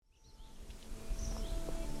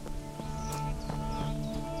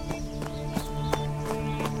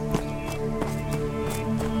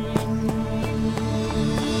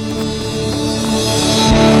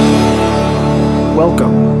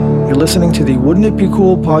listening to the Wouldn't It Be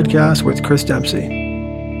Cool podcast with Chris Dempsey.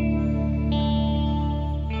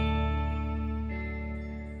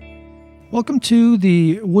 Welcome to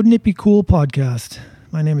the Wouldn't It Be Cool podcast.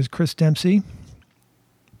 My name is Chris Dempsey.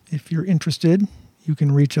 If you're interested, you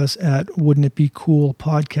can reach us at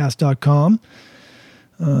wouldn'titbecoolpodcast.com.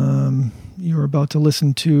 You're about to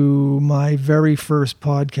listen to my very first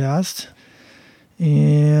podcast,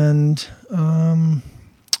 and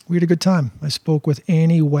we had a good time. I spoke with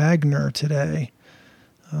Annie Wagner today.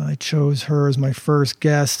 I chose her as my first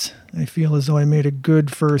guest. I feel as though I made a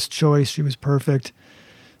good first choice. She was perfect.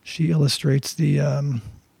 She illustrates the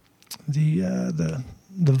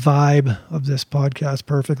vibe of this podcast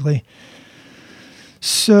perfectly.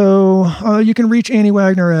 So you can reach Annie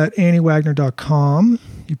Wagner at anniewagner.com.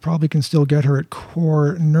 You probably can still get her at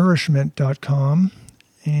corenourishment.com.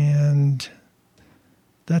 And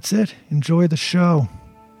that's it. Enjoy the show.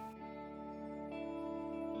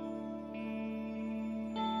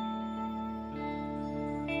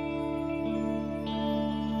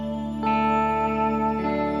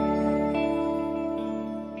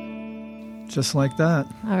 Just like that.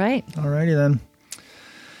 All right. All righty then.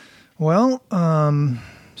 Well,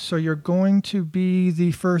 so you're going to be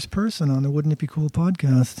the first person on the Wouldn't It Be Cool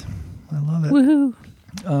podcast. I love it. Woohoo.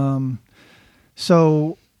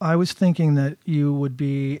 So I was thinking that you would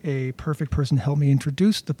be a perfect person to help me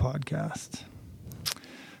introduce the podcast.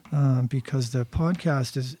 Because the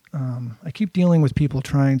podcast is, I keep dealing with people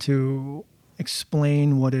trying to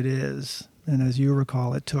explain what it is. And as you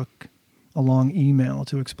recall, it took a long email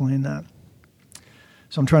to explain that.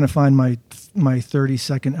 So I'm trying to find my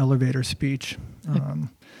 30-second elevator speech.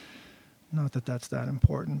 Not that that's that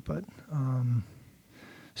important, but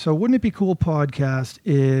so Wouldn't It Be Cool podcast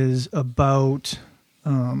is about,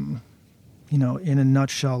 in a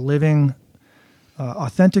nutshell, living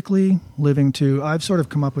authentically, living to. I've sort of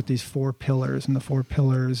come up with these 4 pillars, and the 4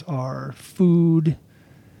 pillars are food,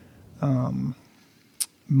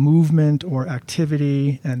 movement or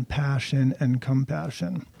activity, and passion and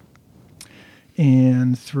compassion.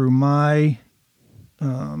 And through my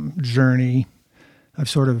journey, I've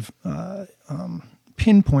sort of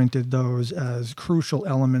pinpointed those as crucial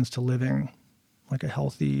elements to living like a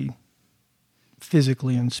healthy,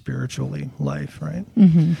 physically and spiritually life, right?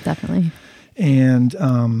 Mm-hmm, definitely. And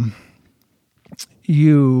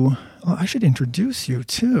I should introduce you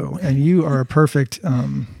too. And you are a perfect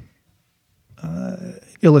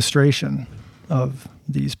illustration of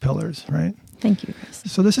these pillars, right? Thank you, Chris.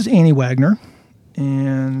 So this is Annie Wagner.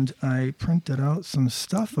 And I printed out some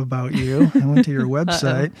stuff about you. I went to your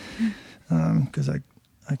website because I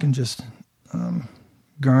can just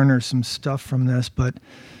garner some stuff from this. But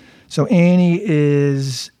so Annie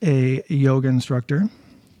is a yoga instructor,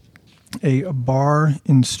 a bar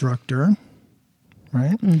instructor,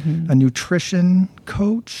 right? Mm-hmm. A nutrition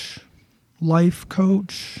coach, life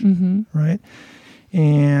coach, Mm-hmm. right?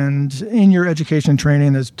 And in your education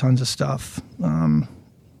training, there's tons of stuff.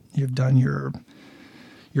 You've done your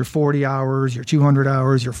 40 hours, your 200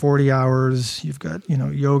 hours, your 40 hours. You've got,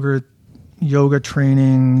 yoga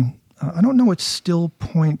training. I don't know what Still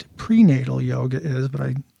Point prenatal yoga is,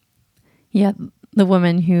 but Yeah, the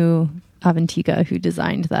woman Avantika, who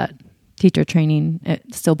designed that teacher training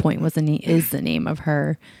at Still Point is the name of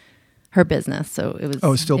her business. So it was.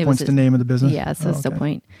 Oh, Still Point's the name of the business? Yeah, so Still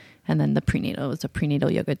Point. And then the prenatal was a prenatal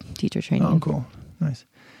yoga teacher training. Oh, cool. Nice.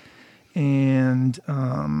 And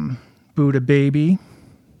Buddha Baby,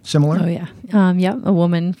 similar? Oh, yeah. A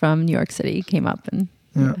woman from New York City came up and...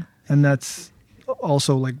 Yeah. And that's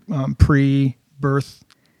also like pre-birth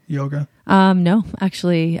yoga? No,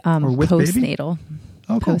 actually or with postnatal. Baby?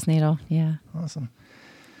 Oh, cool. Postnatal, yeah. Awesome.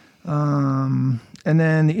 And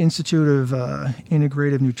then the Institute of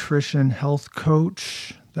Integrative Nutrition Health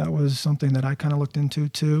Coach. That was something that I kind of looked into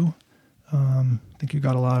too. I think you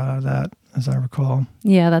got a lot out of that, as I recall.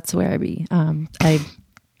 Yeah, that's where I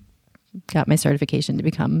got my certification to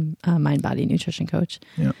become a mind-body nutrition coach.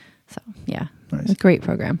 Yeah. So, yeah, Nice. a great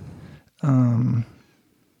program. And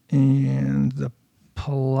the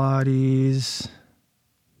Pilates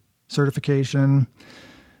certification.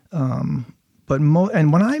 And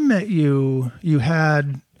when I met you, you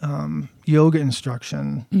had yoga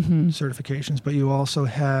instruction certifications, but you also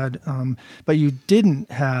had, but you didn't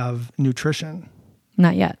have nutrition.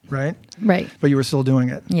 Not yet. Right? Right. But you were still doing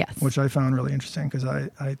it. Yes. Which I found really interesting because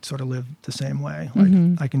I sort of live the same way. Like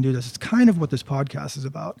I can do this. It's kind of what this podcast is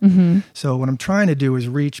about. Mm-hmm. So what I'm trying to do is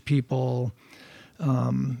reach people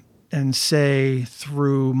and say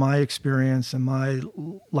through my experience and my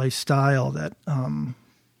lifestyle that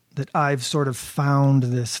that I've sort of found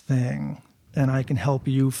this thing and I can help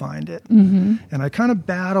you find it. Mm-hmm. And I kind of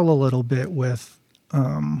battle a little bit with,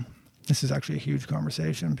 this is actually a huge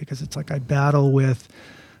conversation, because it's like I battle with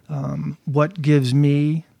what gives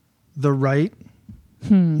me the right,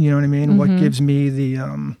 you know what I mean? Mm-hmm. What gives me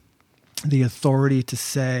the authority to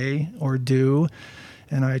say or do.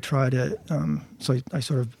 And I try to, so I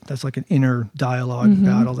sort of, that's like an inner dialogue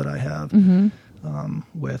battle that I have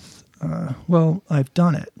with, well, I've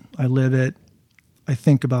done it. I live it. I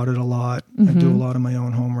think about it a lot. I do a lot of my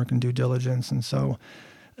own homework and due diligence. And so,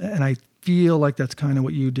 and I feel like that's kind of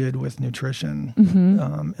what you did with nutrition.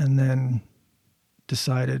 And then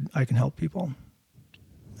decided I can help people.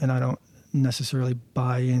 And I don't necessarily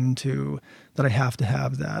buy into that I have to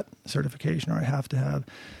have that certification, or I have to have,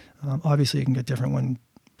 obviously it can get different when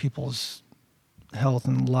people's health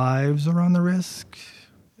and lives are on the risk.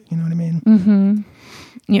 You know what I mean? Mm-hmm.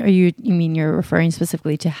 You mean you're referring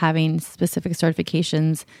specifically to having specific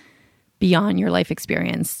certifications beyond your life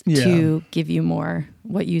experience to give you more,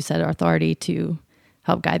 what you said, authority to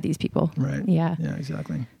help guide these people. Right. Yeah. Yeah,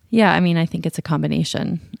 exactly. Yeah. I mean, I think it's a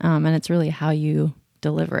combination. And it's really how you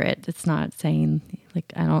deliver it. It's not saying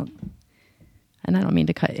like, I don't mean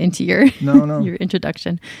to cut into your, your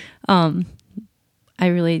introduction. I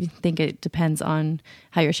really think it depends on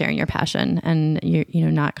how you're sharing your passion, and you're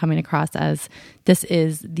not coming across as this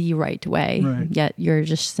is the right way, yet you're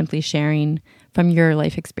just simply sharing from your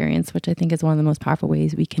life experience, which I think is one of the most powerful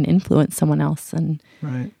ways we can influence someone else and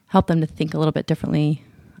help them to think a little bit differently,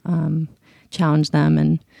 challenge them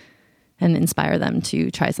and inspire them to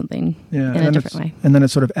try something in a different way. And then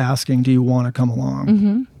it's sort of asking, do you want to come along?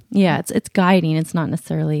 Mm-hmm. Yeah, it's guiding. It's not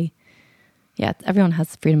necessarily, everyone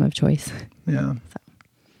has freedom of choice. Yeah.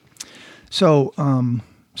 So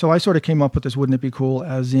I sort of came up with this, wouldn't it be cool,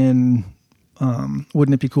 as in,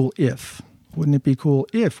 wouldn't it be cool if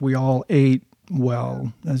we all ate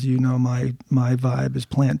well? As you know, my vibe is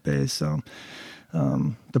plant-based. So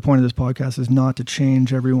the point of this podcast is not to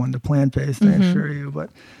change everyone to plant-based, I assure you, but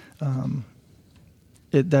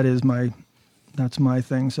that's my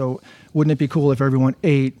thing. So wouldn't it be cool if everyone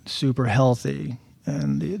ate super healthy?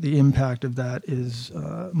 And the impact of that is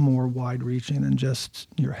more wide-reaching than just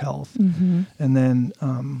your health. And then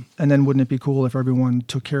wouldn't it be cool if everyone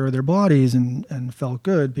took care of their bodies and felt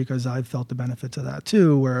good? Because I've felt the benefits of that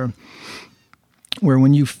too, where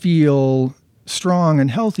when you feel strong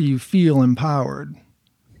and healthy, you feel empowered,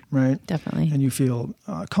 right? Definitely. And you feel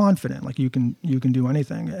confident, like you can do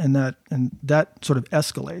anything, and that sort of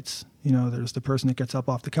escalates. You know, there's the person that gets up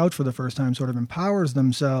off the couch for the first time, sort of empowers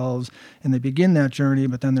themselves, and they begin that journey.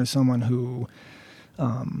 But then there's someone who,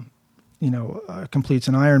 completes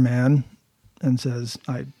an Ironman and says,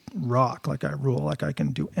 I rock, like I rule, like I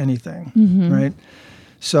can do anything, right?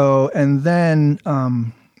 So, and then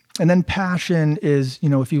passion is,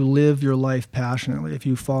 if you live your life passionately, if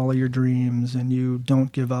you follow your dreams and you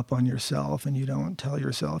don't give up on yourself and you don't tell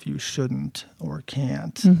yourself you shouldn't or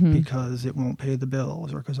can't because it won't pay the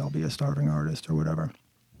bills or because I'll be a starving artist or whatever.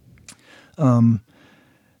 And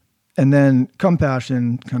then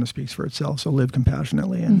compassion kind of speaks for itself. So live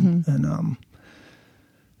compassionately and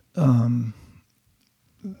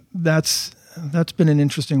that's been an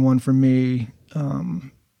interesting one for me.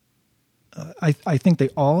 I think they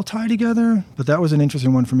all tie together, but that was an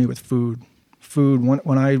interesting one for me with food.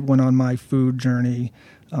 When I went on my food journey,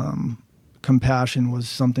 compassion was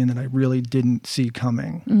something that I really didn't see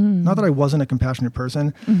coming. Not that I wasn't a compassionate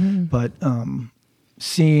person, but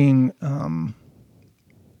seeing,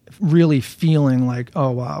 really feeling like,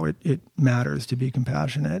 oh wow, it matters to be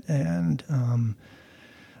compassionate. And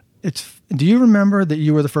do you remember that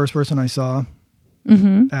you were the first person I saw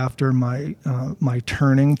after my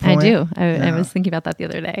turning point? I do. I was thinking about that the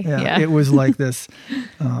other day. Yeah. It was like this.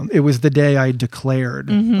 It was the day I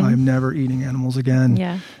declared I'm never eating animals again.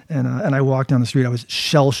 Yeah. And I walked down the street. I was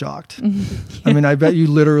shell shocked. I mean, I bet you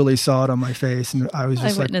literally saw it on my face, and I was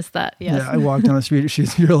just I witnessed that. Yes. Yeah. I walked down the street.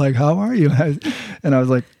 You're like, how are you? And I was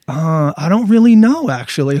like, I don't really know,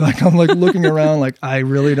 actually. Like, I'm like looking around, like I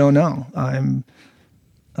really don't know.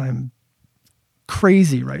 I'm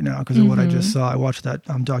crazy right now because of what I just saw. I watched that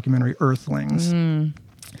documentary Earthlings. And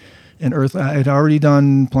I had already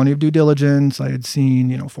done plenty of due diligence. I had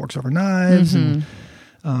seen, Forks Over Knives, and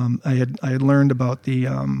I had learned about the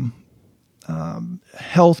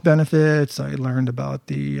health benefits. I had learned about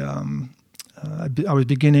the I was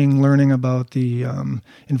beginning learning about the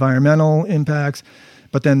environmental impacts,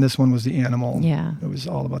 but then this one was the animal. Yeah, it was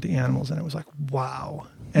all about the animals, and it was like, wow.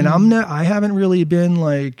 And I haven't really been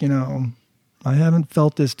like, I haven't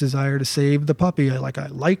felt this desire to save the puppy. I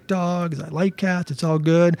like dogs. I like cats. It's all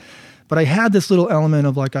good. But I had this little element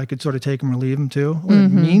of like I could sort of take them or leave them too, or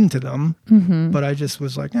mean to them. But I just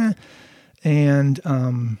was like, eh. And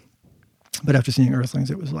but after seeing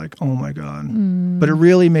Earthlings, it was like, oh my God. But it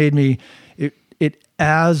really made me, it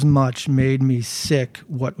as much made me sick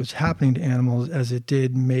what was happening to animals as it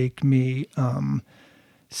did make me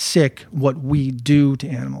sick what we do to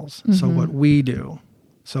animals. So what we do.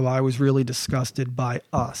 So I was really disgusted by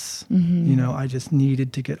us. You know, I just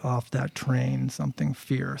needed to get off that train, something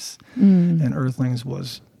fierce. And Earthlings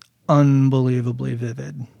was unbelievably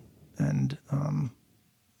vivid and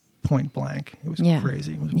point blank. It was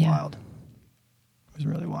crazy. It was wild. It was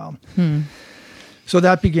really wild. So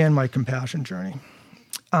that began my compassion journey.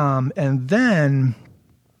 And then,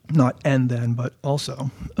 but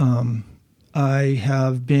also, I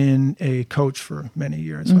have been a coach for many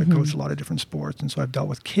years. So I coach a lot of different sports. And so I've dealt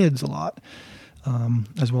with kids a lot,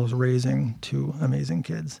 as well as raising two amazing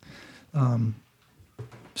kids.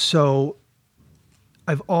 So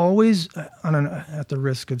I've always, at the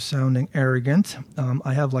risk of sounding arrogant,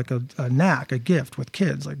 I have like a knack, a gift with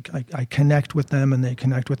kids. Like I connect with them and they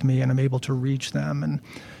connect with me, and I'm able to reach them. And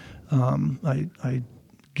I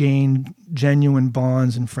gained genuine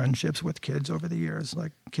bonds and friendships with kids over the years,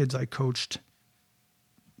 like kids I coached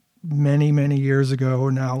many, many years ago,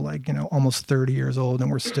 now like, you know, almost 30 years old, and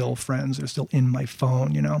we're still friends. They're still in my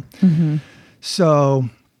phone, you know? So,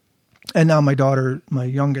 and now my daughter, my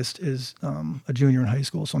youngest, is a junior in high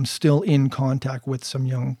school. So I'm still in contact with some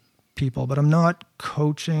young people, but I'm not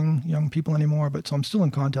coaching young people anymore, so I'm still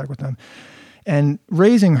in contact with them. And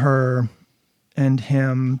raising her and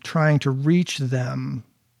him, trying to reach them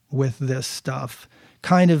with this stuff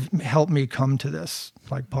kind of helped me come to this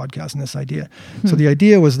like podcast and this idea. So the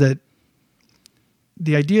idea was that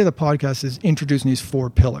the idea of the podcast is introducing these 4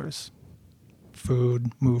 pillars: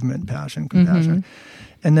 food, movement, passion, compassion.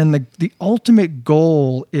 And then the ultimate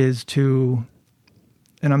goal is to,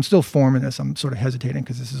 and I'm still forming this, I'm sort of hesitating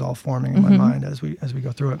because this is all forming in my mind as we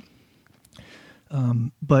go through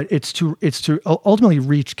it. But it's to ultimately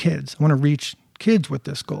reach kids. I want to reach kids with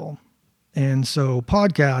this goal. And so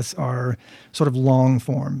podcasts are sort of long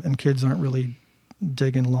form, and kids aren't really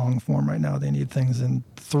digging long form right now. They need things in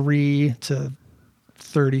 3 to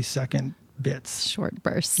 30 second bits. Short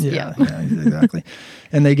bursts. Yeah, exactly.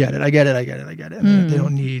 And they get it. I get it. And they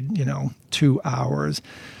don't need, 2 hours.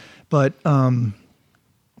 But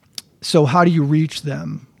so how do you reach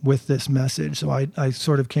them with this message? So I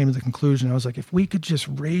sort of came to the conclusion. I was like, if we could just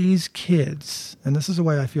raise kids, and this is the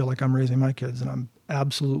way I feel like I'm raising my kids, and I'm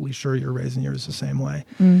absolutely sure you're raising yours the same way.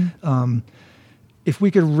 If we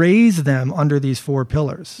could raise them under these 4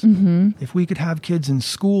 pillars, if we could have kids in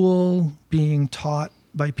school being taught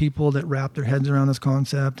by people that wrap their heads around this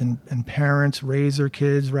concept, and parents raise their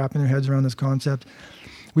kids wrapping their heads around this concept,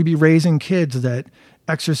 we'd be raising kids that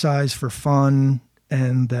exercise for fun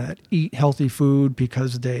and that eat healthy food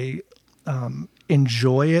because they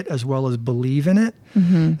enjoy it as well as believe in it.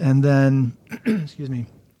 And then, excuse me,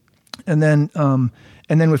 and then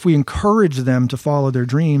if we encourage them to follow their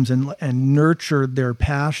dreams and nurture their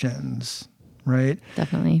passions, right?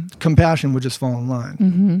 Definitely. Compassion would just fall in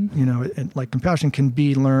line. Like compassion can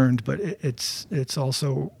be learned, but it's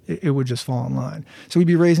also, it would just fall in line. So we'd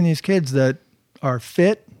be raising these kids that are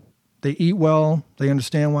fit, they eat well, they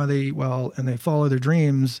understand why they eat well, and they follow their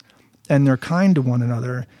dreams, and they're kind to one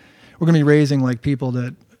another. We're going to be raising like people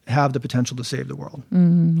that have the potential to save the world,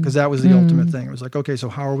 because that was the ultimate thing. It was like, okay, so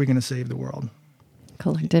how are we going to save the world?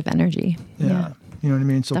 Collective energy. Yeah. You know what I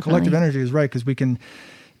mean? So definitely. Collective energy is right, because we can,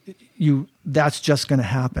 that's just going to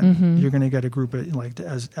happen. You're going to get a group of, like,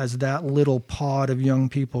 as that little pod of young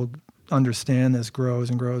people understand this, grows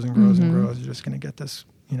and grows and grows and grows, you're just going to get this,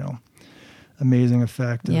 amazing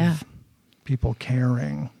effect of people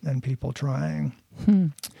caring and people trying.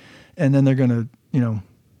 And then they're going to,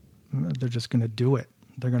 they're just going to do it.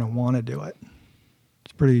 They're going to want to do it.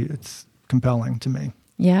 It's compelling to me.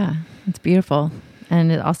 Yeah, it's beautiful.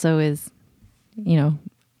 And it also is,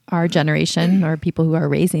 our generation, or people who are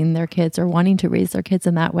raising their kids or wanting to raise their kids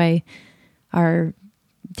in that way, are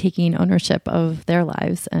taking ownership of their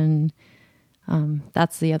lives. And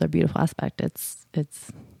that's the other beautiful aspect. It's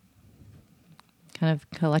kind of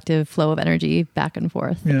collective flow of energy back and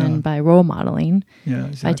forth. And by role modeling,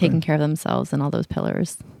 by taking care of themselves and all those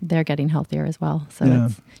pillars, they're getting healthier as well. So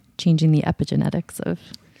it's changing the epigenetics of,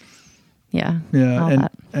 all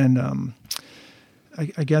that. And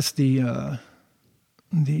I guess the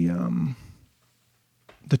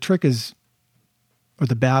trick is, or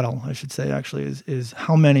the battle, I should say, actually, is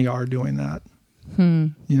how many are doing that.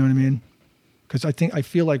 You know what I mean? Because I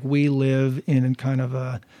feel like we live in kind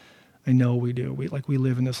of I know we do. We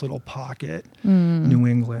live in this little pocket. New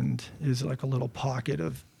England is like a little pocket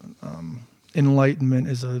of enlightenment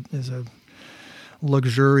is a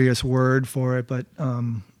luxurious word for it, but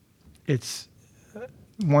it's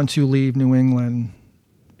once you leave New England,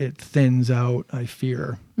 it thins out, I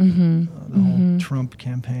fear. The whole Trump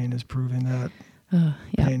campaign is proving that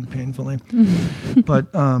painfully. But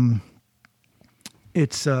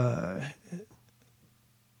it's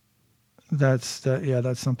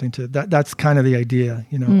that's something to that's kind of the idea,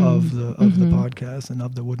 of the podcast and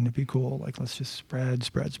of the wouldn't it be cool? Like, let's just spread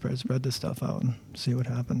this stuff out and see what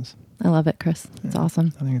happens. I love it, Chris. It's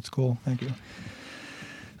awesome. I think it's cool. Thank you.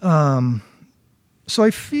 So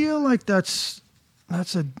I feel like that's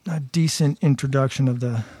a decent introduction of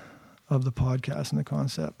the podcast and the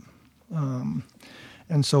concept.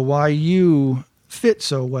 And so why you fit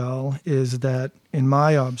so well is that, in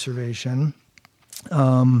my observation,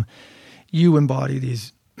 you embody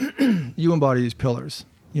these pillars.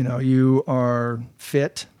 You are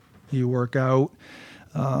fit, you work out,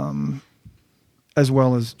 as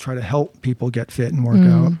well as try to help people get fit and work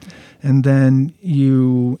out. And then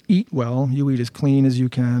you eat well, you eat as clean as you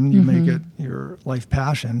can, you make it your life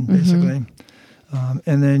passion, basically.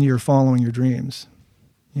 And then you're following your dreams.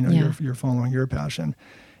 You're following your passion.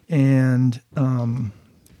 And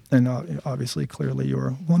obviously, clearly,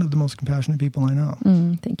 you're one of the most compassionate people I know.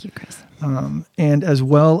 Thank you, Chris. And as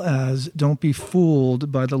well as, don't be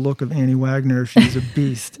fooled by the look of Annie Wagner. She's a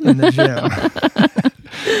beast in the gym.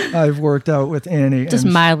 I've worked out with Annie. Just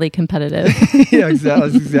mildly competitive. Yeah,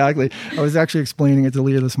 exactly. I was actually explaining it to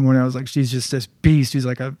Leah this morning. I was like, she's just this beast. She's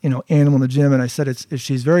like a animal in the gym. And I said,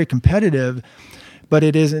 she's very competitive, but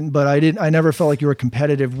it isn't. But I never felt like you were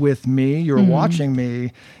competitive with me. You were watching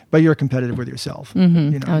me, but you're competitive with yourself.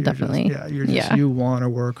 Definitely. You want to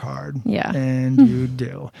work hard. Yeah. And you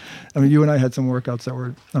do. I mean, you and I had some workouts that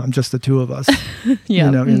were just the two of us.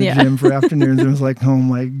 In the gym for afternoons. And it was like, oh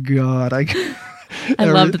my God, I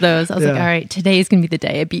loved those. I was like, all right, today's going to be the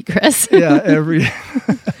day I beat Chris. And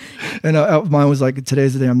mine was like,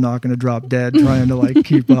 today's the day I'm not going to drop dead trying to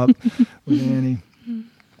keep up with Annie.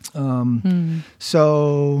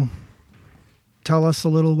 So tell us a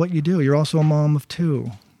little what you do. You're also a mom of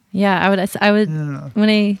two. Yeah, I would. When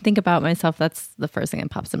I think about myself, that's the first thing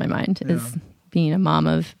that pops in my mind is being a mom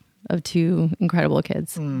of two incredible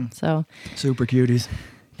kids. So super cuties.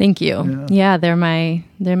 Thank you. Yeah, they're my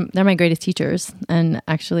greatest teachers. And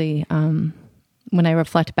actually, when I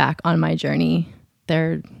reflect back on my journey,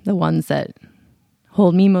 they're the ones that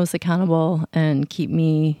hold me most accountable and keep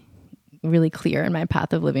me really clear in my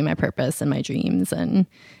path of living my purpose and my dreams and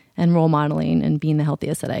role modeling and being the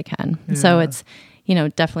healthiest that I can. So it's,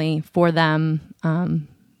 definitely for them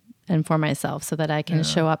and for myself so that I can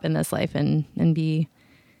show up in this life and be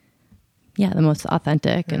the most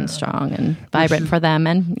authentic and strong and vibrant for them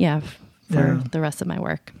and for the rest of my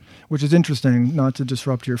work. Which is interesting, not to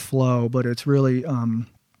disrupt your flow, but it's really,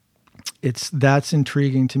 that's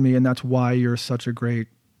intriguing to me. And that's why you're such a great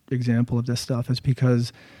example of this stuff, is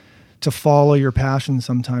because to follow your passion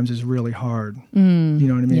sometimes is really hard. You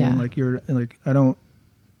know what I mean?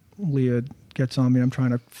 Leah gets on me. I'm trying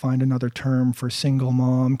to find another term for single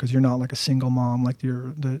mom, because you're not like a single mom. Like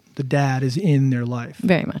the dad is in their life.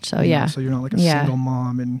 Very much so. So you're not like a single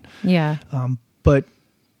mom, and but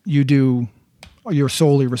you're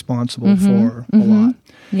solely responsible for a lot.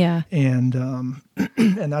 Yeah. And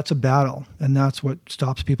and that's a battle, and that's what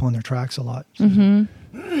stops people in their tracks a lot.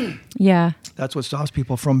 Yeah. That's what stops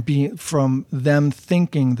people from them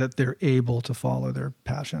thinking that they're able to follow their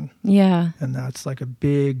passion. Yeah. And that's like a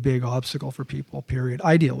big, big obstacle for people, period.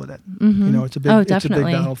 I deal with it. It's a big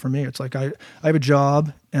battle for me. It's like I have a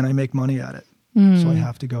job and I make money at it. So I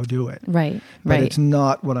have to go do it. Right. But it's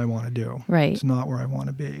not what I want to do. Right. It's not where I want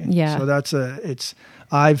to be. Yeah. So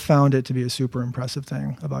I've found it to be a super impressive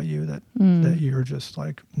thing about you that you're just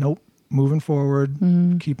like, nope, moving forward,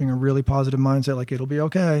 keeping a really positive mindset, like it'll be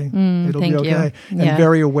okay. It'll be okay. And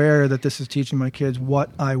very aware that this is teaching my kids what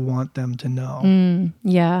I want them to know.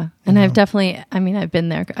 Yeah. And I've been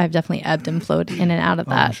there. I've definitely ebbed and flowed in and out of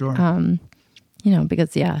that. Sure.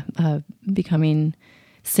 Because becoming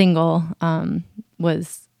single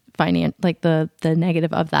was the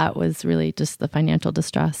negative of that was really just the financial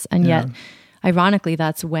distress. And yet, ironically,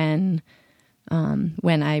 that's when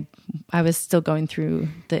I was still going through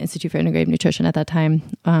the Institute for Integrative Nutrition at that time.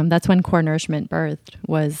 That's when Core Nourishment birthed,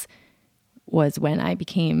 was when I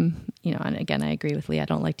became, and again, I agree with Lee. I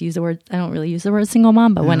don't really use the word single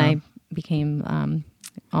mom, but when I became on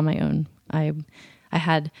my own, I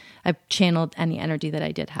channeled any energy that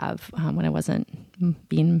I did have when I wasn't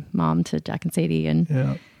being mom to Jack and Sadie,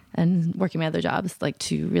 and and working my other jobs, like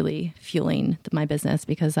to really fueling my business,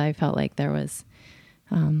 because I felt like there was,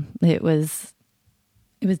 it was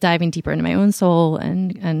diving deeper into my own soul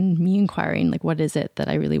and me inquiring, like, what is it that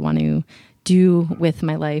I really want to do with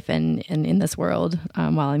my life and in this world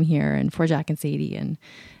while I'm here and for Jack and Sadie. And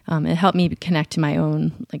it helped me connect to my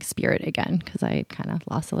own like spirit again, because I kind of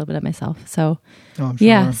lost a little bit of myself. So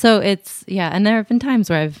yeah, so it's, and there have been times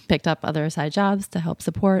where I've picked up other side jobs to help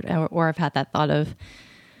support, or I've had that thought of,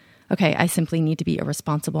 okay, I simply need to be a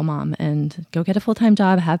responsible mom and go get a full-time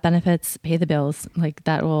job, have benefits, pay the bills. Like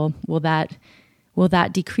that will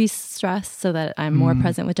that decrease stress so that I'm more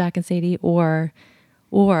present with Jack and Sadie, or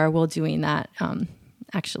will doing that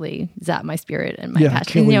actually zap my spirit and my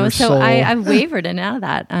passion? You know, so soul. I've wavered in and out of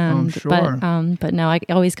that. Sure. But no, I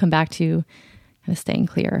always come back to kind of staying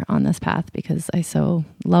clear on this path, because I so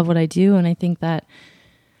love what I do, and I think that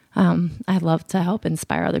I love to help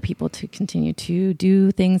inspire other people to continue to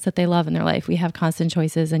do things that they love in their life. We have constant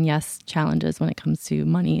choices, and yes, challenges when it comes to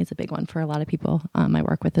money is a big one for a lot of people I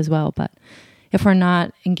work with as well. But if we're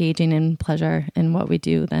not engaging in pleasure in what we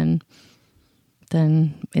do, then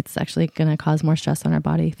it's actually going to cause more stress on our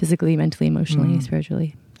body, physically, mentally, emotionally,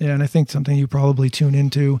 spiritually. Yeah, and I think something you probably tune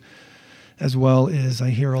into as well is I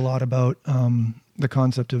hear a lot about the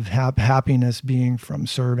concept of happiness being from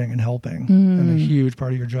serving and helping. And a huge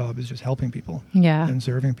part of your job is just helping people and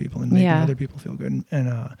serving people and making other people feel good.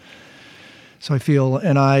 And so I feel,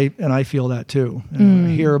 and I feel that too. I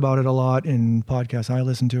hear about it a lot in podcasts I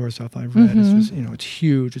listen to or stuff I've read. It's just, it's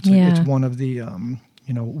huge. It's like, it's one of the,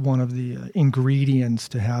 ingredients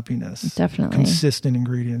to happiness. Definitely. Consistent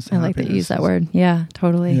ingredients to happiness. I like that you use that word. Yeah,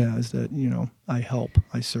 totally. Yeah, is that, I help,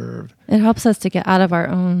 I serve. It helps us to get out of our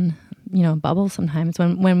own, bubble sometimes.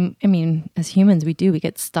 When I mean, as humans, we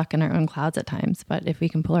get stuck in our own clouds at times. But if we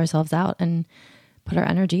can pull ourselves out and put our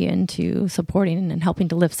energy into supporting and helping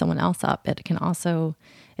to lift someone else up, it can also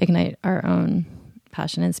ignite our own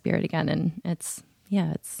passion and spirit again. And it's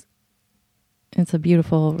a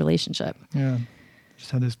beautiful relationship. Yeah.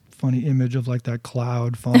 Just had this funny image of like that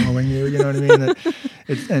cloud following you, you know what I mean?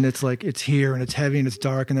 It's like, it's here and it's heavy and it's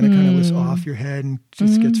dark, and then it kind of lifts off your head and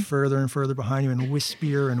just gets further and further behind you and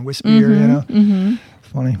wispier, It's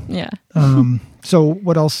funny. Yeah. So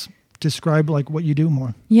what else? Describe like what you do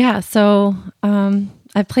more. Yeah. So,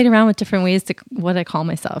 I've played around with different ways to what I call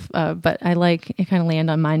myself, but I kind of land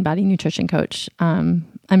on mind, body, nutrition coach.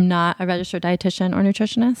 I'm not a registered dietitian or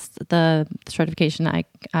nutritionist. The certification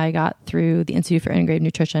I got through the Institute for Integrative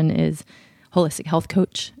Nutrition is holistic health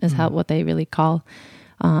coach, is what they really call,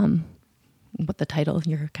 what the title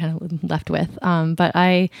you're kind of left with. But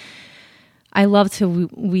I love to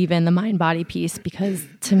weave in the mind body piece, because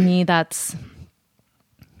to me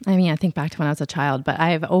I think back to when I was a child, but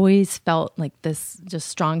I've always felt like this just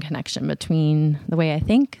strong connection between the way I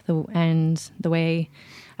think and the way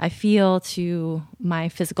I feel to my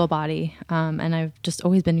physical body. And I've just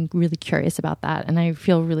always been really curious about that. And I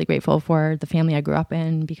feel really grateful for the family I grew up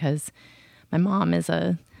in, because my mom is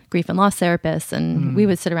a grief and loss therapist, and we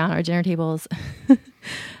would sit around our dinner tables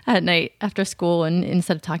at night after school, and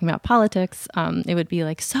instead of talking about politics, it would be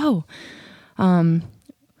like,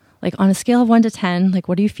 like on a scale of 1 to 10, like,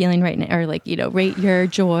 what are you feeling right now? Or like, rate your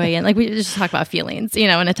joy. And like, we just talk about feelings,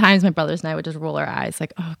 and at times my brothers and I would just roll our eyes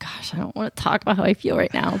like, oh gosh, I don't want to talk about how I feel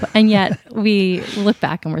right now. And yet we look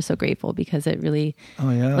back and we're so grateful, because it really,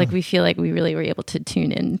 like, we feel like we really were able to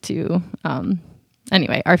tune into,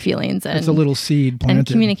 our feelings, and it's a little seed planted. And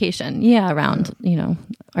communication. Around,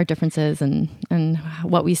 our differences and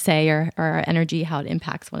what we say, or our energy, how it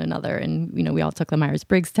impacts one another. And, we all took the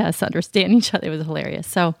Myers-Briggs test to understand each other. It was hilarious.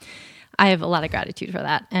 So I have a lot of gratitude for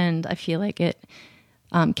that. And I feel like it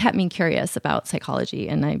kept me curious about psychology.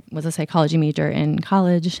 And I was a psychology major in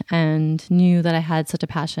college, and knew that I had such a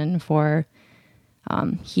passion for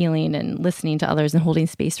healing and listening to others and holding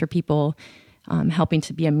space for people, helping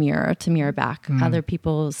to be a mirror to mirror back other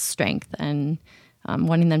people's strength, and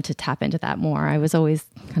wanting them to tap into that more. I was always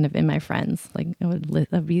kind of in my friends, like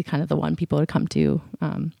I'd be kind of the one people would come to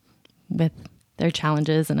with their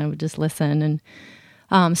challenges, and I would just listen.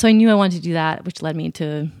 And so I knew I wanted to do that, which led me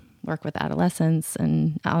to work with adolescents.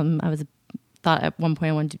 And I thought at one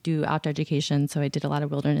point I wanted to do outdoor education, so I did a lot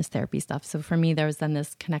of wilderness therapy stuff. So for me, there was then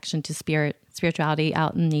this connection to spirituality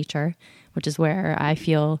out in nature, which is where I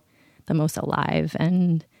feel the most alive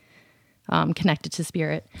and connected to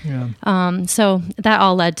spirit. Yeah. So that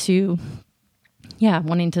all led to,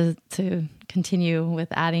 wanting to continue with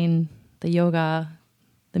adding the yoga,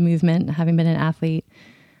 the movement, having been an athlete.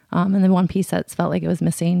 And the one piece that's felt like it was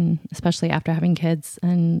missing, especially after having kids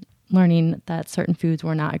and learning that certain foods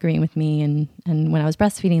were not agreeing with me, and when I was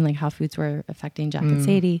breastfeeding, like how foods were affecting Jack and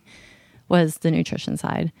Sadie was the nutrition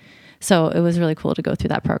side. So it was really cool to go through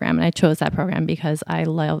that program, and I chose that program because I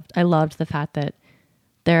loved the fact that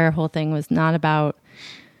their whole thing was not about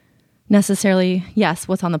necessarily, yes,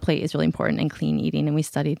 what's on the plate is really important and clean eating, and we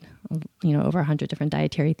studied over 100 different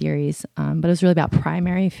dietary theories, but it was really about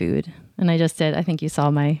primary food. And I think you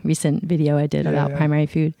saw my recent video I did about primary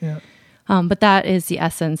food. Yeah. But that is the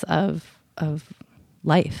essence of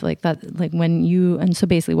life, like that, like and so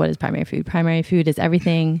basically what is primary food? Primary food is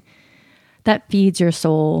everything that feeds your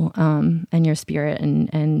soul and your spirit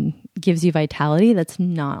and gives you vitality that's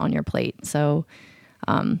not on your plate. So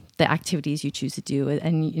the activities you choose to do,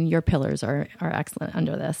 and your pillars are excellent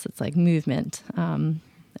under this. It's like movement.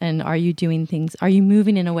 And are you doing things? Are you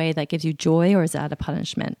moving in a way that gives you joy, or is that a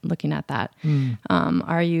punishment? Looking at that,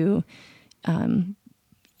 are you,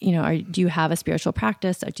 do you have a spiritual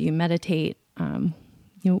practice? Or do you meditate? In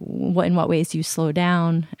what ways do you slow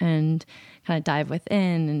down and kind of dive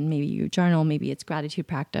within? And maybe you journal. Maybe it's gratitude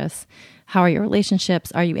practice. How are your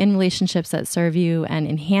relationships? Are you in relationships that serve you and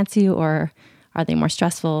enhance you, or are they more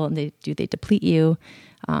stressful and do they deplete you?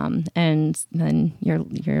 And then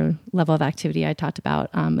your level of activity I talked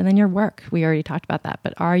about, and then your work, we already talked about that,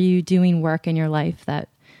 but are you doing work in your life that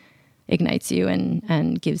ignites you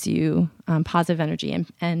and gives you positive energy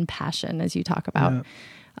and passion, as you talk about?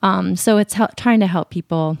 Yeah. So it's trying to help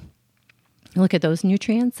people look at those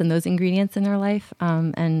nutrients and those ingredients in their life,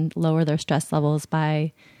 and lower their stress levels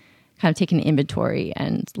by kind of taking an inventory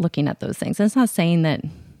and looking at those things. And it's not saying that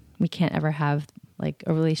we can't ever have like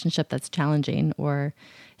a relationship that's challenging, or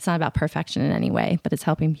it's not about perfection in any way, but it's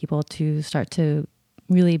helping people to start to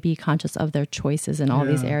really be conscious of their choices in all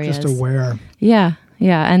these areas. Just aware. Yeah.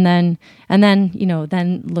 Yeah. And then,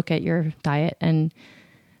 then look at your diet and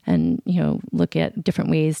look at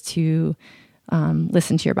different ways to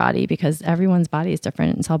listen to your body, because everyone's body is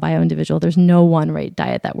different. It's all bio-individual. There's no one right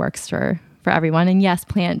diet that works for everyone. And yes,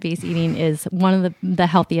 plant-based eating is one of the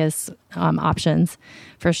healthiest options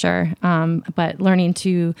for sure. But learning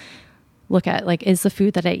to look at, like, is the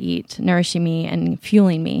food that I eat nourishing me and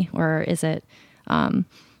fueling me, or is it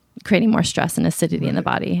creating more stress and acidity in the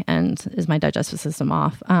body? And is my digestive system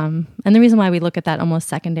off? And the reason why we look at that almost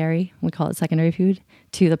secondary, we call it secondary food,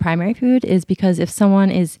 to the primary food is because if someone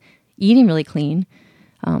is eating really clean,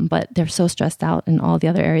 but they're so stressed out in all the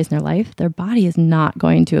other areas in their life, their body is not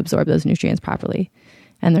going to absorb those nutrients properly,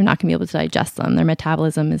 and they're not going to be able to digest them. Their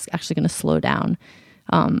metabolism is actually going to slow down.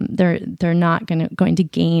 They're not going to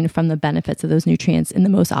gain from the benefits of those nutrients in the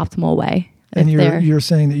most optimal way. And you're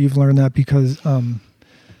saying that you've learned that because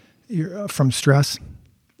you're from stress?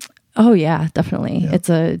 Oh yeah, definitely. Yeah. It's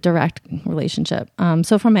a direct relationship.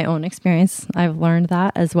 So from my own experience, I've learned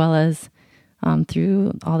that, as well as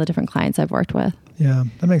through all the different clients I've worked with. Yeah,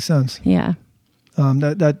 that makes sense. Yeah.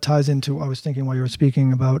 That ties into, I was thinking while you were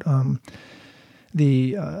speaking about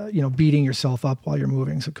the beating yourself up while you're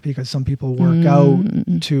moving. So because some people work out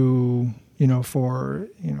to, for,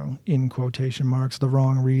 in quotation marks, the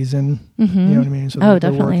wrong reason. Mm-hmm. You know what I mean? So they're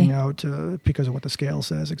definitely working out because of what the scale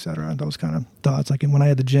says, et cetera. Those kind of thoughts. Like when I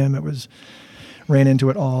had the gym, ran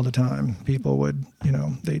into it all the time. People would,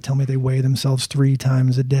 they tell me they weigh themselves 3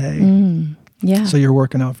 times a day. Yeah. So you're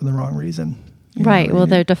working out for the wrong reason. Right. Well,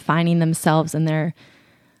 they're defining themselves and their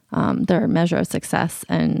measure of success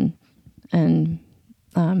and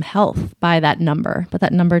health by that number, but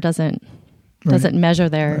that number doesn't measure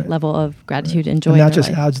their level of gratitude and joy. And that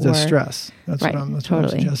just adds to stress. That's what I'm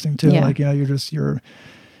suggesting too. Yeah. Like, you're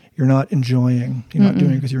not enjoying. You're not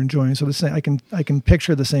doing it because you're enjoying. So the same, I can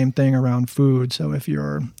picture the same thing around food. So if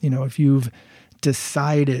if you've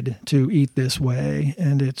decided to eat this way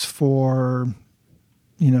and it's for,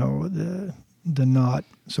 the not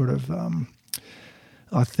sort of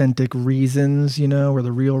authentic reasons, or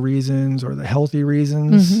the real reasons or the healthy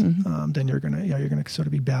reasons, then you're gonna sort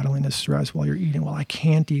of be battling this stress while you're eating. Well, I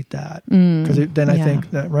can't eat that, because I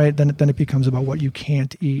think that then it becomes about what you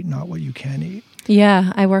can't eat, not what you can eat.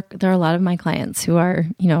 Yeah, there are a lot of my clients who are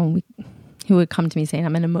who would come to me saying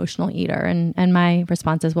I'm an emotional eater, and my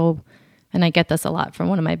response is, well, and I get this a lot from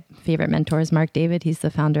one of my favorite mentors, Mark David. He's the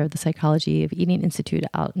founder of the Psychology of Eating Institute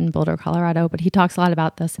out in Boulder, Colorado. But he talks a lot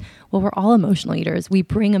about this. Well, we're all emotional eaters. We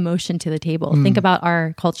bring emotion to the table. Think about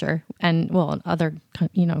our culture and, other,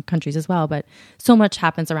 countries as well. But so much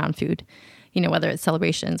happens around food, whether it's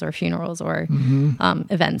celebrations or funerals or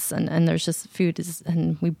events. And there's just food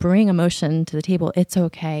and we bring emotion to the table. It's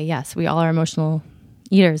okay. Yes, we all are emotional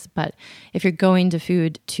eaters. But if you're going to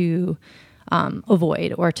food to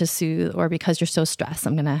avoid or to soothe, or because you're so stressed,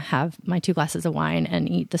 I'm going to have my 2 glasses of wine and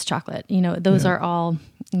eat this chocolate. Those are all,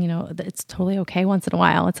 it's totally okay once in a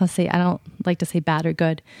while. I don't like to say bad or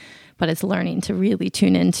good, but it's learning to really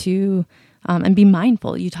tune into and be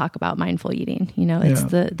mindful. You talk about mindful eating, it's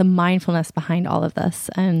the mindfulness behind all of this,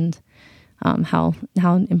 and how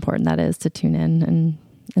important that is to tune in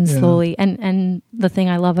and slowly. And the thing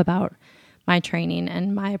I love about my training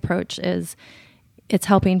and my approach is it's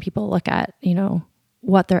helping people look at,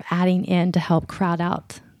 what they're adding in to help crowd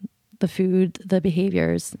out the food, the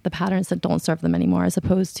behaviors, the patterns that don't serve them anymore, as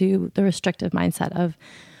opposed to the restrictive mindset of,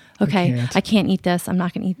 okay, I can't eat this. I'm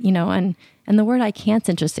not going to eat, and the word I can't's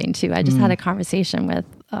interesting too. I just had a conversation with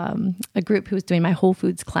a group who was doing my whole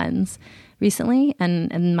foods cleanse recently.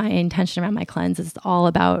 And my intention around my cleanse is all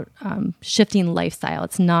about shifting lifestyle.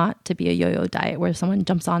 It's not to be a yo-yo diet where someone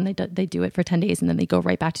jumps on, they do it for 10 days and then they go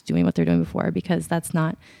right back to doing what they're doing before, because that's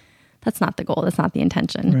not the goal. That's not the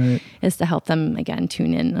intention. Right. Is to help them, again,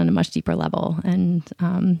 tune in on a much deeper level and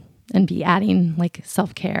be adding like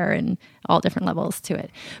self-care and all different levels to it.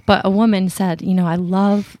 But a woman said, I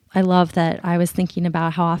love that I was thinking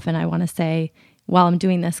about how often I want to say, while I'm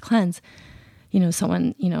doing this cleanse,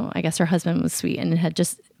 someone, I guess her husband was sweet and had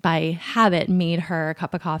just by habit made her a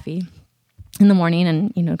cup of coffee in the morning,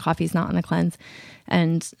 and, coffee's not on the cleanse.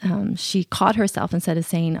 And she caught herself instead of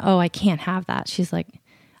saying, oh, I can't have that. She's like,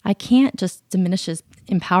 I can't just diminishes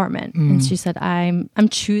empowerment. And she said, I'm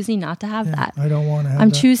choosing not to have that. I don't want to have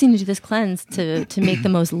I'm choosing to do this cleanse to make the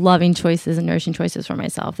most loving choices and nourishing choices for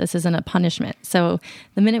myself. This isn't a punishment. So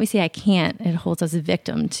the minute we say I can't, it holds us a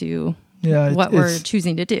victim to what we're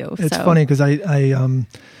choosing to do. It's funny because I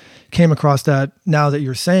came across that now that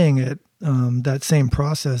you're saying it. That same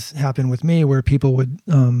process happened with me where people would,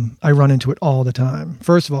 I run into it all the time.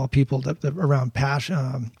 First of all, people that around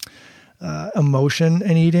passion, emotion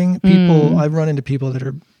and eating. I run into people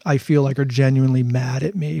that I feel like are genuinely mad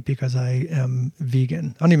at me because I am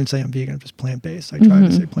vegan. I don't even say I'm vegan, I'm just plant-based. I try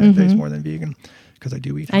to say plant-based more than vegan because I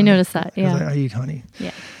do eat honey. I noticed that, yeah. I eat honey.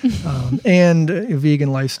 Yeah. And a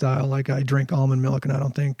vegan lifestyle, like I drink almond milk, and I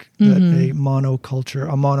don't think that a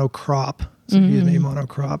monocrop,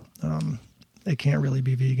 it can't really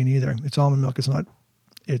be vegan either. It's almond milk. It's not,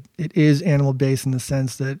 it is animal-based in the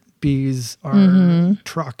sense that bees are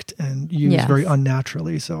trucked and used very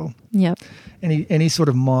unnaturally. So any sort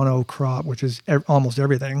of monocrop, which is almost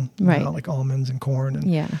everything, right? Like almonds and corn.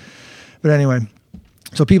 But anyway,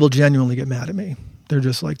 so people genuinely get mad at me. They're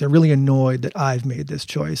just like, they're really annoyed that I've made this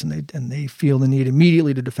choice, and they feel the need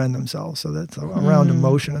immediately to defend themselves. So that's around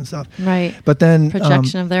emotion and stuff. Right. But then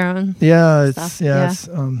projection of their own.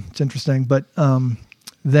 It's interesting. But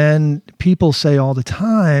then people say all the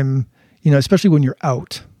time, especially when you're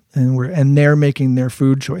out and they're making their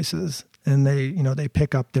food choices, and they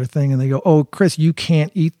pick up their thing and they go, "Oh, Chris, you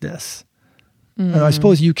can't eat this." And I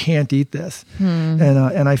suppose you can't eat this.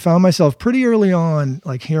 And I found myself pretty early on,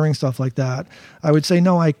 like hearing stuff like that. I would say,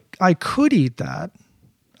 no, I could eat that.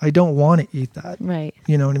 I don't want to eat that. Right.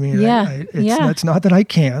 You know what I mean? Yeah. It's not that I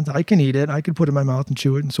can't. I can eat it. I could put it in my mouth and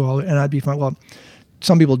chew it and swallow it, and I'd be fine. Well,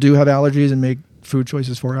 some people do have allergies and make food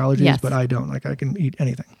choices for allergies, but I don't. Like, I can eat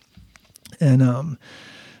anything. And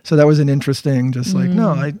so that was an interesting, just like,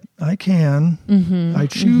 no, I can. I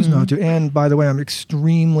choose not to. And by the way, I'm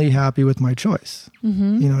extremely happy with my choice. You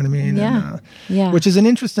know what I mean? Yeah. And, which is an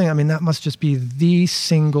interesting, that must just be the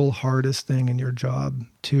single hardest thing in your job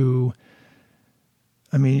to,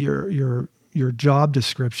 your job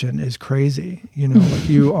description is crazy. Like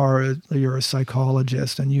you're a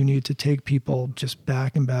psychologist, and you need to take people just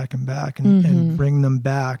back and back and back and bring them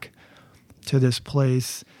back to this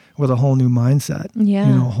place with a whole new mindset,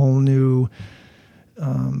 a whole new,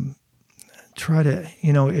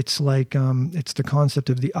 it's like, it's the concept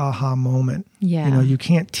of the aha moment. Yeah. You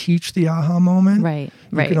can't teach the aha moment. Right.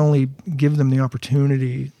 You can only give them the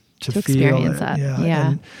opportunity to feel experience it. That.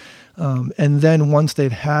 Yeah. And then once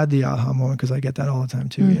they've had the aha moment, because I get that all the time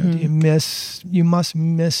too, you must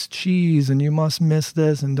miss cheese, and you must miss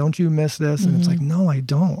this, and don't you miss this? And it's like, no, I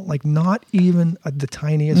don't. Like, not even the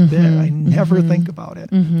tiniest bit. I never think about it,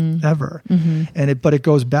 ever. But it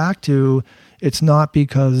goes back to, it's not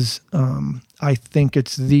because I think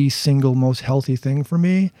it's the single most healthy thing for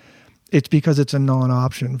me. It's because it's a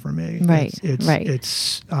non-option for me. Right.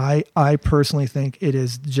 I personally think it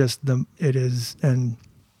is, and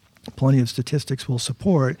plenty of statistics will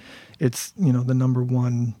support, it's, the number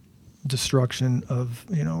one destruction of,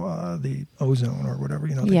 the ozone or whatever,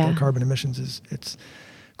 the carbon emissions it's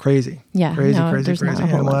crazy. Yeah. Crazy.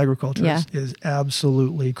 Animal agriculture is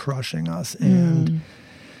absolutely crushing us. And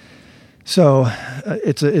So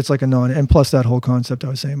it's like a and plus that whole concept I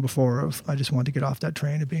was saying before of I just wanted to get off that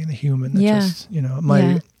train of being the human that just,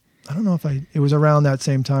 I don't know if it was around that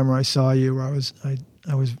same time where I saw you, where I was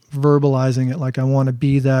verbalizing it. Like, I want to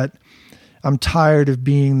be that. I'm tired of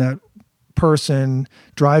being that person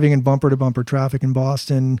driving in bumper to bumper traffic in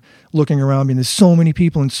Boston, looking around me, and there's so many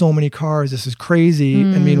people and so many cars. This is crazy.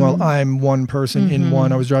 And meanwhile, I'm one person in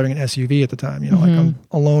one. I was driving an SUV at the time, like I'm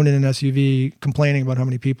alone in an SUV complaining about how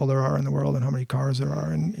many people there are in the world and how many cars there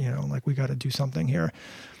are. And, like, we got to do something here.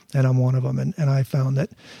 And I'm one of them. And I found that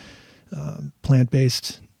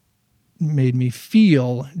plant-based made me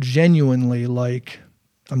feel genuinely like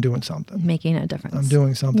I'm doing something, making a difference. I'm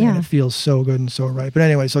doing something, and it feels so good and so right. But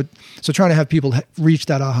anyway, so trying to have people reach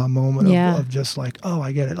that aha moment of just like, oh,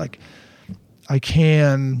 I get it. Like, I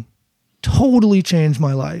can totally change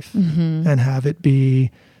my life and have it be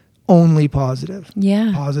only positive.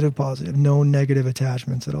 Yeah. Positive. No negative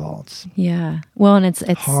attachments at all. Well, and it's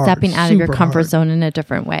hard, stepping out of your comfort zone in a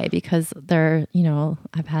different way, because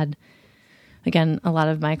I've had, again, a lot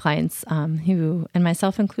of my clients who, and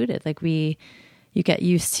myself included, like you get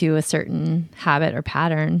used to a certain habit or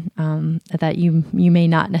pattern that you may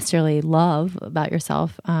not necessarily love about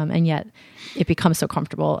yourself, and yet it becomes so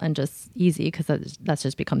comfortable and just easy because that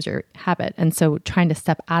just becomes your habit. And so trying to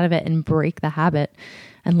step out of it and break the habit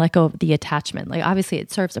and let go of the attachment, like, obviously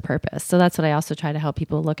it serves a purpose. So that's what I also try to help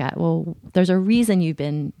people look at. Well, there's a reason you've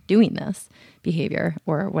been doing this behavior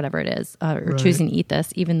or whatever it is, or choosing to eat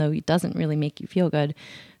this, even though it doesn't really make you feel good.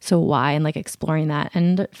 So why? And like exploring that.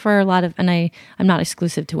 And for a lot of, and I'm not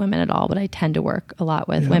exclusive to women at all, but I tend to work a lot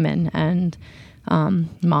with women and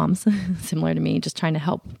moms similar to me, just trying to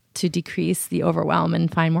help to decrease the overwhelm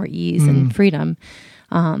and find more ease and freedom,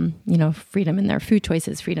 freedom in their food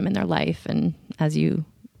choices, freedom in their life. And as you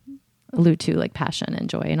allude to, like passion and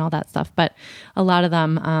joy and all that stuff. But a lot of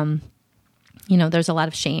them, there's a lot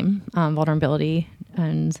of shame, vulnerability,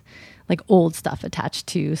 and like old stuff attached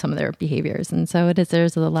to some of their behaviors. And so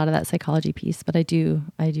there's a lot of that psychology piece, but I do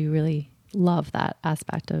really love that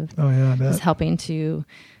aspect of just helping to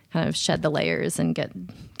kind of shed the layers and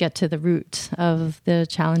get to the root of the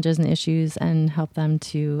challenges and issues and help them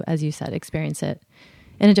to, as you said, experience it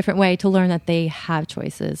in a different way, to learn that they have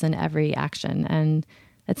choices in every action. And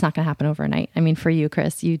it's not going to happen overnight. I mean, for you,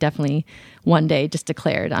 Chris, you definitely one day just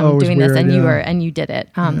declared, I'm doing this, and you did it.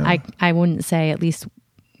 I wouldn't say, at least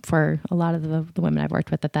for a lot of the women I've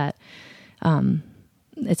worked with, that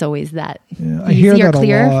it's always that easy or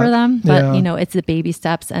clear for them, but it's the baby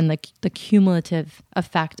steps and the cumulative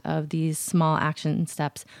effect of these small action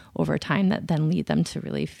steps over time that then lead them to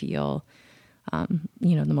really feel,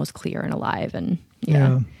 the most clear and alive. And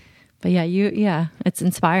but it's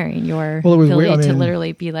inspiring, your ability to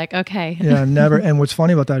literally be like, okay. Never. And what's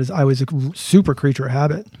funny about that is I was a super creature of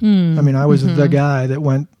habit. I was the guy that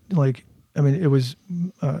went like, it was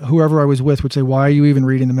whoever I was with would say, why are you even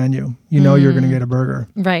reading the menu? You're going to get a burger.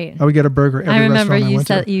 Right. I would get a burger every remember restaurant I you went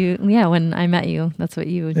said to. When I met you, that's what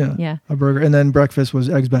you would, a burger. And then breakfast was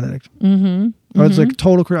Eggs Benedict. I was like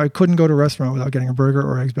total, I couldn't go to a restaurant without getting a burger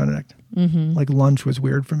or Eggs Benedict. Like lunch was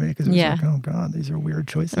weird for me because it was like, oh God, these are weird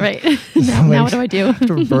choices. Right. now what do I do?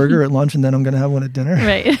 After a burger at lunch and then I'm going to have one at dinner.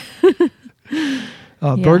 Right.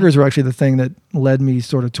 Burgers were actually the thing that led me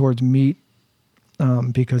sort of towards meat.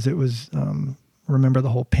 Because it was, remember the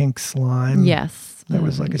whole pink slime? Yes. That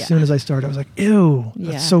was like, as soon as I started, I was like, ew,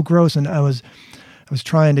 that's so gross. And I was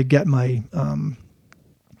trying to get my,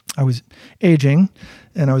 I was aging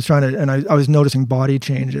and I was trying to, and I was noticing body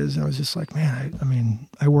changes. And I was just like, man,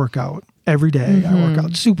 I work out every day. I work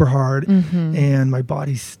out super hard and my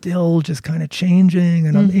body's still just kind of changing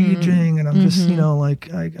and I'm aging and I'm just,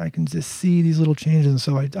 like I can just see these little changes. And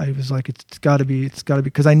so I was like, it's gotta be,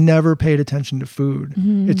 because I never paid attention to food.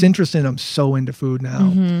 It's interesting. I'm so into food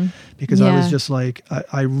now because I was just like,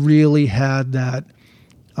 I really had that,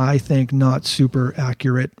 I think, not super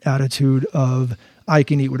accurate attitude of I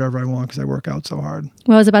can eat whatever I want because I work out so hard.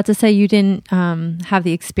 Well, I was about to say you didn't have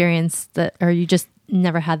the experience or you just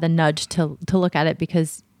never had the nudge to look at it,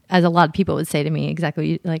 because as a lot of people would say to me,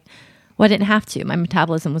 exactly like, well, I didn't have to. My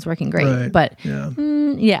metabolism was working great, right. But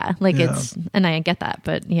it's, and I get that,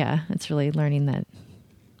 but it's really learning that.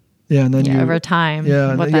 Yeah, and then over time,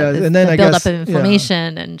 and then the buildup of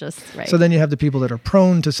inflammation and just right. So then you have the people that are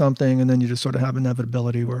prone to something, and then you just sort of have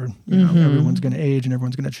inevitability where everyone's going to age and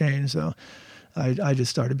everyone's going to change. So I just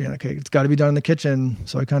started being okay, it's got to be done in the kitchen.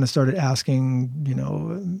 So I kind of started asking,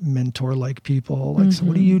 mentor-like people, like, so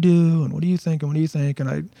what do you do? And what do you think? And what do you think?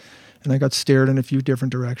 And I got steered in a few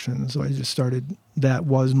different directions. So I just started, that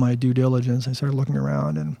was my due diligence. I started looking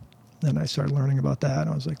around and And I started learning about that. And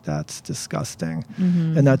I was like, that's disgusting.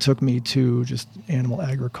 And that took me to just animal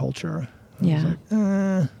agriculture. I was like,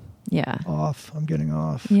 off. I'm getting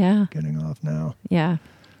off. Yeah. Getting off now. Yeah.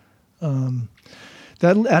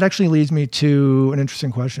 That actually leads me to an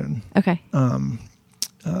interesting question. Okay.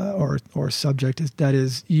 Or subject is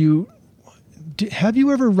have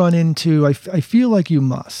you ever run into, I feel like you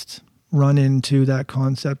must run into that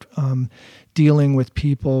concept, dealing with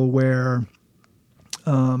people where,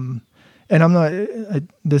 and I'm not,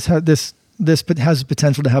 this has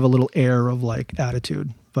potential to have a little air of like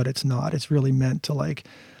attitude, but it's not. It's really meant to like,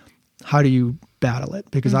 how do you battle it?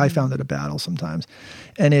 Because I found it a battle sometimes.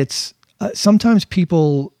 And it's, sometimes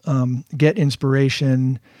people get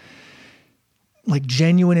inspiration, like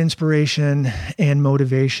genuine inspiration and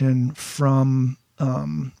motivation from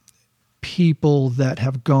people that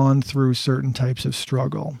have gone through certain types of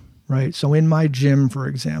struggle, right? So in my gym, for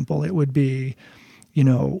example, it would be,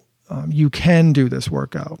 you can do this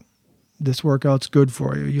workout. This workout's good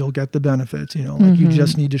for you. You'll get the benefits, like you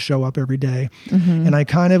just need to show up every day. And I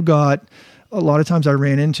kind of got, a lot of times I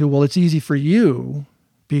ran into, well, it's easy for you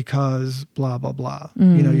because blah, blah, blah.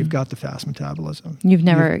 You've got the fast metabolism. You've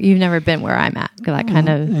never been where I'm at. That kind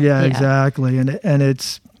of. Yeah, exactly. And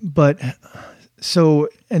it's, but so,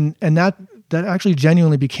 and that actually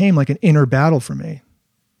genuinely became like an inner battle for me.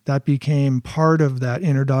 That became part of that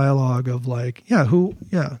inner dialogue of like,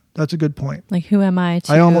 that's a good point. Like, who am I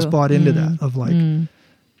to? I almost bought into that of like,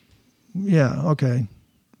 okay.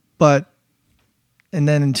 But, and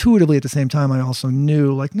then intuitively at the same time, I also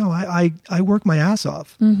knew like, no, I work my ass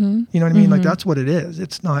off. You know what I mean? Like that's what it is.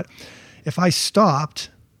 It's not, if I stopped,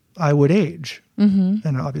 I would age.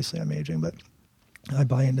 And obviously I'm aging, but I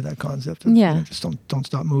buy into that concept of just don't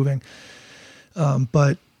stop moving.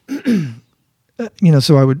 But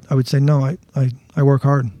so I would say, no, I work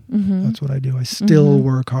hard. That's what I do. I still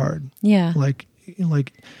work hard. Yeah. Like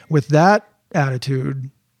with that attitude,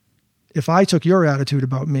 if I took your attitude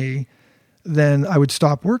about me, then I would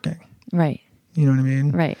stop working. Right. You know what I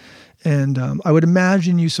mean? Right. And I would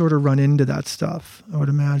imagine you sort of run into that stuff. I would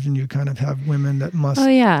imagine you kind of have women that must. Oh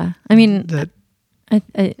yeah. I mean,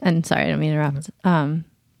 I'm sorry, I don't mean to interrupt.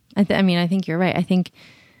 I think you're right. I think,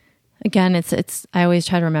 again, it's. I always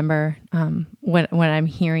try to remember when I'm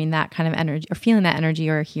hearing that kind of energy or feeling that energy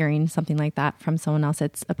or hearing something like that from someone else.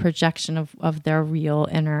 It's a projection of their real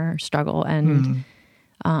inner struggle and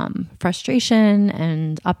frustration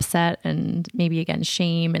and upset and maybe again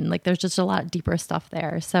shame and like there's just a lot deeper stuff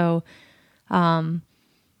there. So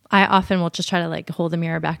I often will just try to like hold the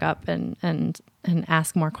mirror back up and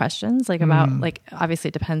ask more questions like about like obviously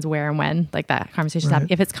it depends where and when like that conversation's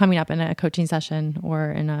happening. If it's coming up in a coaching session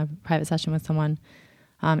or in a private session with someone,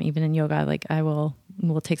 even in yoga, like we'll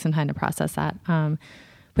take some time to process that.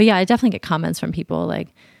 But yeah, I definitely get comments from people like,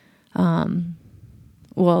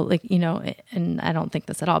 well, like, and I don't think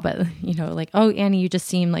this at all, but like, oh, Annie, you just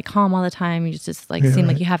seem like calm all the time. You just like seem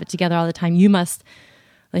like you have it together all the time. You must,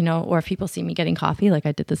 or if people see me getting coffee, like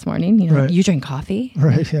I did this morning, you drink coffee.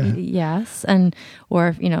 Right. Yeah. Yes. And,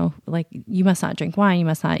 or, like you must not drink wine, you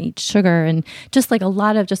must not eat sugar and just like a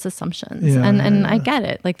lot of just assumptions. Yeah, and I get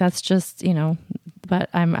it. Like, that's just, but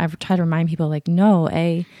I've tried to remind people like, no,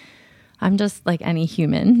 I'm just like any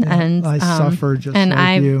human, and I suffer just and like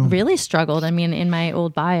I you. Really struggled. I mean, in my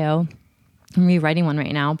old bio, I'm rewriting one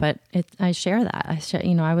right now, but I share that.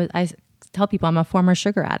 I tell people I'm a former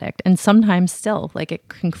sugar addict, and sometimes still, like it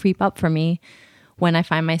can creep up for me when I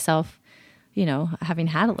find myself, having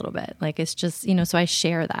had a little bit. Like it's just, so I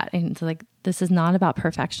share that, and it's like this is not about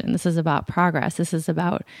perfection. This is about progress. This is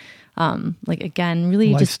about like again,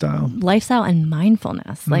 really just lifestyle and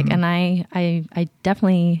mindfulness. Like, and I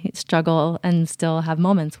definitely struggle and still have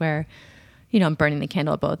moments where, I'm burning the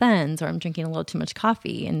candle at both ends, or I'm drinking a little too much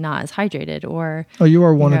coffee and not as hydrated, or. Oh, you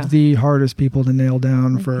are one of the hardest people to nail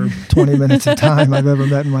down for 20 minutes of time I've ever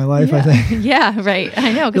met in my life, I think. Yeah, right.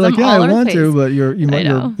 I know. Cause like, I want to, but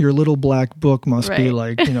your little black book must be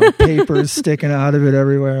like, papers sticking out of it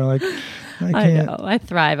everywhere. Like, I can't. I know. I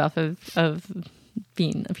thrive off of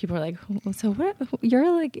being, people are like, so what, you're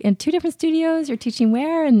like in 2 different studios, you're teaching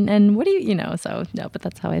where and what do you so no, but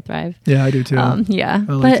that's how I thrive. Yeah, I do too. Yeah.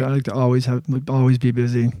 I like to always be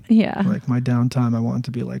busy. Yeah. Like my downtime, I want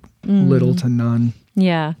to be like little to none.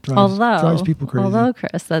 Yeah. Drives people crazy. Although,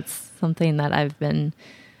 Chris, that's something that I've been,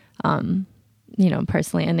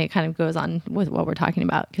 personally, and it kind of goes on with what we're talking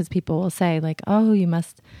about, because people will say like, oh, you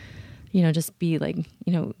must, just be like,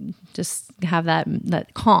 just have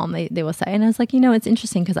that calm, they will say. And I was like, it's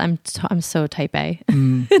interesting because I'm so type A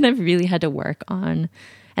and I've really had to work on,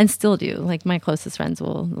 and still do, like my closest friends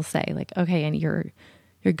will say like, okay, and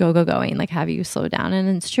going, like have you slow down.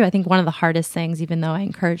 And it's true. I think one of the hardest things, even though I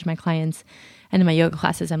encourage my clients and in my yoga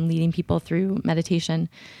classes, I'm leading people through meditation,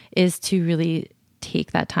 is to really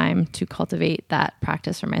take that time to cultivate that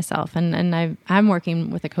practice for myself. And I'm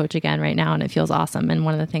working with a coach again right now, and it feels awesome. And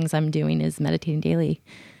one of the things I'm doing is meditating daily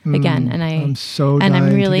again. And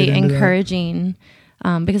I'm really encouraging,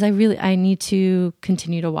 because I need to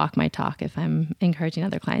continue to walk my talk. If I'm encouraging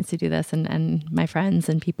other clients to do this and my friends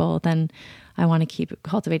and people, then I want to keep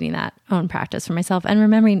cultivating that own practice for myself. And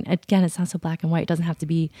remembering, again, it's not so black and white. It doesn't have to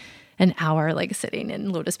be an hour like sitting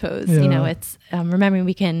in lotus pose. Yeah. You know, it's remembering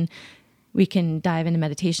we can dive into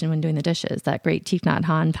meditation when doing the dishes, that great Thich Nhat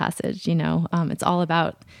Hanh passage, you know. It's all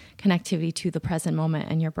about connectivity to the present moment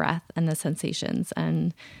and your breath and the sensations.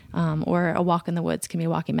 And or a walk in the woods can be a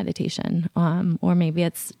walking meditation. Or maybe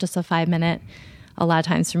it's just a 5-minute, a lot of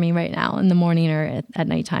times for me right now in the morning or at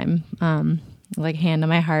nighttime, like hand on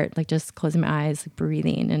my heart, like just closing my eyes, like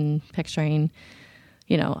breathing and picturing,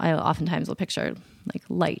 you know, I oftentimes will picture like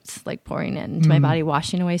light, like pouring into my body,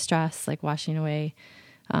 washing away stress, like washing away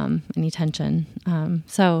any tension.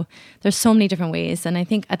 So there's so many different ways. And I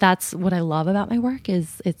think that's what I love about my work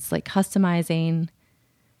is it's like customizing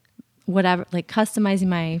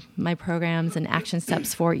my programs and action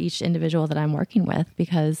steps for each individual that I'm working with,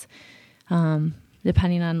 because,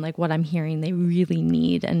 depending on like what I'm hearing, they really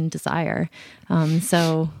need and desire.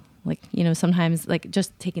 So like, you know, sometimes like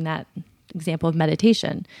just taking that example of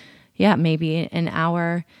meditation, yeah, maybe an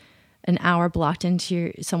hour blocked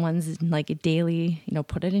into someone's like daily, you know,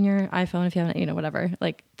 put it in your iPhone if you haven't, you know, whatever,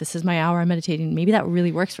 like this is my hour I'm meditating. Maybe that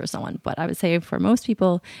really works for someone, but I would say for most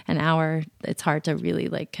people, an hour, it's hard to really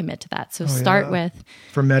like commit to that. So start with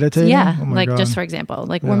for meditating. Yeah. Like God. Just for example,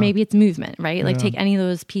 like, or maybe it's movement, right? Like take any of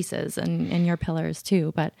those pieces and your pillars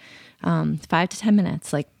too, but 5 to 10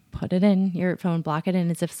 minutes, like put it in your phone, block it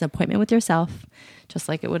in as if it's an appointment with yourself, just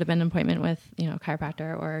like it would have been an appointment with, you know, a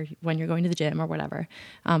chiropractor or when you're going to the gym or whatever.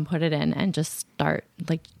 Put it in and just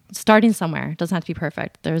starting somewhere. It doesn't have to be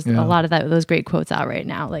perfect. There's a lot of those great quotes out right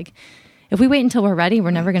now. Like if we wait until we're ready,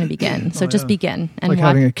 we're never going to begin. So just begin. And like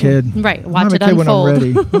having a kid. Right. Watch it unfold. When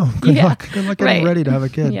I'm ready. Oh, good luck. Good luck getting ready to have a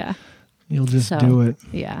kid. Yeah. You'll just do it.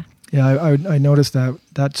 Yeah. Yeah. I noticed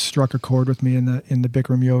that struck a chord with me in the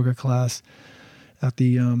Bikram yoga class. At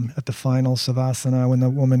the final savasana, when the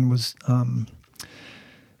woman was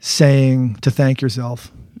saying to thank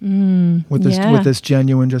yourself with this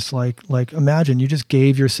genuine, just like imagine you just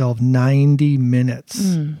gave yourself 90 minutes,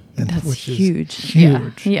 and that's huge,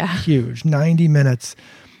 huge 90 minutes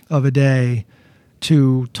of a day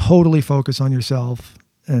to totally focus on yourself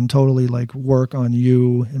and totally like work on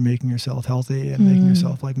you and making yourself healthy and making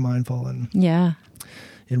yourself like mindful and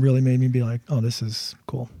it really made me be like, oh, this is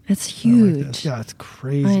cool. It's huge. Like yeah, it's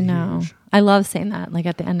crazy. I know. Huge. I love saying that, like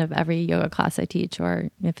at the end of every yoga class I teach, or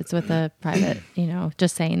if it's with a private, you know,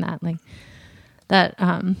 just saying that, like that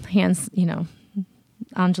hands, you know,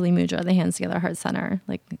 Anjali Mudra, the hands together, heart center,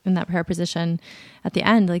 like in that prayer position at the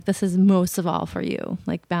end, like this is most of all for you,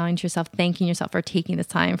 like bowing to yourself, thanking yourself for taking this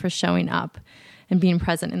time, for showing up and being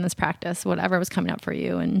present in this practice, whatever was coming up for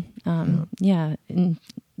you. And and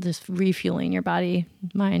just refueling your body,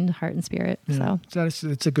 mind, heart, and spirit. Yeah. So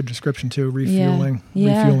it's a good description too. Refueling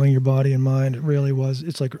your body and mind. It really was.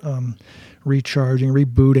 It's like recharging,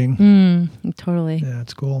 rebooting. Totally. Yeah,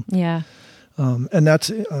 it's cool. Yeah. And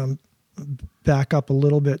that's back up a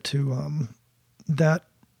little bit to that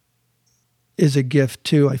is a gift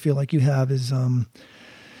too. I feel like you have is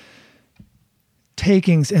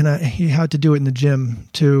takings, and you had to do it in the gym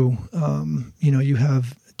too. You know, you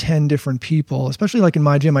have 10 different people, especially like in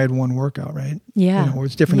my gym, I had one workout, right? Yeah. You know,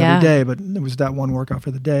 it's different every day, but it was that one workout for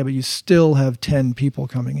the day, but you still have 10 people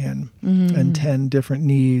coming in and 10 different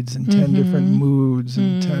needs and 10 different moods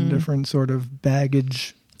and 10 different sort of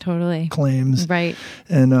baggage claims. Right.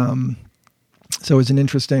 And so it's an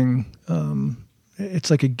interesting, it's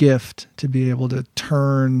like a gift to be able to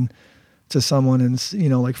turn to someone and, you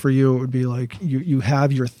know, like for you, it would be like you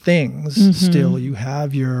have your things still, you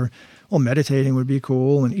have your, well, meditating would be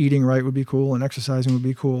cool and eating right would be cool and exercising would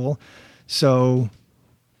be cool. So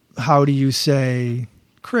how do you say,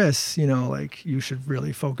 Chris, you know, like you should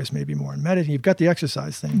really focus maybe more on meditating. You've got the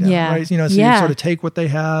exercise thing down, right? You know, so you sort of take what they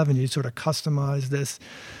have and you sort of customize this,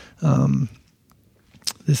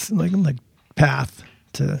 this like path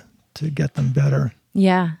to get them better.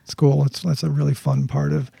 Yeah. It's cool. That's a really fun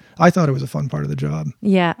part of, I thought it was a fun part of the job.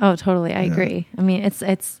 Yeah. Oh, totally. I agree. I mean,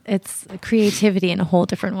 it's creativity in a whole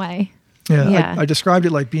different way. Yeah. I described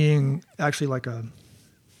it like being actually like a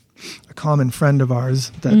common friend of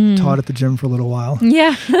ours that taught at the gym for a little while.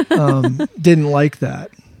 Yeah. Didn't like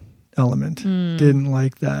that element. Didn't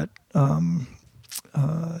like that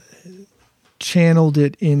channeled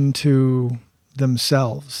it into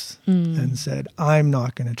themselves and said, I'm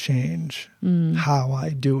not going to change how I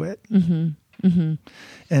do it. And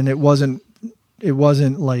it wasn't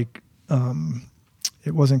like,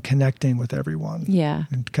 it wasn't connecting with everyone. Yeah.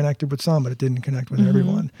 It connected with some, but it didn't connect with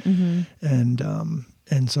everyone.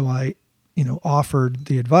 And so I, offered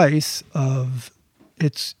the advice of,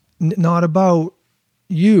 it's not about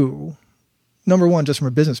you. Number one, just from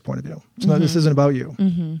a business point of view. It's not, this isn't about you.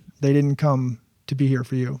 They didn't come to be here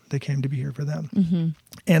for you. They came to be here for them.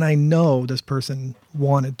 And I know this person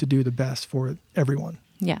wanted to do the best for everyone.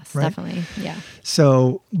 Yes, right? Definitely. Yeah.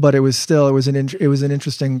 So, but it was an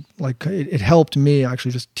interesting, like it helped me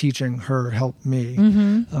actually, just teaching her helped me,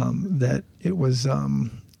 that it was,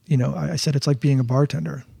 I said, it's like being a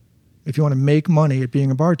bartender. If you want to make money at being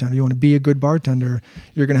a bartender, you want to be a good bartender,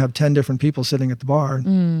 you're going to have 10 different people sitting at the bar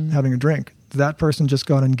having a drink. That person just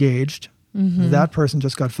got engaged. That person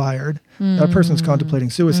just got fired. That person's contemplating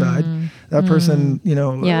suicide. That person,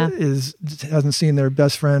 hasn't seen their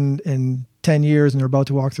best friend in 10 years and they're about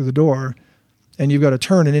to walk through the door, and you've got to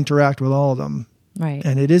turn and interact with all of them. Right.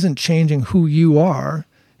 And it isn't changing who you are.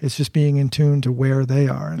 It's just being in tune to where they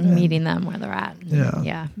are. And meeting them where they're at. Yeah.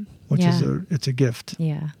 Yeah. Which is it's a gift.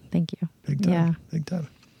 Yeah. Thank you. Big time. Yeah. Big time.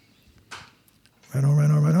 Right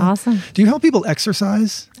on. Awesome. Do you help people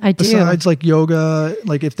exercise? I do. Besides like yoga,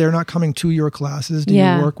 like if they're not coming to your classes, do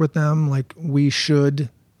you work with them? Like we should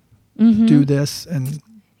do this and...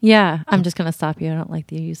 Yeah, I'm just going to stop you. I don't like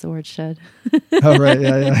to use the word should. Oh, right.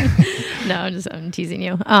 Yeah. No, I'm teasing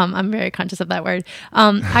you. I'm very conscious of that word.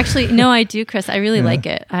 Actually, no, I do, Chris. I really like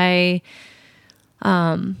it. I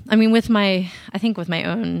mean, with my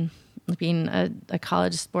own being a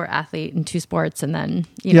college sport athlete in 2 sports, and then,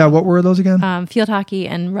 what were those again? Field hockey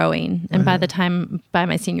and rowing. And by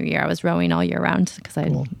my senior year, I was rowing all year round because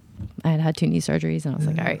I had 2 knee surgeries, and I was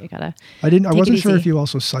like, all right, I wasn't sure if you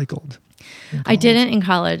also cycled. I didn't in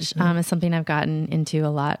college. It's something I've gotten into a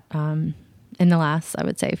lot in the last, I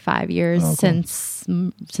would say, 5 years since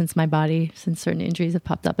certain injuries have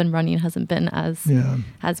popped up and running hasn't been as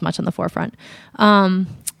much on the forefront.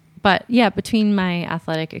 But yeah, between my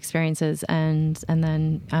athletic experiences and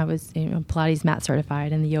then I was Pilates mat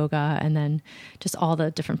certified and the yoga, and then just all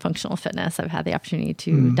the different functional fitness I've had the opportunity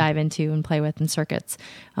to dive into and play with in circuits.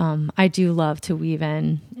 I do love to weave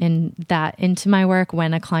into my work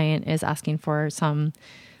when a client is asking for some,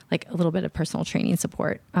 like a little bit of personal training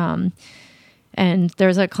support. And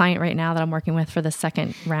there's a client right now that I'm working with for the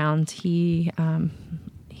second round. He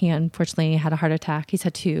unfortunately had a heart attack. He's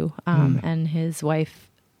had 2, and his wife.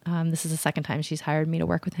 This is the second time she's hired me to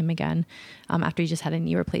work with him again, after he just had a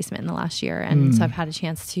knee replacement in the last year. And so I've had a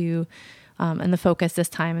chance to, and the focus this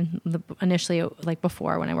time, initially, like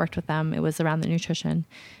before when I worked with them, it was around the nutrition.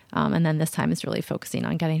 And then this time is really focusing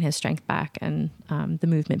on getting his strength back and the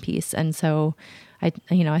movement piece. And so I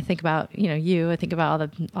think about, I think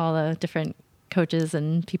about all the different coaches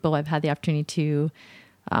and people I've had the opportunity to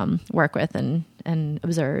work with and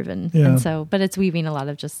observe and so, but it's weaving a lot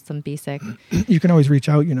of just some basic. You can always reach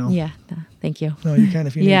out, Yeah. Thank you. No, you can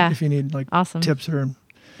if you need like awesome tips or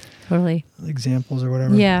totally examples or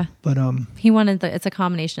whatever. Yeah. But he wanted it's a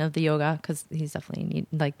combination of the yoga because he's definitely need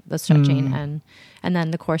like the stretching and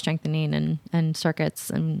then the core strengthening and circuits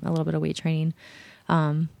and a little bit of weight training.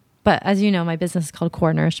 But as you know, my business is called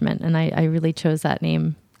Core Nourishment, and I really chose that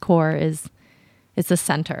name. Core it's the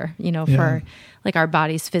center, for like our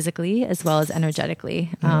bodies physically as well as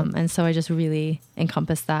energetically. And so I just really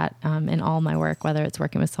encompass that in all my work, whether it's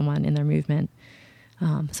working with someone in their movement.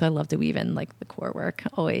 So I love to weave in like the core work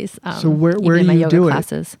always. So where do you do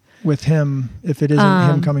classes? It with him if it isn't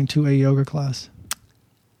him coming to a yoga class?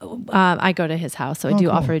 I go to his house. So I do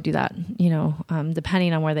offer to do that,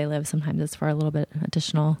 depending on where they live. Sometimes it's for a little bit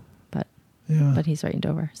additional, but he's right in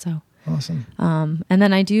Dover. So. Awesome. And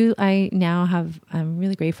then I'm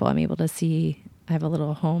really grateful. I'm able to I have a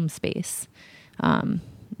little home space,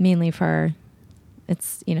 mainly for,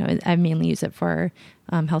 I mainly use it for,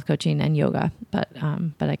 health coaching and yoga, but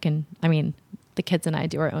the kids and I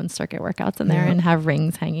do our own circuit workouts in there and have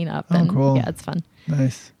rings hanging up. Cool. Yeah, it's fun.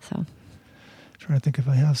 Nice. So trying to think if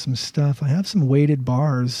I have some stuff. I have some weighted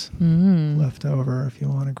bars left over if you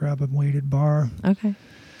want to grab a weighted bar. Okay.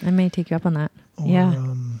 I may take you up on that. Or,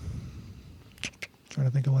 trying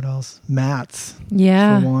to think of what else. Mats.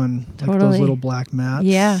 Yeah. For one. Totally. Like those little black mats.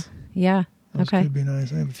 Yeah. Yeah. Those could be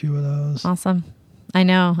nice. I have a few of those. Awesome. I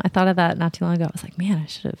know. I thought of that not too long ago. I was like, man, I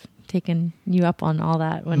should have taken you up on all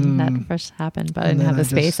that when that first happened, but I didn't have the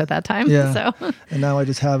space at that time. Yeah. So. And now I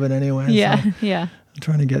just have it anyway. Yeah. So yeah. I'm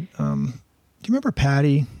trying to get, do you remember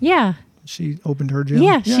Patty? Yeah. she opened her gym.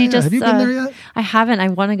 Yeah, she just. Have you been there yet? I haven't. I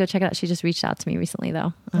want to go check it out. She just reached out to me recently,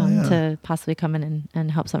 though, to possibly come in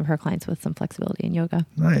and help some of her clients with some flexibility in yoga.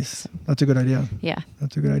 Nice. That's a good idea. Yeah,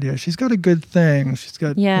 that's a good idea. She's got a good thing. She's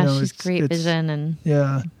got she's great vision and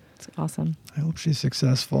it's awesome. I hope she's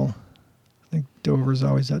successful. I think Dover's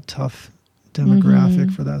always that tough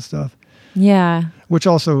demographic for that stuff. Yeah, which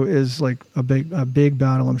also is like a big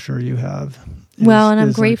battle. I'm sure you have. And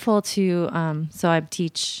I'm grateful to. So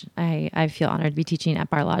I feel honored to be teaching at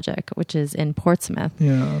Barlogic, which is in Portsmouth.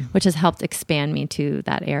 Yeah. Which has helped expand me to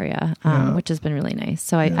that area, which has been really nice.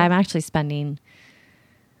 So I'm actually spending.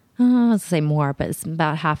 Let's say more, but it's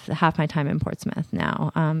about half my time in Portsmouth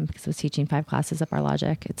now because I was teaching 5 classes at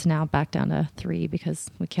Barlogic. It's now back down to 3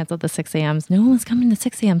 because we canceled the 6 a.m.s. No one's coming to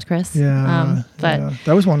 6 a.m.s, Chris. But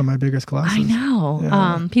that was one of my biggest classes. I know.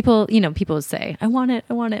 Yeah. People would say, I want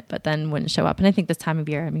it, but then wouldn't show up. And I think this time of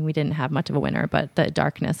year, I mean, we didn't have much of a winter, but the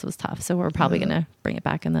darkness was tough. So we're probably going to bring it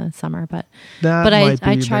back in the summer. But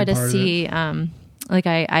I try to see, like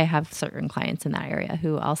I have certain clients in that area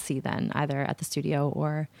who I'll see then either at the studio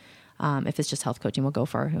or if it's just health coaching, we'll go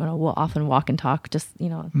for, we'll often walk and talk, just, be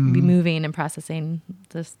moving and processing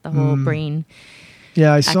the whole brain.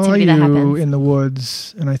 Yeah, I saw you in the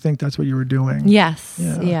woods, and I think that's what you were doing. Yes.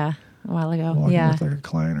 Yeah. A while ago. Walking with like a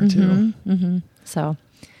client or two. Mm-hmm. So.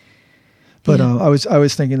 But I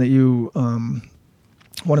was thinking that you,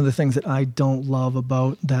 one of the things that I don't love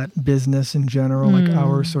about that business in general, like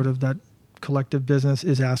our sort of that collective business,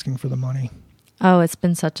 is asking for the money. Oh, it's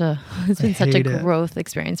been such a growth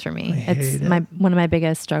experience for me. It's one of my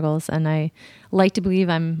biggest struggles, and I like to believe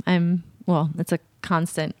it's a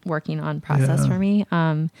constant working on process for me.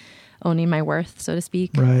 Owning my worth, so to speak.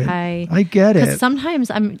 Right. I get it. Because sometimes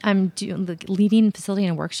I'm leading facility in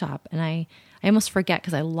a workshop, and I almost forget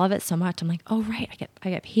because I love it so much. I'm like, oh right, I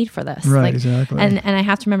get paid for this. Right, exactly. And I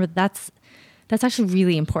have to remember that's actually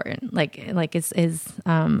really important. I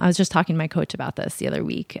was just talking to my coach about this the other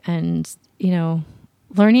week, and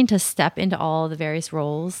learning to step into all the various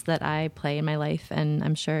roles that I play in my life, and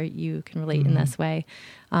I'm sure you can relate in this way.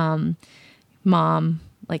 Mom,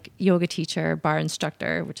 like yoga teacher, bar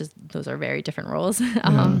instructor, those are very different roles.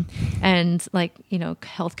 And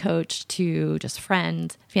health coach to just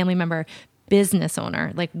friend, family member, business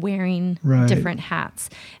owner, like wearing different hats.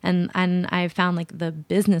 And I found like the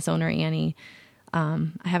business owner, Annie, I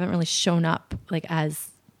haven't really shown up like as,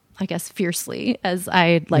 I guess, fiercely as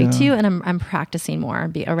I'd like to. And I'm practicing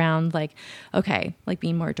more around like, okay, like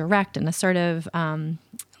being more direct and assertive,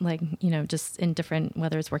 just in different,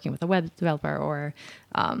 whether it's working with a web developer or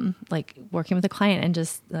like working with a client, and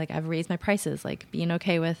just like I've raised my prices, like being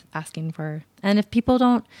okay with asking for, and if people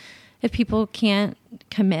can't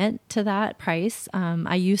commit to that price,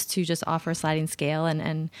 I used to just offer a sliding scale,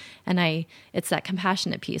 and it's that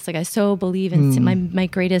compassionate piece. Like I so believe in my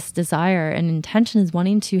greatest desire and intention is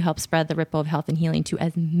wanting to help spread the ripple of health and healing to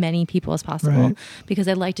as many people as possible, because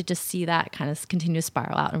I'd like to just see that kind of continue to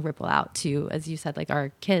spiral out and ripple out to, as you said, like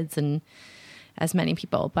our kids and as many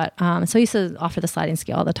people. But so I used to offer the sliding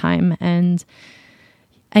scale all the time, and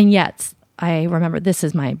yet I remember this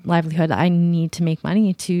is my livelihood. I need to make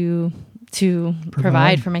money to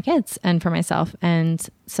provide for my kids and for myself. And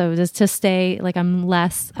so just to stay, like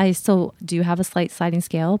I still do have a slight sliding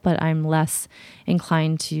scale, but I'm less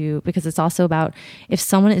inclined to, because it's also about if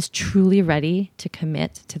someone is truly ready to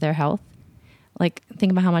commit to their health, like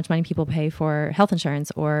think about how much money people pay for health insurance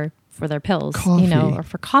or for their pills, or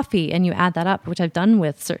for coffee. And you add that up, which I've done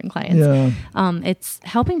with certain clients. Yeah. It's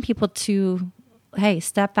helping people to, hey,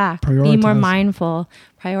 step back, be more mindful,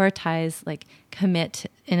 prioritize, like commit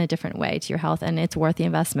in a different way to your health. And it's worth the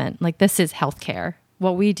investment. Like this is healthcare.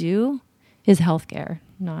 What we do is healthcare,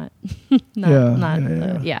 not.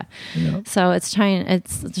 So it's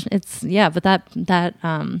but that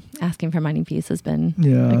asking for money piece has been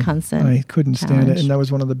a constant. I couldn't stand it. And that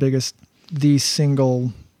was one of the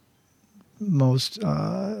single most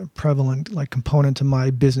prevalent like component to my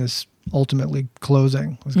business ultimately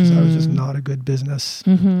closing, was because I was just not a good business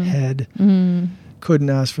head. Couldn't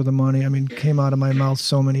ask for the money. I mean, came out of my mouth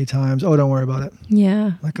so many times. Oh, don't worry about it.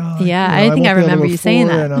 Yeah. Like, I think I remember you saying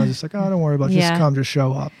that. And I was just like, oh, don't worry about it. Just come, just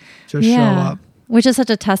show up. Just show up. Which is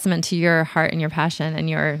such a testament to your heart and your passion and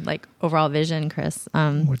your like overall vision, Chris.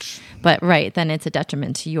 But then it's a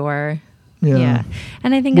detriment to your. Yeah.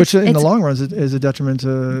 And I think which in the long run is a detriment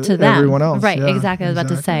to them. Everyone else. Right. Exactly. I was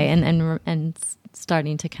about to say, and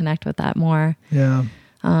starting to connect with that more. Yeah.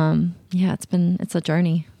 It's a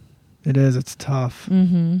journey. It is. It's tough.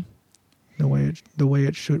 Mm-hmm. The way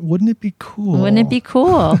it should. Wouldn't it be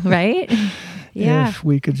cool? Right? Yeah. If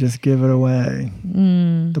we could just give it away.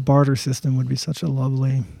 The barter system would be such a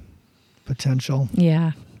lovely potential.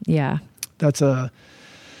 Yeah. Yeah. That's a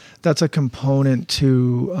component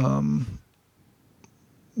to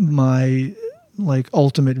my like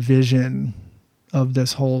ultimate vision of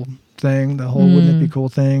this whole thing. The whole Wouldn't It Be Cool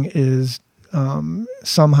thing is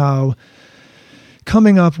somehow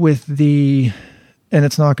coming up with and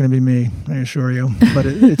it's not going to be me, I assure you, but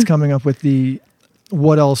it's coming up with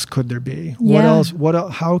what else could there be? Yeah.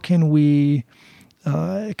 How can we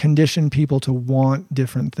condition people to want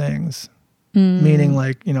different things? Meaning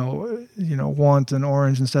like, want an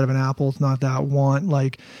orange instead of an apple. It's not that. Want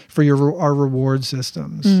like for our reward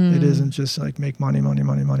systems. It isn't just like make money,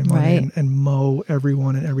 right. and mow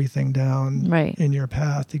everyone and everything down right. in your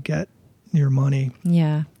path to get your money.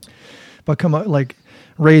 Yeah. But come up like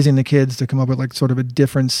raising the kids to come up with like sort of a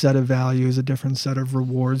different set of values, a different set of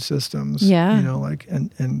reward systems. Yeah. Like,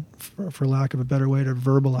 and for lack of a better way to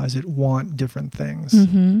verbalize it, want different things,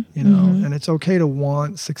 mm-hmm. And it's okay to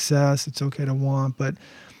want success. It's okay to want, but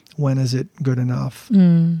when is it good enough?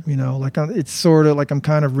 Like it's sort of like I'm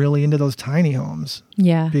kind of really into those tiny homes.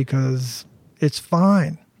 Yeah. Because it's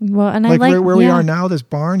fine. Well, and like I like where we are now, this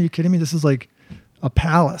barn, you kidding me? This is like a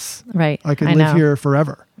palace. Right. I could live here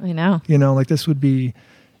forever. I know. Like this would be,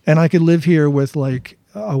 and I could live here with like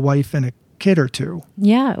a wife and a kid or two.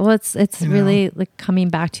 Yeah. Well, it's really like coming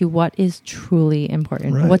back to what is truly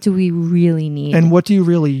important. Right. What do we really need? And what do you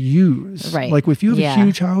really use? Right. Like if you have a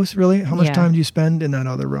huge house, really, how much time do you spend in that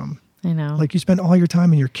other room? I know. Like you spend all your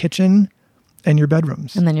time in your kitchen and your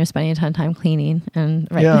bedrooms. And then you're spending a ton of time cleaning and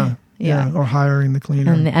right. Yeah. Yeah. Or hiring the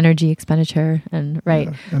cleaner. And the energy expenditure and right.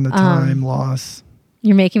 Yeah. And the time loss.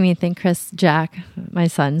 You're making me think, Chris. Jack, my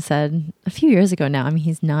son, said a few years ago now, I mean,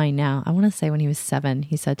 he's 9 now. I want to say when he was 7,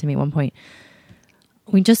 he said to me at one point,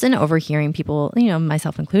 we just in overhearing people,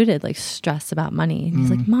 myself included, like stress about money. And he's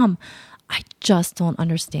like, Mom, I just don't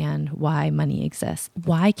understand why money exists.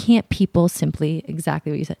 Why can't people simply,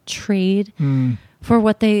 exactly what you said, trade for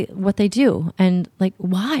what they do? And like,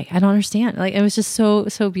 why? I don't understand. Like, it was just so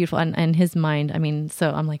beautiful. And his mind, I mean,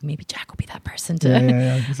 so I'm like, maybe Jack will be that person to,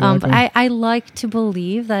 yeah, exactly. But I like to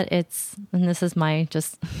believe that and this is my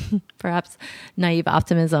just perhaps naive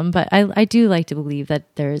optimism, but I do like to believe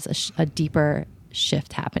that there's a deeper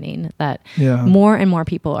shift happening, that more and more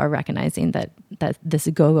people are recognizing that this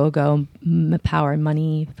go power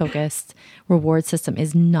money focused reward system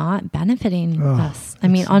is not benefiting us. I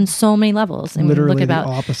mean, on so many levels. And literally we look about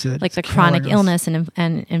the opposite. Like the chronic illness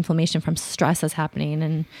and inflammation from stress that's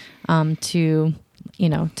happening, and to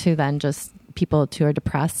then just people who are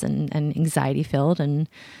depressed and anxiety filled and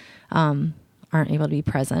aren't able to be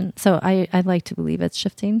present. So I'd like to believe it's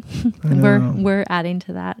shifting. And we're adding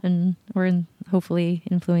to that, and we're hopefully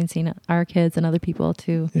influencing our kids and other people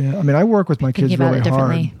to. Yeah, I mean, I work with my kids really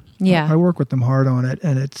hard. Yeah, I work with them hard on it,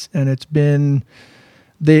 and it's been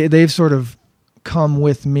they've sort of come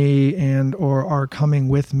with me or are coming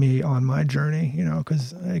with me on my journey.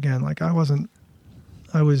 Because again, like I've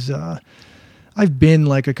been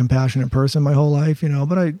like a compassionate person my whole life,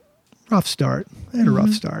 but I had a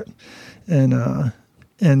rough start.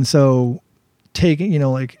 And so taking,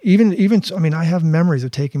 like even, I mean, I have memories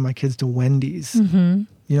of taking my kids to Wendy's, you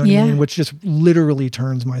know what I mean? Which just literally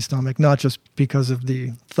turns my stomach, not just because of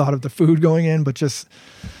the thought of the food going in, but just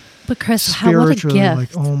Chris, spiritually, what a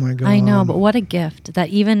gift. Like, oh my God. I know, but what a gift that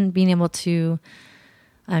even being able to,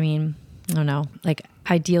 I mean, I don't know, like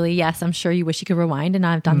ideally, yes, I'm sure you wish you could rewind and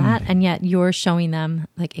not have done that. And yet you're showing them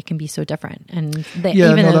like it can be so different. And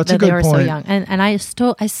even though they were so young. And I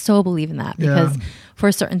so believe in that because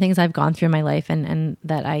for certain things I've gone through in my life and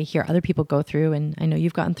that I hear other people go through, and I know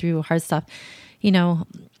you've gotten through hard stuff,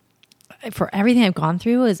 for everything I've gone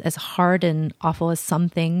through, as hard and awful as some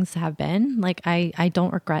things have been, like I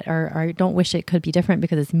don't regret or I don't wish it could be different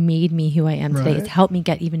because it's made me who I am today. It's helped me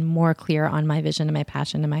get even more clear on my vision and my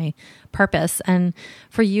passion and my purpose. And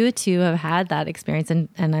for you to have had that experience, and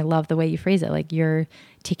I love the way you phrase it, like you're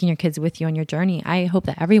taking your kids with you on your journey. I hope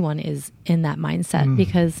that everyone is in that mindset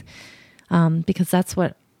because that's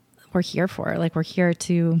what we're here for. Like we're here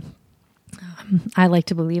to, I like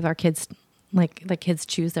to believe our kids, like the kids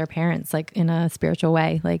choose their parents, like in a spiritual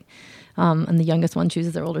way, like, and the youngest one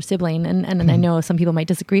chooses their older sibling. And I know some people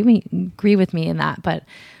might agree with me in that, but,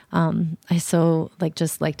 I so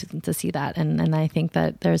just like to see that. And I think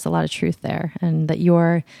that there's a lot of truth there, and that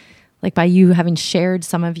you're like, by you having shared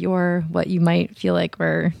some of what you might feel like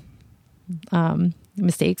were,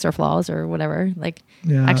 mistakes or flaws or whatever, like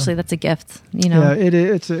actually that's a gift, Yeah,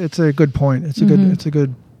 it's a good point. It's a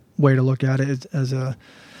good way to look at it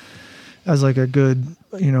as like a good,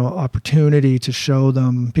 opportunity to show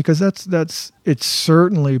them, because it's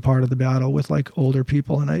certainly part of the battle with like older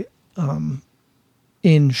people. And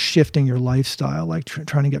in shifting your lifestyle, like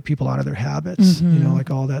trying to get people out of their habits, like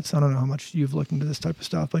all that. So I don't know how much you've looked into this type of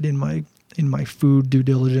stuff, but in my food due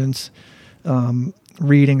diligence,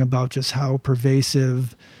 reading about just how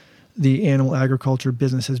pervasive the animal agriculture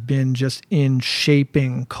business has been just in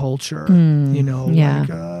shaping culture, like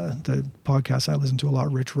the podcast I listen to a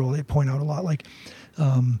lot, Rich Roll, they point out a lot, like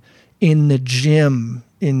in the gym,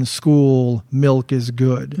 in school, milk is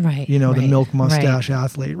good. Right. The milk mustache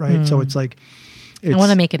athlete, right? So it's like, I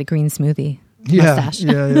want to make it a green smoothie. Yeah,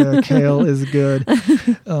 yeah. Kale is good.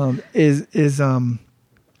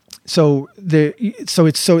 So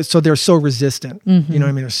they're so resistant. You know what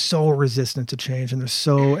I mean? They're so resistant to change, and it's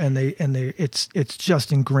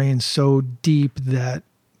just ingrained so deep that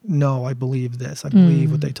no, I believe this. I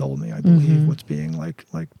believe what they told me. I believe what's being like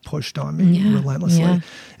pushed on me relentlessly. Yeah.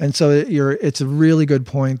 And so it's a really good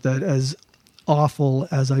point that, as awful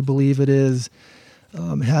as I believe it is,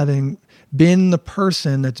 having been the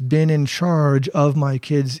person that's been in charge of my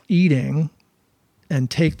kids eating and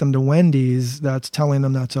take them to Wendy's, that's telling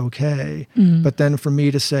them that's okay. But then for me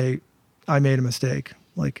to say, I made a mistake,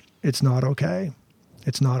 like, it's not okay.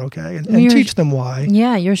 It's not okay. And teach them why.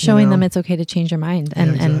 Yeah, you're showing them it's okay to change your mind.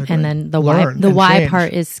 And and then the why change.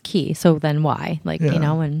 Part is key. So then why? Like, and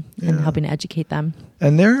helping to educate them.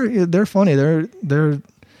 And they're funny. They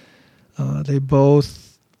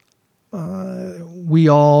both, we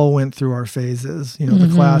all went through our phases, the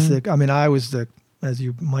classic. I mean, as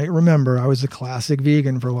you might remember, I was the classic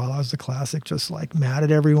vegan for a while. I was the classic, just like mad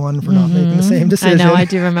at everyone for not making the same decision. I know, I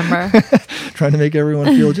do remember. Trying to make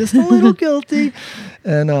everyone feel just a little guilty.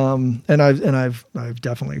 And I've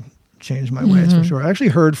definitely changed my ways for sure. I actually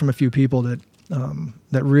heard from a few people that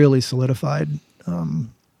really solidified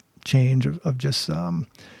change of just kind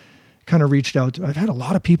of reached out. I've had a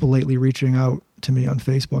lot of people lately reaching out to me on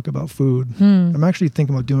Facebook about food. I'm actually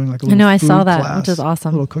thinking about doing like a little food saw that, class, which is awesome.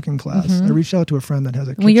 A little cooking class. I reached out to a friend that has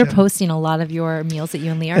a kitchen. Well, you're posting a lot of your meals that you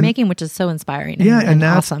and Lee are making, which is so inspiring. And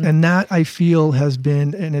that's awesome. And that I feel has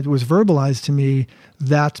been, and it was verbalized to me,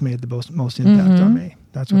 that's made the most impact on me.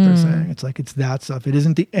 That's what they're saying. It's like, it's that stuff. It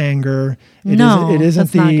isn't the anger. It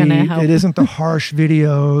isn't the harsh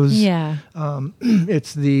videos. Yeah.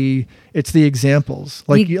 It's the examples.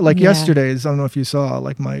 Like yesterday's, I don't know if you saw,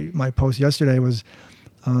 like my post yesterday was,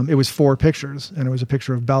 it was 4 pictures, and it was a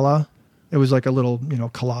picture of Bella. It was like a little,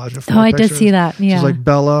 collage of 4 pictures. I did see that. Yeah. It was like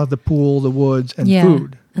Bella, the pool, the woods, and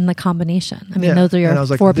food. And the combination. I mean, those are your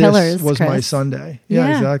 4 pillars. This was Chris. my Sunday.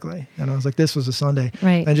 Yeah, exactly. And I was like, this was a Sunday.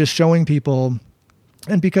 Right. And just showing people,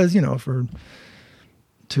 and because,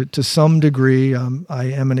 to some degree, I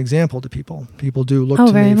am an example to people. People do look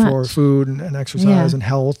to me for food and exercise and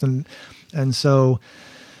health. And so...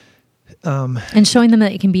 and showing them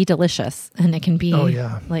that it can be delicious, and it can be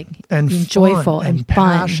and joyful and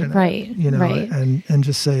passionate, fun. Right. Right. And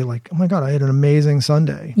just say, like, oh my God, I had an amazing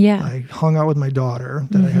Sunday. Yeah. I hung out with my daughter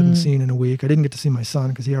that I hadn't seen in a week. I didn't get to see my son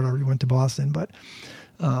because he had already went to Boston, but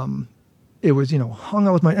it was, hung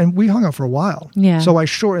out with and we hung out for a while. Yeah. So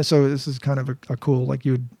this is kind of a cool, like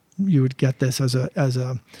you would get this as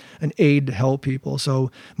an aid to help people.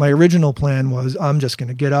 So my original plan was, I'm just going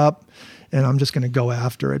to get up and I'm just going to go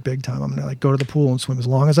after it big time. I'm going to go to the pool and swim as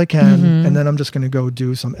long as I can. And then I'm just going to go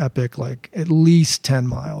do some epic, at least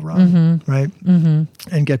 10-mile run, right?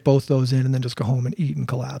 And get both those in, and then just go home and eat and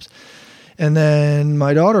collapse. And then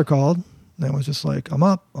my daughter called. And I was just like, I'm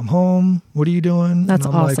up, I'm home. What are you doing? That's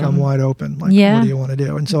and I'm awesome. I'm wide open. What do you want to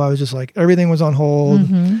do? And so I was just like, everything was on hold,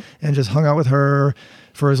 and just hung out with her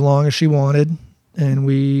for as long as she wanted. And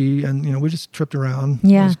we just tripped around.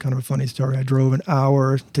 Yeah. It was kind of a funny story. I drove an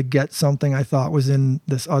hour to get something I thought was in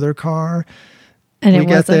this other car. And we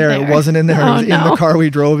get there, it wasn't in there. It was in the car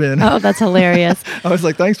we drove in. Oh, that's hilarious. I was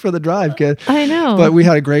like, thanks for the drive, kid. I know. But we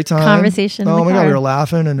had a great time. Conversation. Oh my God, we were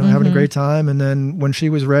laughing and having a great time. And then when she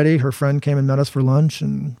was ready, her friend came and met us for lunch,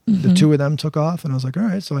 and the 2 of them took off. And I was like, all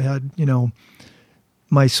right. So I had,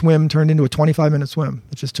 my swim turned into a 25-minute swim.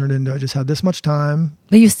 It just turned into, I just had this much time.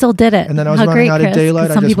 But you still did it. And then I was running out of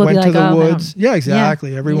daylight. I just went to the woods. Yeah,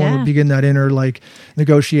 exactly. Yeah. Everyone would begin that inner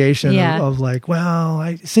negotiation of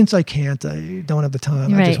well, since I can't, I don't have the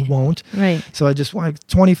time. Right. I just won't. Right. So I just went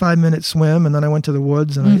 25-minute swim, and then I went to the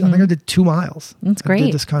woods, and I think I did 2 miles. That's great. I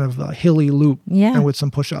did this kind of hilly loop and with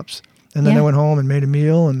some push-ups. And then I went home and made a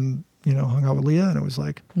meal and, hung out with Leah, and it was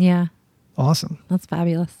awesome. That's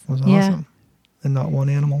fabulous. It was awesome. And not one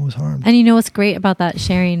animal was harmed. And what's great about that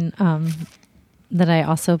sharing that I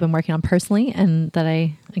also have been working on personally, and that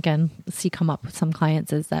I, again, see come up with some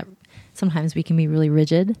clients, is that sometimes we can be really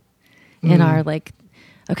rigid in our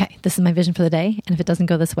okay, this is my vision for the day, and if it doesn't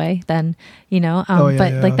go this way, then,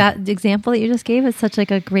 but that example that you just gave is such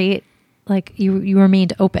a great like you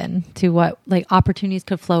remained open to what like opportunities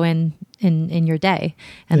could flow in your day.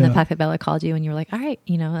 And the fact that Bella called you and you were like, all right,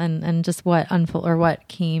 and just what what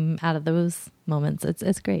came out of those moments.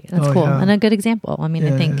 It's great. That's cool. Yeah. And a good example. I mean,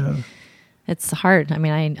 I think it's hard. I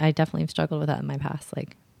mean, I definitely have struggled with that in my past.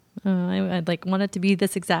 Like, I'd like want it to be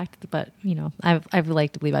this exact, but I've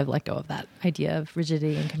liked to believe I've let go of that idea of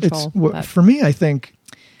rigidity and control. For me, I think,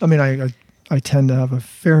 I mean, I tend to have a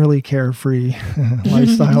fairly carefree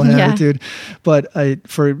lifestyle and attitude, but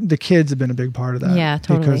for the kids have been a big part of that. Yeah,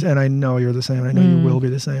 totally. And I know you're the same. I know you will be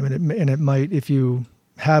the same. And it might, if you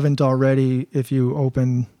haven't already, if you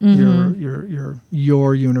open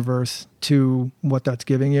your universe to what that's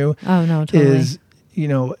giving you. Oh no, totally.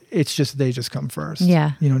 It's just, they just come first.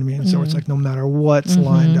 Yeah. You know what I mean? So it's like, no matter what's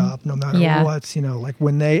lined up, no matter what's, like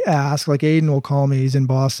when they ask, like Aiden will call me, he's in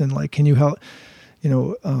Boston, like, can you help,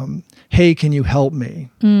 hey, can you help me?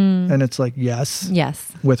 And it's like, yes.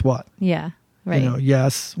 With what? Yeah. Right.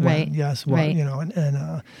 Yes. Right. When, yes. What, right.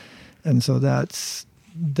 And so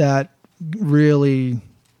that really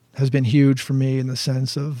has been huge for me in the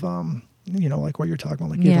sense of, like what you're talking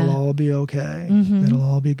about, like it'll all be okay. It'll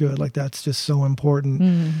all be good. Like that's just so important.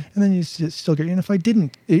 And then you still get, even if I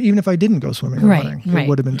didn't go swimming or running, it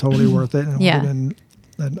would have been totally worth it. And it would have been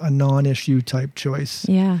a non-issue type choice.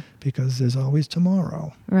 Yeah. Because there's always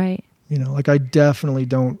tomorrow. Right. Like I definitely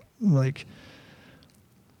don't like,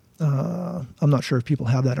 I'm not sure if people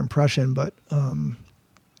have that impression, but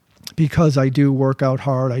because I do work out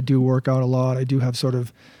hard, I do work out a lot, I do have sort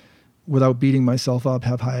of, without beating myself up,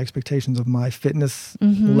 have high expectations of my fitness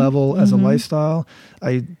level as a lifestyle.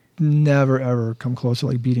 I never ever come close to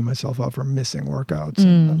like beating myself up for missing workouts.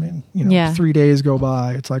 And, I mean, 3 days go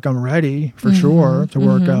by, it's like I'm ready for sure to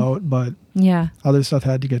work out, but other stuff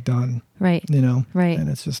had to get done. Right. Right. And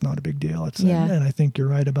it's just not a big deal. And I think you're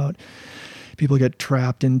right about people get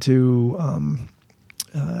trapped into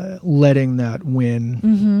letting that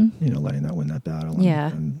win, letting that win that battle.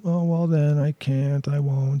 And oh, well, then I can't, I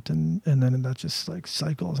won't. And then that just like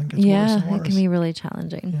cycles and gets worse and worse. It can be really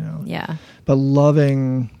challenging. Yeah. But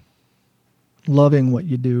loving what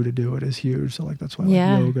you do to do it is huge. So like, that's why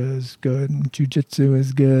like, yoga is good and jujitsu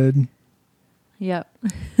is good. Yep.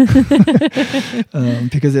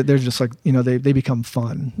 Because they're just like, they become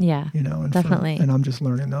fun. Yeah. And definitely. And I'm just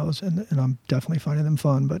learning those and I'm definitely finding them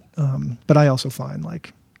fun. But I also find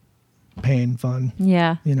like pain fun.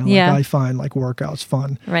 Yeah. I find like workouts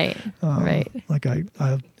fun. Right. Right. Like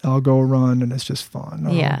I'll go run and it's just fun.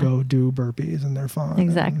 I'll go do burpees and they're fun.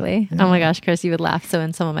 Exactly. Oh my gosh, Chris, you would laugh. So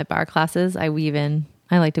in some of my bar classes, I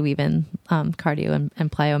like to weave in cardio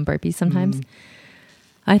and plyo and burpees sometimes.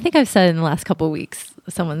 I think I've said in the last couple of weeks,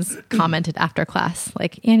 someone's commented after class,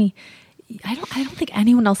 like, Annie, I don't think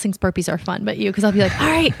anyone else thinks burpees are fun but you, because I'll be like, all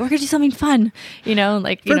right, we're gonna do something fun,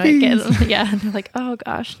 like and they're like, oh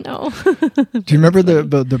gosh, no. Do you remember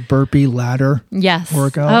the burpee ladder? Yes.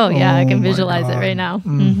 Workout? Oh yeah, I can visualize it right now.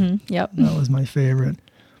 Yep. That was my favorite.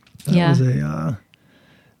 That was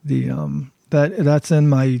that's in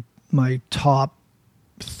my top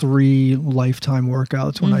 3 lifetime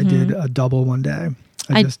workouts when I did a double one day.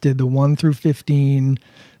 I just did the 1 through 15,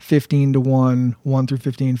 15 to 1, 1 through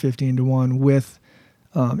 15, 15 to 1 with,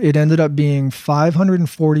 it ended up being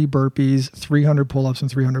 540 burpees, 300 pull-ups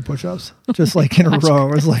and 300 push-ups, just like in a row.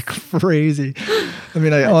 It was like crazy. I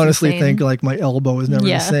mean, I honestly think like my elbow is never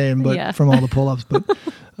the same, but from all the pull-ups, but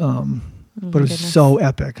it was so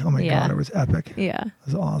epic. Oh my God, it was epic. Yeah. It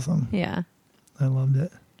was awesome. Yeah. I loved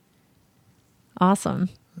it. Awesome.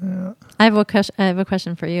 Yeah. I have a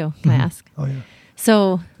question for you. Can I ask? Oh yeah.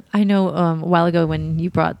 So I know a while ago when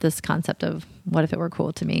you brought this concept of what if it were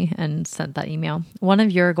cool to me and sent that email, one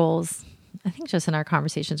of your goals, I think just in our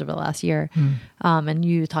conversations over the last year, and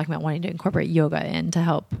you talking about wanting to incorporate yoga in to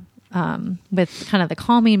help with kind of the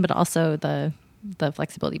calming, but also the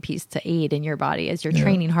flexibility piece to aid in your body as you're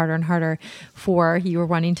training harder and harder you were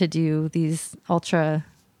wanting to do these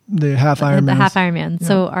the half Ironman. The half Ironman. Yeah.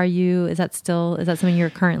 So is that something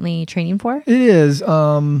you're currently training for? It is.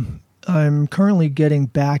 I'm currently getting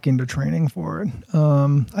back into training for it.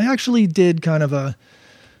 I actually did kind of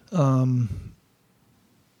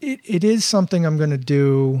it is something I'm going to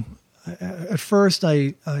do. At first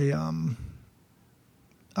I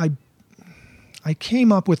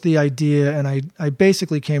came up with the idea and I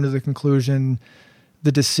basically came to the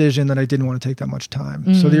decision that I didn't want to take that much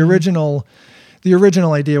time. So the original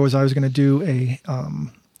idea was I was going to do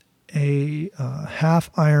a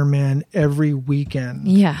half Ironman every weekend.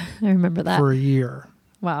 Yeah, I remember that. For a year.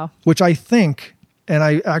 Wow. Which I think, and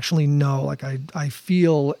I actually know, like I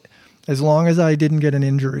feel as long as I didn't get an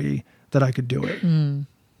injury that I could do it.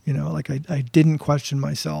 You know, like I didn't question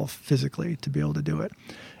myself physically to be able to do it.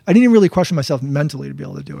 I didn't even really question myself mentally to be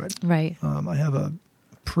able to do it. Right. I have a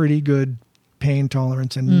pretty good pain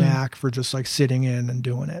tolerance and knack for just like sitting in and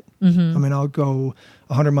doing it. I mean, I'll go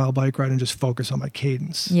 100-mile bike ride and just focus on my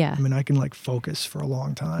cadence. Yeah. I mean, I can like focus for a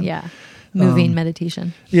long time. Yeah. Moving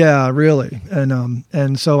meditation. Yeah, really.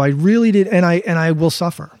 And so I really did. And I will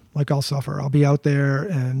suffer. Like I'll suffer. I'll be out there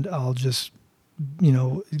and I'll just, you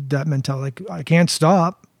know, that mentality, like I can't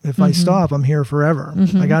stop. If I stop, I'm here forever.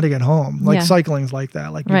 I got to get home. Like cycling's like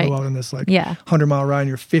that. Like you go out on this like 100-mile ride and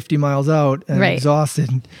you're 50 miles out and exhausted.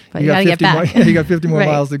 But you got 50 more, you got 50 more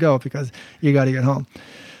miles to go because you got to get home.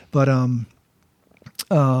 But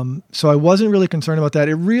so I wasn't really concerned about that.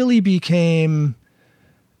 It really became,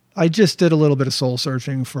 I just did a little bit of soul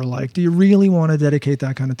searching for like, do you really want to dedicate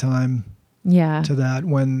that kind of time to that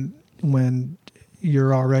when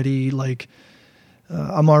you're already like,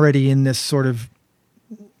 I'm already in this sort of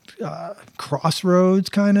crossroads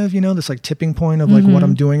kind of, you know, this like tipping point of like what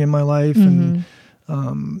I'm doing in my life. And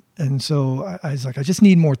so I was like, I just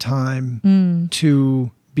need more time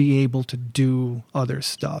to be able to do other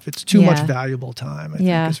stuff. It's too much valuable time, I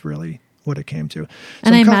think is really what it came to. So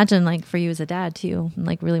and I imagine like for you as a dad too,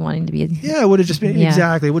 like really wanting to be. It would have just been,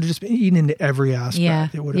 exactly. It would have just been eaten into every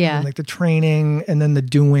aspect. It would have been like the training and then the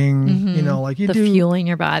doing, you know, like the fueling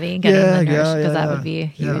your body, getting the nourish, because that would be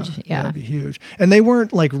huge. That'd be huge. And they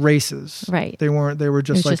weren't like races. Right. They were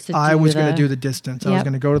just like, I was going to do the distance. I was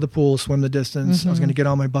going to go to the pool, swim the distance. I was going to get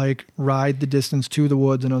on my bike, ride the distance to the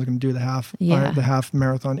woods, and I was going to do the half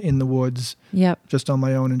marathon in the woods just on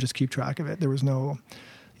my own and just keep track of it. There was no,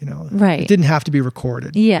 you know, it didn't have to be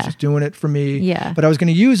recorded. I was just doing it for me. Yeah. But I was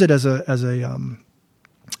going to use it as a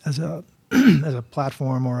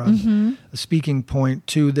platform or a speaking point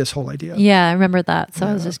to this whole idea. Yeah, I remember that. So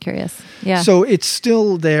I was just curious. Yeah. So it's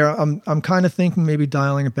still there. I'm kind of thinking maybe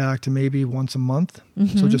dialing it back to maybe once a month.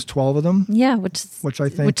 So just 12 of them. Yeah, which I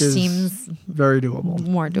think is seems very doable.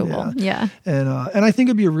 More doable. Yeah. And I think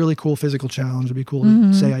it'd be a really cool physical challenge. It'd be cool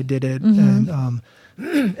to say I did it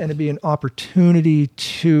and it'd be an opportunity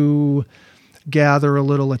to gather a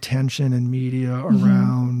little attention and media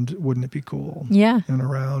around, wouldn't it be cool? Yeah. And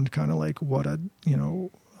around kind of like what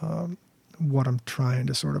what I'm trying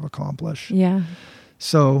to sort of accomplish. Yeah.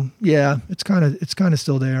 So it's kind of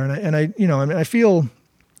still there. And I you know, I mean, I feel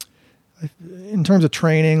in terms of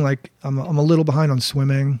training, like I'm a little behind on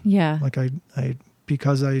swimming. Yeah. Like I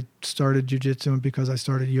because I started jiu-jitsu and because I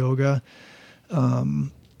started yoga,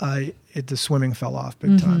 the swimming fell off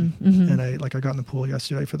big time. And I got in the pool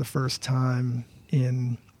yesterday for the first time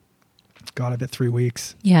in, I bet 3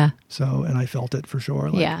 weeks. Yeah. So, and I felt it for sure.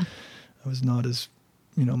 Like, I was not as,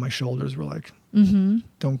 you know, my shoulders were like,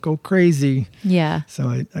 don't go crazy. Yeah. So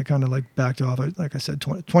I kind of like backed off. Like I said,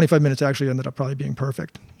 25 minutes actually ended up probably being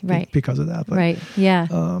perfect. Right. Because of that. But, yeah.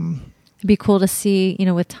 It'd be cool to see, you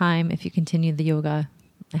know, with time, if you continue the yoga,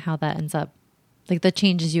 how that ends up, like the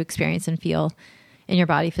changes you experience and feel in your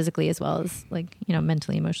body physically as well as like, you know,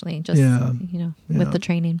 mentally, emotionally, just, you know, with the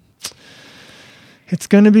training. It's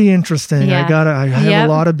going to be interesting. Yeah. I have a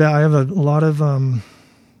lot of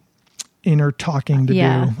inner talking to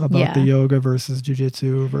do about the yoga versus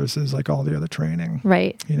jiu-jitsu versus like all the other training.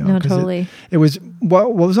 Right. You know, no, totally. It was,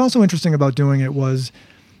 what was also interesting about doing it was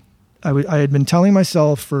I had been telling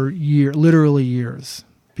myself for literally years,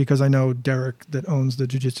 because I know Derek that owns the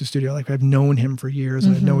jiu-jitsu studio. Like I've known him for years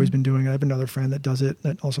and I know he's been doing it. I have another friend that does it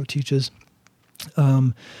that also teaches.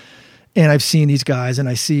 And I've seen these guys and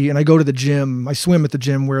I go to the gym, I swim at the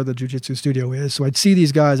gym where the jiu-jitsu studio is. So I'd see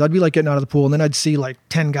these guys, I'd be like getting out of the pool and then I'd see like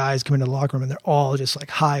 10 guys come into the locker room and they're all just like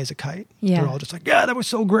high as a kite. Yeah. They're all just like, yeah, that was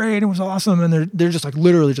so great. It was awesome. And they're just like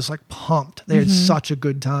literally just like pumped. They had such a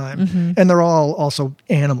good time. And they're all also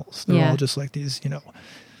animals. They're all just like these, you know,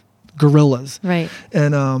 gorillas. Right.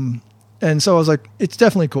 And so I was like, it's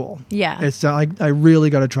definitely cool. Yeah. It's I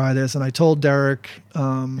really got to try this. And I told Derek,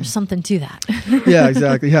 there's something to that. Yeah,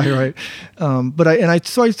 exactly. Yeah, you're right. But I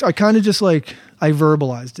kind of just like, I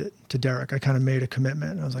verbalized it to Derek. I kind of made a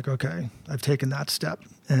commitment. I was like, okay, I've taken that step.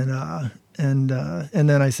 And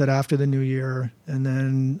then I said after the new year, and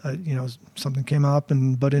then, you know, something came up I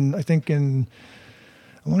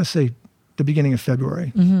want to say the beginning of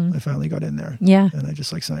February, I finally got in there. Yeah. And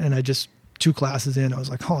I just 2 classes in, I was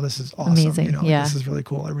like, oh, this is awesome. Amazing. You know, this is really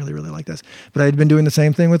cool. I really, really like this. But I had been doing the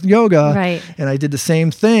same thing with yoga. Right. And I did the same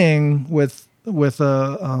thing with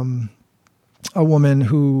a woman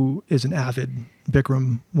who is an avid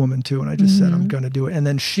Bikram woman too. And I just said, I'm going to do it. And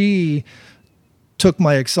then she took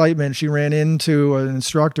my excitement. She ran into an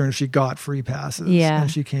instructor and she got free passes. Yeah. And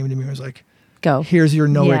she came to me and was like, go. Here's your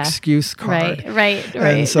no excuse card. Right.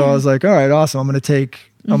 And so I was like, all right, awesome. I'm going to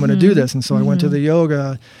take I'm going to do this. And so I went to the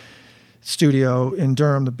yoga studio in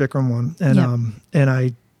Durham, the Bikram one.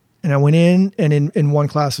 And I went in, and in one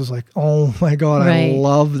class was like, oh my God, I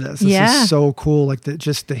love this. This is so cool. Like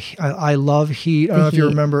I love heat. I don't know if you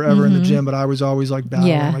remember ever in the gym, but I was always like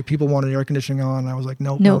battling. Like people wanted air conditioning on, and I was like,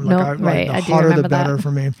 nope. The hotter the better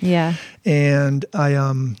for me. Yeah. And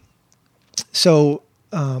so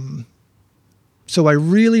I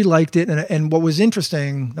really liked it. And what was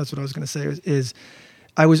interesting, that's what I was going to say, is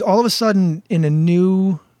I was all of a sudden in a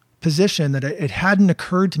new position that it hadn't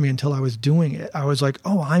occurred to me until I was doing it. I was like,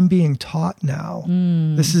 oh, I'm being taught now.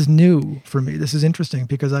 This is new for me. This is interesting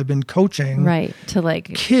because I've been coaching to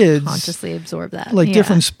like kids consciously absorb that. Like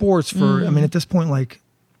different sports for, I mean, at this point, like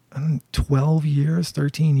 12 years,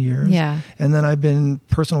 13 years. Yeah. And then I've been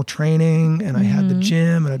personal training, and I had the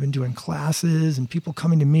gym, and I've been doing classes, and people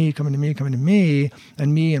coming to me,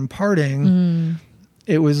 and me imparting.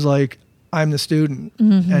 It was like, I'm the student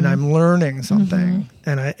and I'm learning something,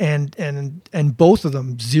 and both of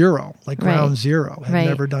them zero, like ground zero. I've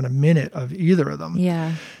never done a minute of either of them.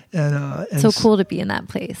 Yeah. And so cool to be in that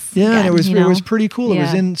place. Yeah. Again, and it was pretty cool. Yeah. It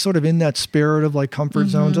was in sort of in that spirit of like comfort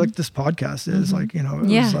zones, like this podcast is like, it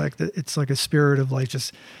was like, it's like a spirit of like,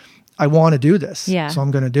 just, I want to do this. So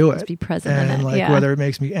I'm going to do it. Just be present and in it. Like whether it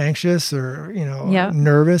makes me anxious or,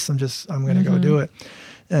 nervous, I'm going to go do it.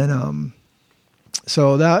 And,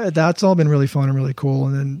 so that's all been really fun and really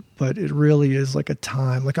cool. But it really is like a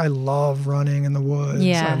time. Like I love running in the woods.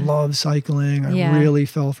 I love cycling. I really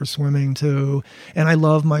fell for swimming too. And I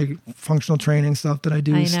love my functional training stuff that I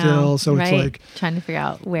do still. So it's like trying to figure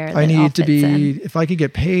out where I need to be. If I could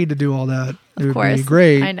get paid to do all that, it would be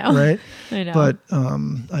great. I know. Right? I know. But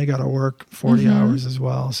I got to work 40 hours as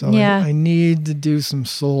well. So I need to do some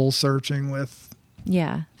soul searching with.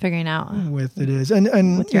 Yeah, figuring out with it is.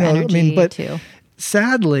 And with your energy too.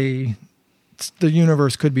 Sadly, the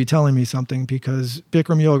universe could be telling me something because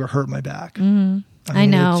Bikram yoga hurt my back. I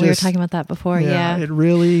know. We were talking about that before. Yeah. It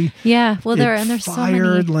really. Yeah. Well, there's so many.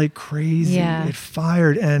 Fired like crazy. Yeah. It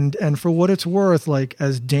fired. And for what it's worth, like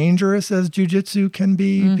as dangerous as jujitsu can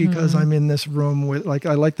be, because I'm in this room with, like,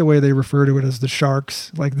 I like the way they refer to it as the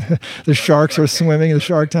sharks, like the sharks are swimming in the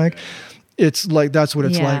shark tank. It's like, that's what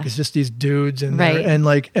it's like. It's just these dudes in there. And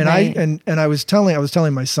like, I was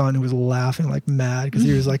telling my son, who was laughing like mad because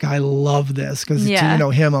he was like, I love this because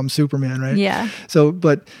him, I'm Superman, right? Yeah. So,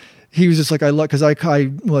 but he was just like, I love, because I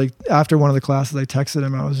like after one of the classes, I texted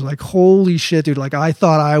him. I was like, holy shit, dude! Like I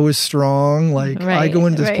thought I was strong. Like I go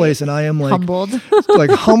into this place and I am like humbled, like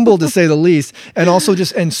humbled to say the least, and also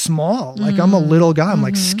just and small. Like I'm a little guy. I'm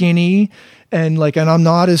like skinny. And like, and I'm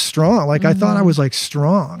not as strong. Like I thought I was like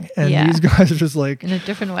strong, and these guys are just like in a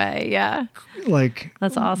different way. Yeah, like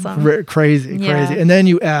that's awesome. Crazy. And then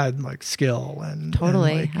you add like skill and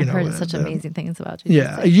totally. And like, I've heard such amazing things about you.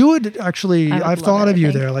 Yeah, you would actually. I've thought of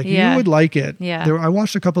you there. Like you would like it. Yeah, I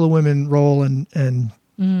watched a couple of women roll, and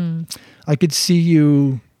I could see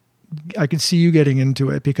you. I could see you getting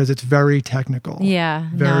into it because it's very technical. Yeah.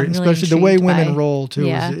 Very, really especially the way women roll too.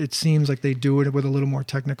 Is it seems like they do it with a little more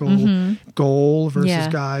technical goal versus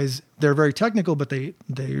guys. They're very technical, but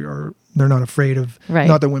they're not afraid of,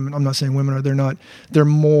 not that women, I'm not saying women are, they're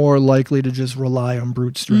more likely to just rely on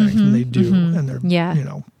brute strength than they do. And they're,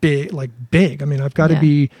 big. I mean, I've got to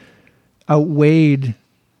be outweighed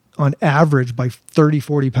on average by 30,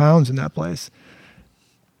 40 pounds in that place.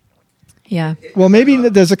 Yeah. Well, maybe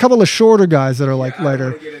there's a couple of shorter guys that are like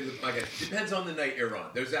lighter. Depends on the night you're on.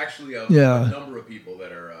 There's actually a number of people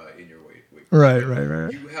that are in your weight. Right.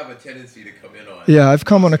 You have a tendency to come in on. Yeah, I've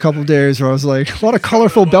come on a couple of days where I was like, a lot of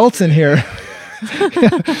colorful belts in here.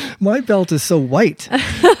 My belt is so white,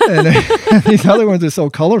 and these other ones are so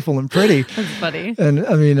colorful and pretty. That's funny. And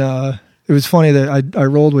I mean, it was funny that I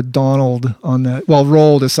rolled with Donald on that. Well,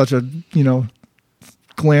 rolled is such a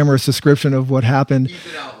glamorous description of what happened.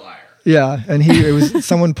 He's an outlier. Yeah, and it was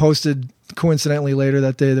someone posted coincidentally later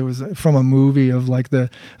that day. There was from a movie of like the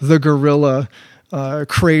gorilla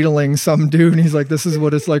cradling some dude, and he's like, "This is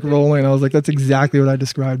what it's like rolling." I was like, "That's exactly what I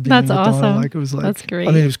described." That's awesome. Donald. Like it was like, that's great.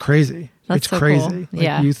 I mean, it was crazy. That's so crazy. Cool. Like,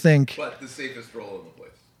 yeah, you think, but the safest roll in the place.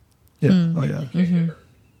 Yeah. Oh yeah.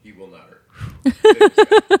 He will not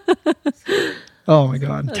hurt. Oh my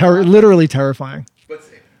God, literally terrifying. But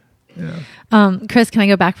safe. Yeah. Chris, can I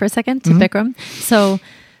go back for a second to Bikram? So.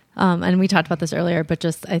 And we talked about this earlier, but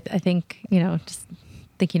just I think just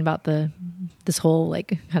thinking about this whole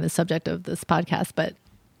like kind of subject of this podcast. But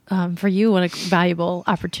for you, what a valuable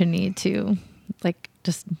opportunity to like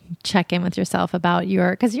just check in with yourself about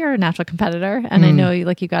because you're a natural competitor. And I know you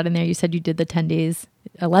got in there, you said you did the 10 days,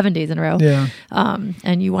 11 days in a row. Yeah.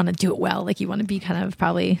 And you want to do it well. Like you want to be kind of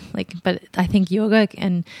probably but I think yoga,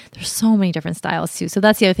 and there's so many different styles too. So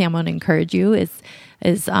that's the other thing I want to encourage you is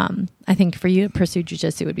I think for you to pursue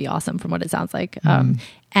jiu-jitsu would be awesome from what it sounds like.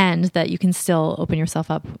 And that you can still open yourself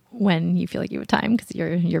up when you feel like you have time because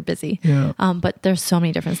you're busy. Yeah. But there's so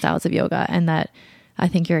many different styles of yoga, and that I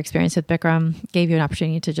think your experience with Bikram gave you an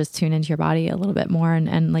opportunity to just tune into your body a little bit more,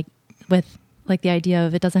 and like with the idea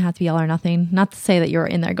of it doesn't have to be all or nothing. Not to say that you're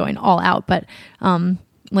in there going all out, but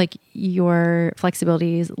like your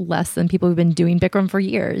flexibility is less than people who've been doing Bikram for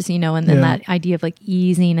years, and then that idea of like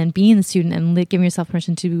easing and being the student and giving yourself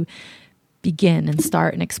permission to begin and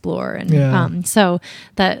start and explore. And so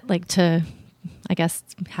that to, I guess,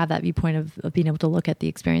 have that viewpoint of being able to look at the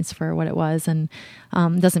experience for what it was, and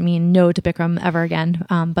doesn't mean no to Bikram ever again.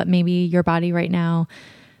 But maybe your body right now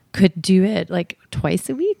could do it like twice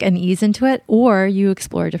a week and ease into it, or you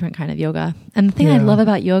explore a different kind of yoga. And the thing I love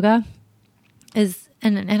about yoga is,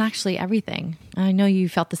 and actually everything, I know you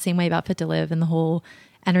felt the same way about Fit to Live and the whole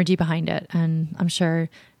energy behind it. And I'm sure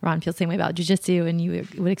Ron feels the same way about jiu-jitsu, and you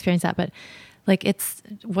would experience that. But like, it's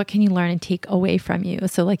what can you learn and take away from you?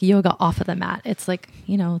 So like yoga off of the mat, it's like,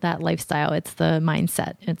 that lifestyle, it's the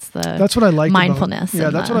mindset, it's that's what I liked mindfulness.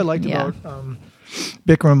 That's what I liked about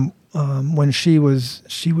Bikram. When she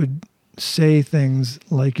would say things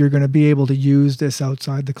like, you're going to be able to use this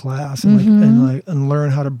outside the class and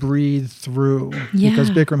learn how to breathe through,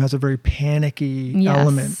 because Bikram has a very panicky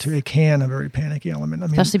element to it. Can a very panicky element. I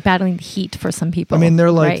mean, especially battling the heat for some people. I mean,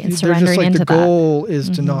 they're like, right? they're just like, the goal is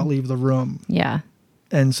to not leave the room. Yeah.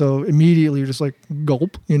 And so immediately you're just like,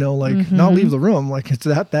 gulp, not leave the room. Like, it's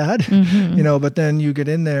that bad, but then you get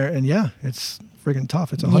in there and it's friggin'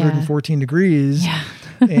 tough. It's 114 degrees. Yeah.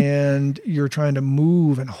 And you're trying to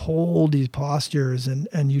move and hold these postures,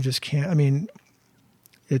 and you just can't. I mean,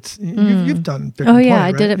 it's you've done Bikram. Oh yeah,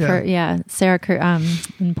 I right? did it for Sarah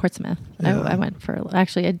in Portsmouth. I went for,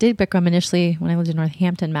 actually I did Bikram initially when I lived in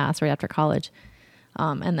Northampton, Mass, right after college,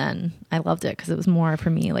 and then I loved it because it was more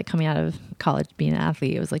for me, like coming out of college being an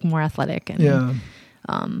athlete. It was like more athletic, and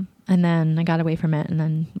and then I got away from it, and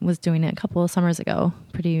then was doing it a couple of summers ago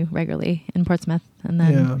pretty regularly in Portsmouth, and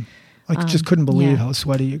then. I just couldn't believe how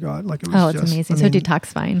sweaty you got. Like, it was it's amazing. So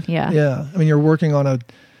detoxifying. Yeah. Yeah. I mean, you're working on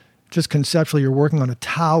just conceptually, you're working on a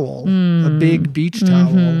towel, a big beach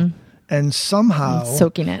towel, and somehow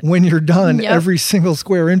soaking it. When you're done, every single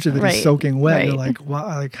square inch of it is soaking wet. Right. You're like, wow,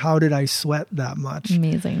 like, how did I sweat that much?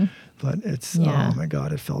 Amazing. But it's, oh my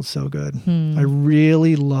God, it felt so good. I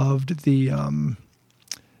really loved the,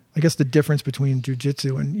 I guess the difference between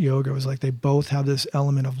jiu-jitsu and yoga was like, they both have this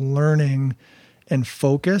element of learning and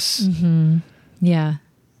focus. Yeah.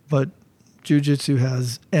 But jiu-jitsu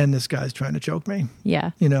has, and this guy's trying to choke me.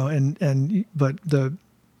 Yeah. But the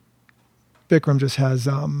Bikram just has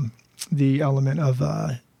the element of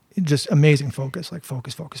just amazing focus, like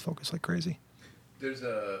focus like crazy. There's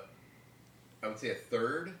I would say a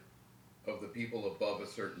third of the people above a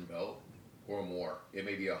certain belt or more, it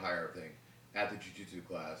may be a higher thing, at the jiu-jitsu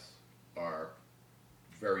class are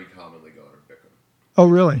very commonly going to Bikram. Oh,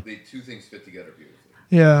 really? The two things fit together beautifully.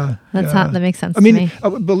 Yeah. That makes sense to me.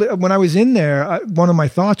 When I was in there, one of my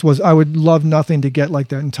thoughts was I would love nothing to get like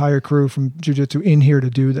the entire crew from jiu-jitsu in here to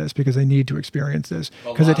do this, because they need to experience this.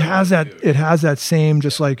 Because it has that same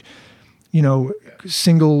just like,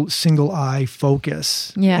 single eye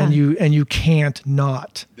focus. Yeah. And you can't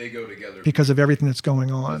not. They go together. Because of everything that's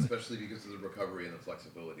going on. Especially because of the recovery and the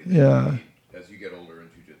flexibility. As you get older in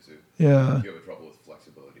jiu-jitsu. Yeah. You have trouble with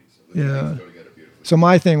flexibility. So those things go together beautifully. So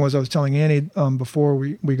my thing was, I was telling Annie before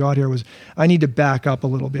we got here, was I need to back up a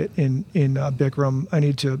little bit in Bikram. I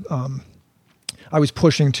need to. I was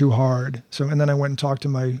pushing too hard. So, and then I went and talked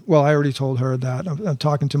to I already told her that I'm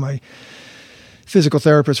talking to my physical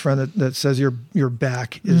therapist friend that says your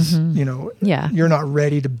back is, you're not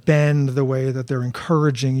ready to bend the way that they're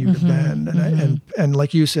encouraging you to bend. And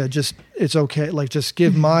like you said, just, it's okay. Like, just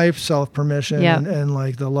give myself permission and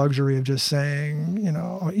like the luxury of just saying,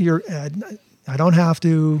 I don't have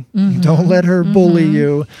to, don't let her bully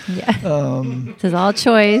you. Yeah. This is all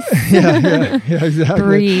choice. Yeah, exactly.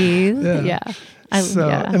 Breathe. Yeah.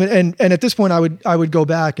 I mean, and at this point, I would go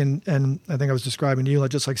back and I think I was describing to you,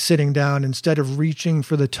 like, just like sitting down, instead of reaching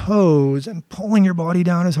for the toes and pulling your body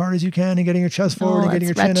down as hard as you can and getting your chest forward and getting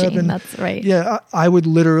your chin up. And that's right. Yeah, I would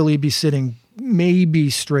literally be sitting maybe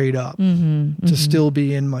straight up to still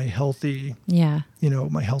be in my healthy,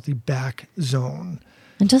 my healthy back zone.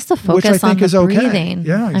 And just to focus on the breathing.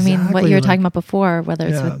 Yeah, exactly. I mean, what you were talking about before, whether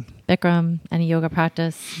it's with Bikram, any yoga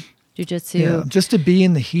practice, Jiu-jitsu. Yeah, just to be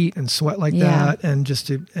in the heat and sweat like that, and just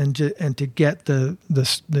to get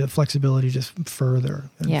the flexibility just further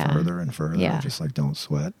and further and further. Yeah. Just like don't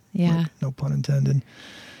sweat. Yeah. Like, no pun intended.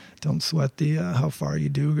 Don't sweat the how far you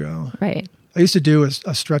do go. Right. I used to do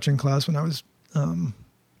a stretching class when I was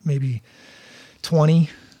maybe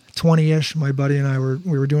 20-ish. My buddy and I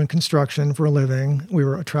we were doing construction for a living. We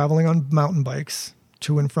were traveling on mountain bikes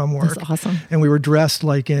to and from work. That's awesome. And we were dressed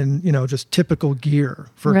like in, just typical gear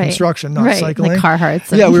for construction, not cycling. Like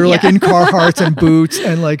Carhartts. We were like in Carhartts and boots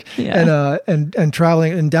and like, and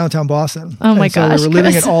traveling in downtown Boston. Oh my gosh. So we were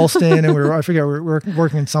living in Allston and we were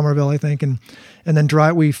working in Somerville, I think. And then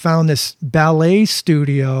we found this ballet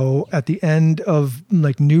studio at the end of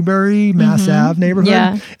like Newbury, Mass Ave neighborhood.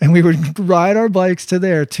 Yeah. And we would ride our bikes to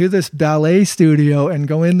this ballet studio and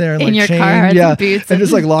go in there and in like your change. And boots and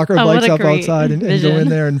just like lock our bikes up outside and vision. go in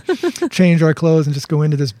there and change our clothes and just go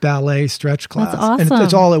into this ballet stretch class. That's awesome. And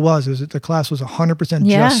that's all it was. The class was 100%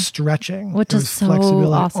 just stretching. Which is so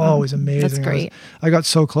awesome. Oh, it was amazing. That's great. I got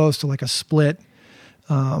so close to like a split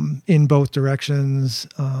in both directions,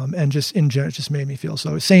 and just in general, it just made me feel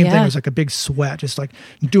so. Same thing. It was like a big sweat, just like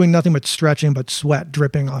doing nothing but stretching, but sweat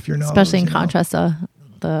dripping off your nose. Especially in contrast to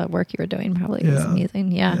the work you were doing, probably was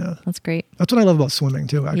amazing. Yeah, that's great. That's what I love about swimming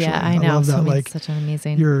too. Actually, I know. I love that. Like such an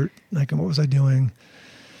amazing. You're like, what was I doing?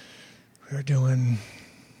 We were doing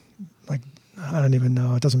like. I don't even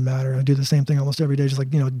know. It doesn't matter. I do the same thing almost every day, just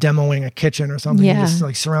like, demoing a kitchen or something. Yeah. Just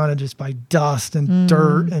like surrounded just by dust and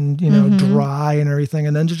dirt and, dry and everything.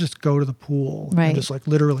 And then to just go to the pool and just like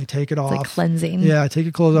literally take it off. Like cleansing. Yeah. Take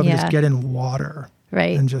your clothes off and just get in water.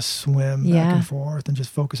 Right. And just swim back and forth and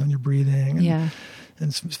just focus on your breathing. And,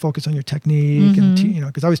 and focus on your technique and,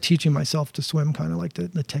 because I was teaching myself to swim, kind of like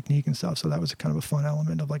the technique and stuff. So that was kind of a fun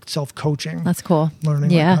element of like self-coaching. That's cool.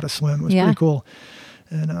 Learning like how to swim was pretty cool.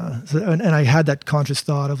 And and I had that conscious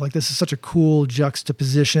thought of like, this is such a cool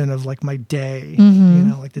juxtaposition of like my day,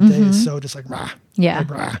 like the day is so just like, rah, like,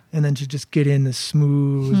 rah, and then to just get in the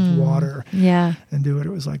smooth water and do it. It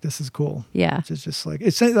was like, this is cool. Yeah. It's just like,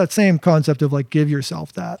 it's that same concept of like, give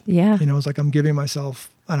yourself that. Yeah. It's like, I'm giving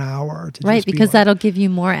myself an hour to just because that'll give you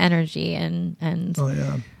more energy and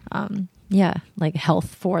like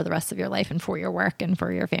health for the rest of your life and for your work and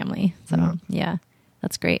for your family. So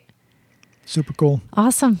that's great. Super cool.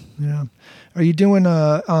 Awesome. Yeah. Are you doing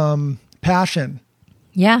Passion?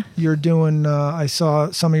 Yeah. You're doing, I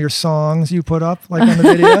saw some of your songs you put up like on the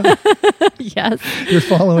video. Yes. You're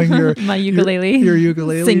following my ukulele. Your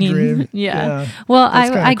ukulele singing. dream. Yeah. Well,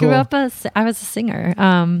 I grew up I was a singer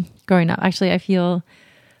growing up. Actually, I feel,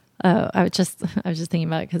 I was just thinking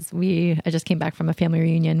about it because I just came back from a family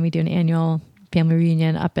reunion. We do an annual family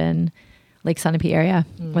reunion up in Lake Sunapee area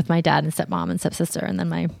with my dad and stepmom and stepsister, and then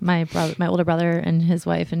my older brother and his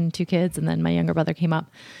wife and 2 kids, and then my younger brother came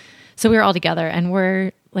up. So we were all together, and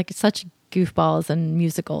we're like such goofballs and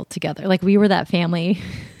musical together. Like we were that family,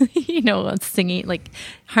 singing, like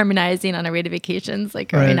harmonizing on our way to vacations, like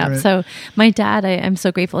growing up. Right. So my dad, I'm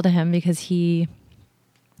so grateful to him because he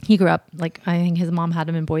grew up, like, I think his mom had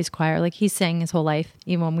him in boys choir. Like he sang his whole life.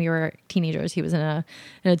 Even when we were teenagers, he was in an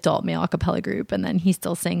adult male a cappella group, and then he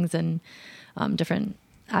still sings in different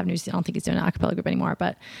avenues. I don't think he's doing an a cappella group anymore,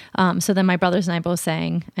 but so then my brothers and I both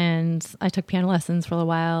sang, and I took piano lessons for a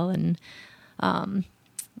while. And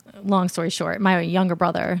long story short, my younger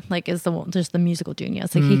brother is just the musical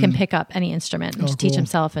genius. Like he can pick up any instrument and just teach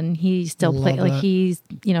himself, and he still plays. Like he's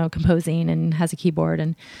composing and has a keyboard,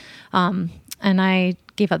 and I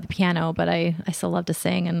gave up the piano, but I still love to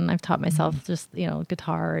sing, and I've taught myself just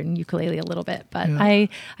guitar and ukulele a little bit. But I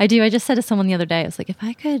just said to someone the other day, I was like, if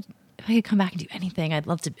I could come back and do anything, I'd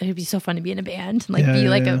love to. It'd be so fun to be in a band and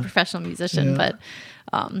be a professional musician. But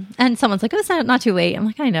and someone's like, oh, it's not too late. I'm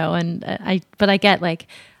like, I know, and but I get like,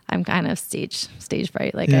 I'm kind of stage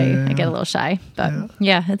fright. Like I get a little shy, but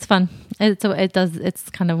it's fun. It's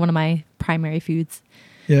kind of one of my primary foods.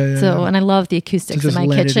 And I love the acoustics in my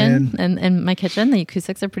kitchen. And in my kitchen, the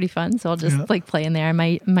acoustics are pretty fun. So I'll just play in there.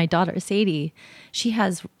 My daughter, Sadie, she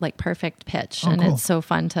has like perfect pitch. And it's so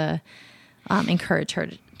fun to encourage her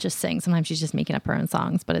to just sing. Sometimes she's just making up her own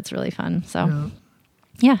songs, but it's really fun. So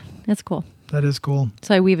it's cool. That is cool.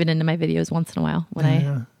 So I weave it into my videos once in a while when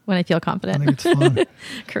I feel confident. I think it's fun.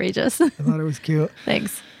 Courageous. I thought it was cute.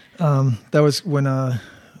 Thanks. That was when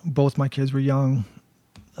both my kids were young.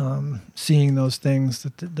 Seeing those things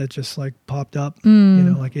that just like popped up,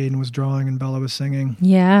 like Aiden was drawing and Bella was singing.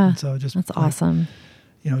 Yeah. And so that's awesome.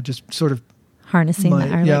 Just sort of harnessing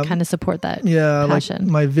that or kind of support that passion.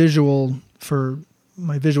 Like my visual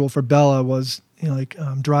for Bella was,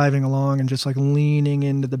 driving along and just like leaning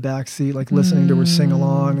into the back seat, like listening to her sing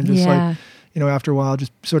along and just like, after a while,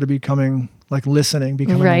 just sort of becoming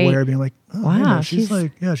becoming aware, being like, oh, wow,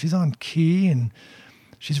 she's on key and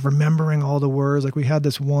she's remembering all the words. Like we had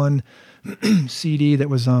this one CD that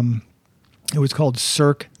was, it was called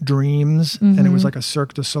Cirque Dreams, and it was like a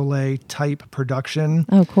Cirque du Soleil type production.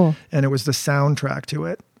 Oh, cool. And it was the soundtrack to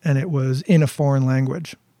it, and it was in a foreign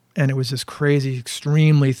language. And it was this crazy,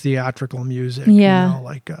 extremely theatrical music,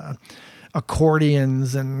 like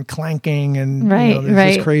accordions and clanking and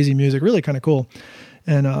this crazy music, really kind of cool.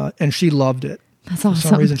 And she loved it. That's awesome. For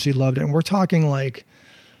some reason, she loved it. And we're talking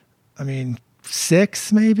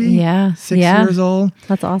 6 maybe? Yeah. 6 years old.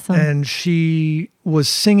 That's awesome. And she was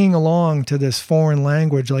singing along to this foreign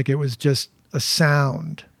language like it was just a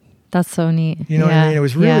sound. That's so neat. You know what I mean? It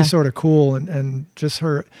was really sort of cool. And just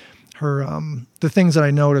her the things that I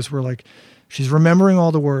noticed were like, she's remembering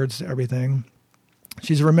all the words to everything.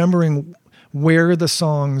 She's remembering where the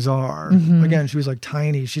songs are. Again, she was like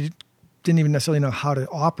tiny. She didn't even necessarily know how to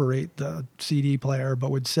operate the CD player, but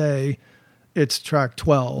would say, it's track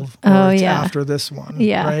 12 or it's after this one.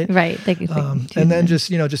 Yeah. Right. And then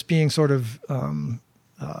just being sort of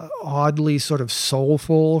oddly sort of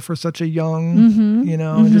soulful for such a young,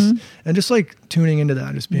 and just like tuning into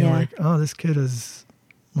that, just being like, oh, this kid is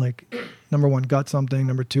like, number one, got something,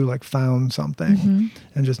 number two, like found something,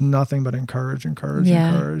 and just nothing but encourage. And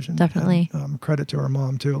definitely. And, credit to our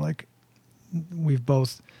mom too. Like we've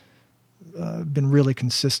both been really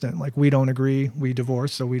consistent. Like we don't agree, we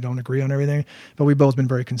divorced, so we don't agree on everything, but we've both been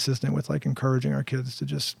very consistent with like encouraging our kids to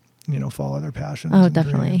just, follow their passions. Oh,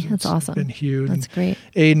 definitely. That's awesome. It's been huge. That's great.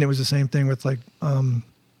 Aiden, it was the same thing with like,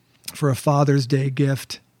 for a Father's Day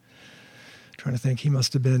gift, I'm trying to think, he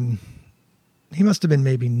must have been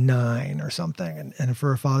maybe 9 or something. And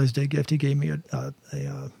for a Father's Day gift, he gave me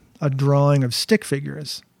a drawing of stick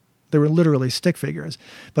figures. They were literally stick figures,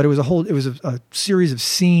 but it was a series of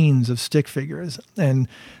scenes of stick figures, and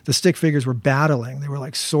the stick figures were battling. They were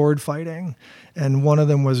like sword fighting, and one of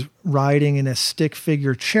them was riding in a stick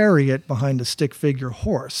figure chariot behind a stick figure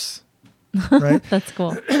horse. Right? That's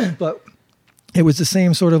cool. But it was the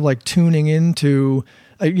same sort of like tuning into,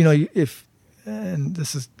 and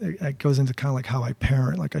this is, it goes into kind of like how I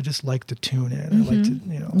parent. Like I just like to tune in. I like to,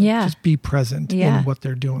 just be present in what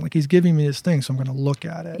they're doing. Like he's giving me this thing, so I'm going to look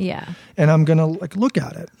at it. Yeah. And I'm going to like look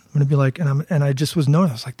at it. I'm going to be like, and I just was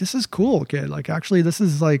noticing, I was like, this is cool, kid. Like actually, this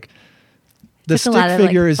is like the stick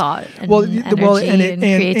figure is thought and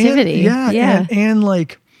creativity.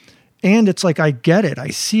 And it's like, I get it. I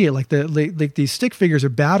see it. Like these stick figures are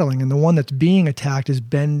battling, and the one that's being attacked is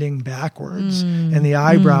bending backwards, and the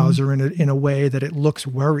eyebrows are in a way that it looks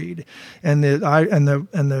worried, and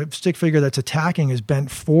the stick figure that's attacking is bent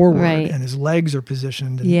forward, and his legs are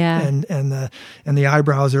positioned, and the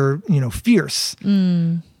eyebrows are fierce.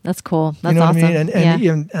 That's cool. That's awesome. What I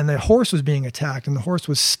mean? And the horse was being attacked, and the horse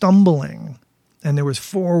was stumbling. And there was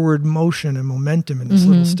forward motion and momentum in this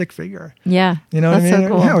little stick figure. Yeah. You know what I mean? So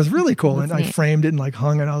cool. Yeah, it was really cool. That's and neat. I framed it and like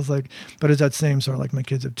hung it. I was like, but it's that same sort of like my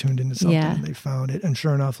kids have tuned into something and they found it. And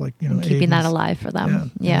sure enough, like, and keeping that alive for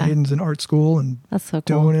them. Yeah. Aiden's in art school and that's so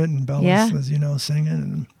cool. doing it. And Bella's, as singing.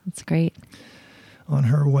 And that's great. On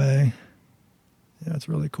her way. Yeah, it's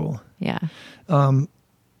really cool. Yeah. I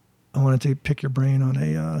wanted to pick your brain on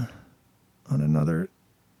another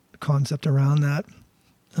concept around that.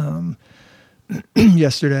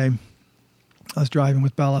 Yesterday, I was driving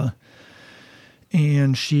with Bella,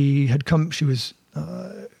 and she had come. She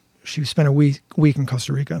spent a week in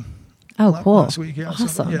Costa Rica. Oh, cool! Last week, yeah, awesome.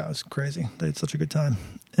 So, yeah, it was crazy. They had such a good time,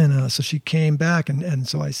 and so she came back, and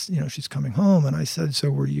so she's coming home, and I said,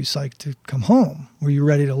 "So were you psyched to come home? Were you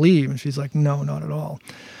ready to leave?" And she's like, "No, not at all."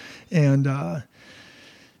 And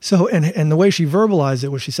so the way she verbalized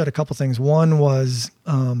it was, she said a couple things. One was,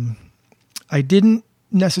 I didn't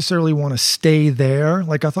necessarily want to stay there.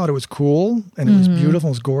 Like I thought it was cool and it was beautiful,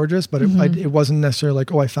 it was gorgeous, but it wasn't necessarily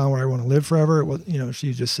like, oh, I found where I want to live forever. It was,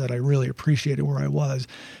 she just said, I really appreciated where I was,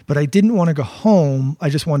 but I didn't want to go home. I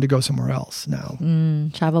just wanted to go somewhere else now.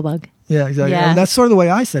 Travel bug. Yeah, exactly. Yeah. And that's sort of the way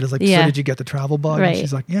I said it. It's like, so did you get the travel bug? Right. And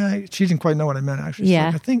she's like, yeah, she didn't quite know what I meant actually. She's yeah.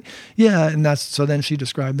 like, I think, yeah. And so then she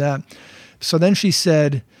described that. So then she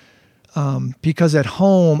said, because at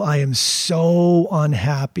home I am so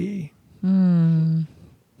unhappy.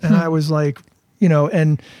 And I was like,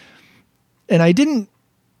 and I just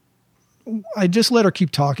let her keep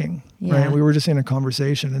talking, right? We were just in a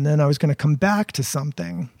conversation, and then I was going to come back to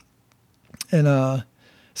something. And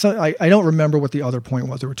so I don't remember what the other point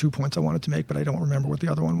was. There were 2 points I wanted to make, but I don't remember what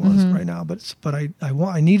the other one was right now. But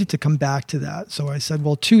I needed to come back to that. So I said,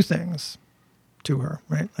 well, 2 things to her,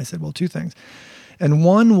 right? I said, well, 2 things. And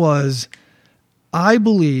one was, I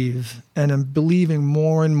believe, and I'm believing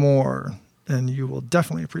more and more, and you will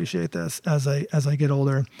definitely appreciate this as I get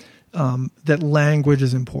older, that language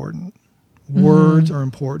is important. Words are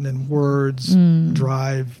important, and words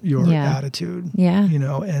drive your attitude. Yeah.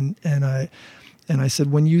 And I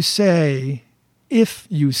said, if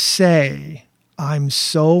you say, I'm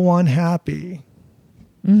so unhappy,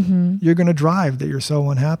 you're going to drive that you're so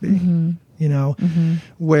unhappy,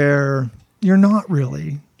 where you're not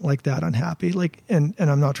really like that unhappy. Like, and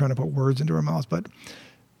I'm not trying to put words into her mouth, but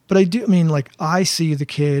I do mean, like, I see the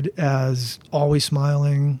kid as always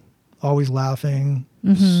smiling, always laughing,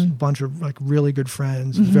 a bunch of like really good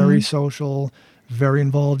friends, very social, very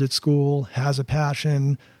involved at school, has a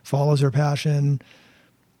passion, follows her passion.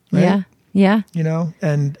 Right? Yeah.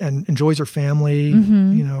 And enjoys her family,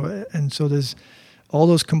 and so there's all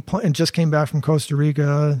those and just came back from Costa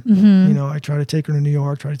Rica. I try to take her to New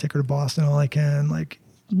York, try to take her to Boston, all I can, like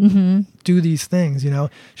do these things, she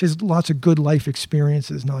has lots of good life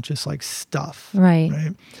experiences, not just like stuff.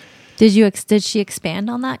 Right. Did she expand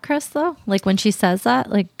on that, Chris, though? Like when she says that,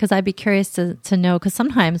 like, cause I'd be curious to know, cause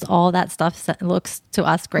sometimes all that stuff looks to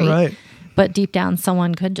us great. Right. But deep down,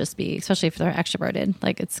 someone could just be, especially if they're extroverted,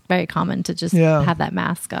 like it's very common to just have that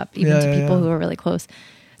mask up, even to people who are really close.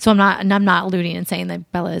 So I'm not alluding and saying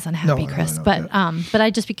that Bella is unhappy, Chris. No, but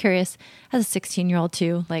I'd just be curious as a 16-year-old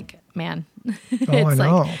too. Like, man, it's I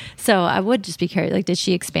know. Like, so I would just be curious. Like, did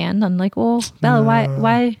she expand on like, well, Bella,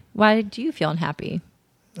 why do you feel unhappy?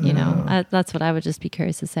 That's what I would just be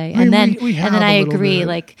curious to say. And then I agree. Bit.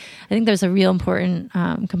 Like, I think there's a real important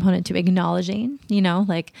component to acknowledging.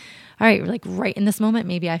 Like, all right, like right in this moment,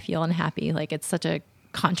 maybe I feel unhappy. Like it's such a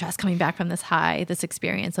contrast coming back from this high, this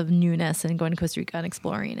experience of newness and going to Costa Rica and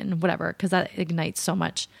exploring and whatever, because that ignites so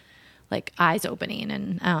much like eyes opening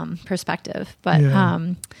and perspective. But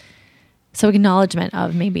so acknowledgement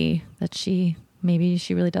of maybe she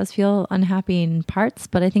really does feel unhappy in parts,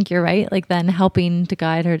 but I think you're right. Like then helping to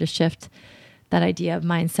guide her to shift that idea of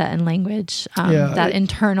mindset and language, that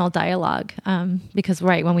internal dialogue. Because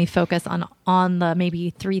when we focus on the maybe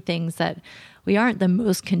 3 things that we aren't the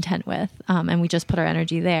most content with, and we just put our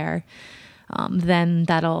energy there, then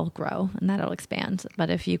that'll grow and that'll expand. But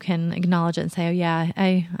if you can acknowledge it and say, oh yeah,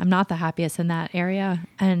 I'm not the happiest in that area.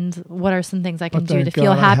 And what are some things I can do to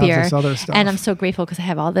feel happier? And I'm so grateful because I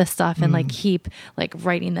have all this stuff and like keep like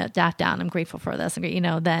writing that down. I'm grateful for this.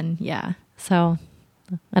 And then so,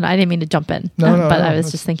 and I didn't mean to jump in, but I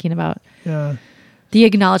was just thinking about the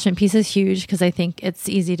acknowledgement piece is huge because I think it's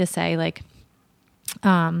easy to say like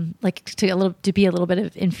to be a little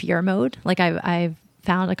bit in fear mode. Like I've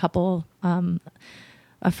found a couple,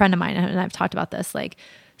 a friend of mine, and I've talked about this, like,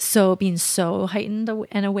 so being so heightened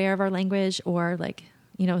and aware of our language or like,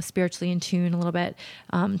 spiritually in tune a little bit,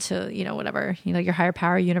 to, whatever, your higher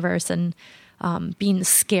power universe and, being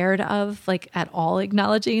scared of like at all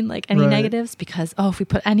acknowledging like any negatives because, if we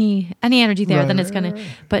put any energy there, then it's going to,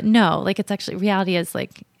 but no, like it's actually reality is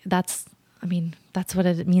like, that's what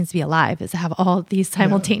it means to be alive, is to have all these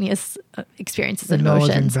simultaneous experiences and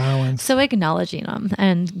emotions. Balance. So acknowledging them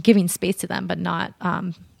and giving space to them, but not,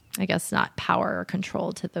 I guess not power or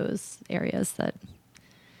control to those areas that,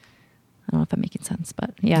 I don't know if I'm making sense,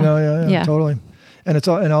 but yeah, totally. And it's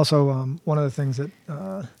and also one of the things that,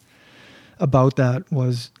 about that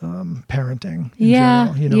was, parenting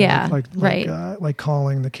in general, like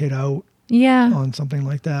calling the kid out on something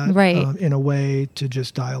like that, in a way to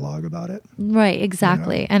just dialogue about it. Right,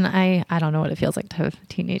 exactly. And I don't know what it feels like to have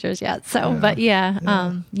teenagers yet. So, but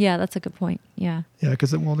that's a good point. Yeah. Yeah,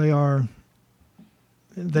 because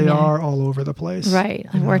they are all over the place. Right.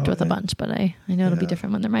 I've worked with a bunch, but I know it'll be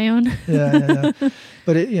different when they're my own.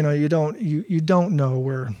 But you don't know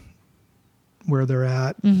where they're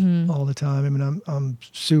at all the time. I mean, I'm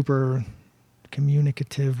super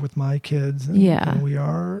communicative with my kids, and we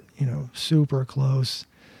are, super close.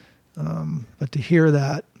 But to hear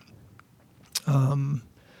that,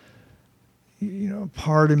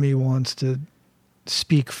 part of me wants to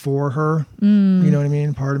speak for her. You know what I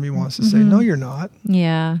mean? Part of me wants to say, no, you're not.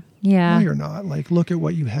 Yeah. No, you're not. Like, look at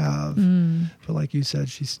what you have. But like you said,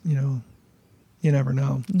 she's, you never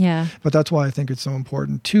know. Yeah. But that's why I think it's so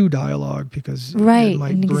important to dialogue, because it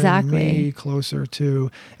might bring me closer to,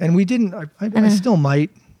 and we didn't, I still might,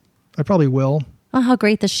 I probably will. Oh, how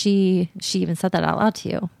great that she even said that out loud to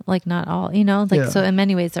you. Like not all, so in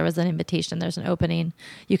many ways there was an invitation, there's an opening.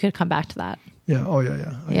 You could come back to that. Yeah. Oh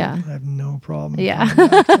yeah. Yeah. I have no problem. Yeah.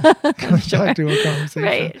 Coming back to a conversation.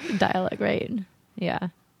 Right. Dialogue. Right. Yeah.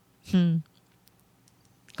 Cool.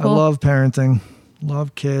 I love parenting.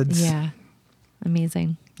 Love kids. Yeah.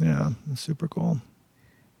 Amazing. Yeah, it's super cool.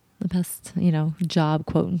 the best, job,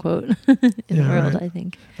 quote unquote, in the world, right. I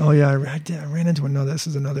think. Oh yeah. I ran into this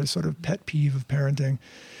is another sort of pet peeve of parenting.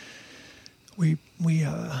 I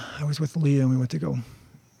was with Leah and we went to go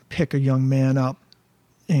pick a young man up,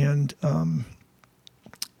 and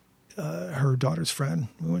her daughter's friend.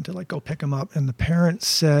 We went to go pick him up, and the parent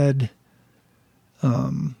said,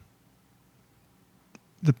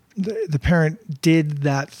 the parent did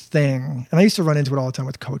that thing, and I used to run into it all the time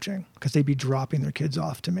with coaching because they'd be dropping their kids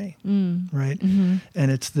off to me, right? Mm-hmm.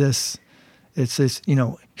 And it's this,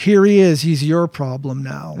 here he is, he's your problem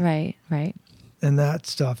now, right. And that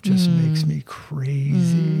stuff just makes me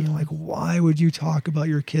crazy. Like, why would you talk about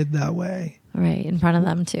your kid that way? Right, in front of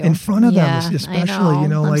them too. In front of them, especially.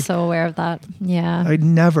 I'm so aware of that. Yeah, I'd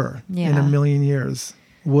never in a million years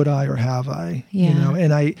would I or have I.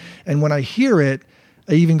 Yeah. And when I hear it,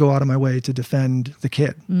 I even go out of my way to defend the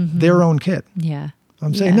kid, their own kid. Yeah,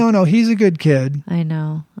 I'm saying no, he's a good kid. I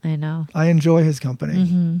know. I enjoy his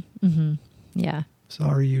company. Yeah.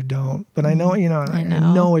 Sorry, you don't. But I know, I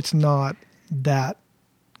know it's not that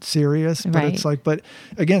serious, but it's but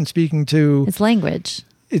again, speaking to it's language.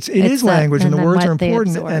 It is language, and the words are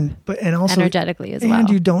important, and also energetically as well. And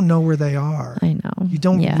you don't know where they are. I know. You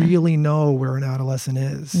don't really know where an adolescent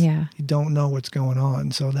is. Yeah. You don't know what's going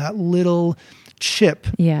on. So that little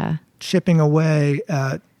chipping away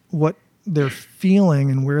at what they're feeling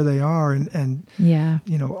and where they are, and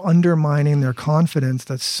undermining their confidence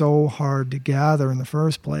that's so hard to gather in the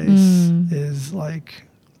first place is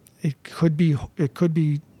it could be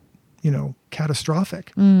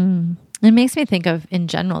catastrophic. It makes me think of, in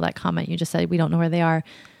general, that comment you just said, we don't know where they are.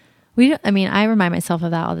 I remind myself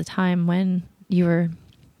of that all the time when you were,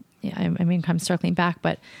 I'm circling back,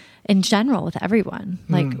 but in general with everyone,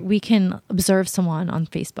 we can observe someone on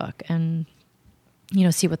Facebook and,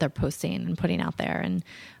 see what they're posting and putting out there. And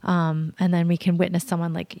then we can witness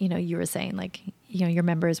someone you were saying, your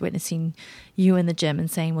member is witnessing you in the gym and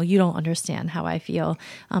saying, well, you don't understand how I feel.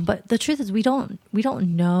 But the truth is we don't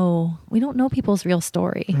know people's real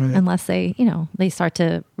story unless they start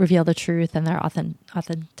to reveal the truth and their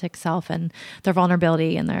authentic self and their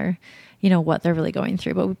vulnerability and their, what they're really going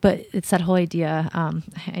through. But it's that whole idea. I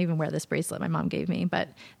even wear this bracelet my mom gave me, but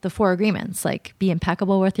the 4 agreements, be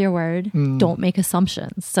impeccable with your word. Don't make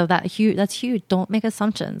assumptions. So that's huge. Don't make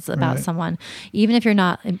assumptions about someone, even if you're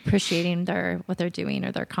not appreciating what they're doing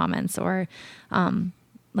or their comments or,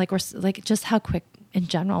 just how quick in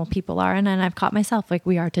general people are. And I've caught myself,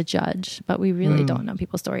 we are to judge, but we really don't know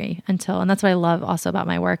people's story and that's what I love also about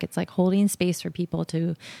my work. It's holding space for people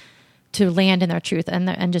to land in their truth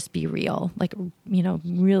and just be real,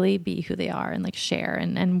 really be who they are and share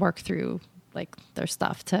and work through their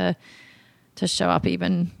stuff to show up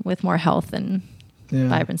even with more health and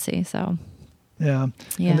vibrancy. So yeah.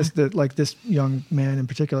 And this young man in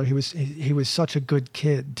particular, he was such a good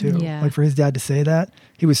kid too. Yeah. For his dad to say that,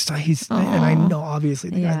 and I know obviously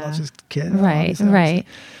the guy loves his kid. Right.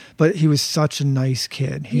 But he was such a nice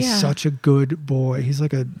kid. He's such a good boy. He's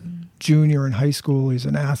a junior in high school. He's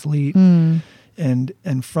an athlete. And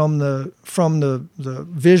from the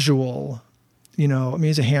visual,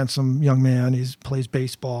 he's a handsome young man. He plays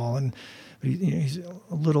baseball, and he's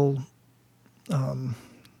a little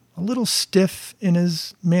stiff in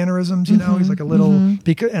his mannerisms. He's a little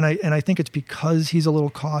because, and I think it's because he's a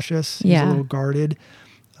little cautious. He's a little guarded.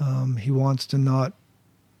 He wants to not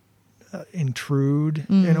intrude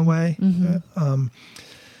in a way.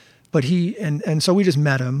 But so we just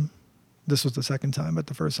met him. This was the second time, but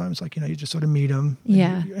the first time it's you just sort of meet him.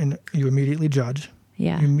 And you immediately judge.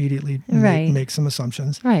 Yeah. You immediately make some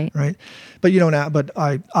assumptions. Right. But you don't, but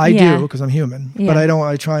I do because I'm human, but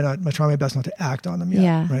I try my best not to act on them yet.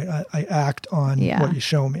 Yeah. Right. I act on what you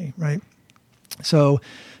show me. Right. So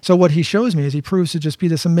what he shows me is he proves to just be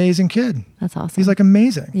this amazing kid. That's awesome. He's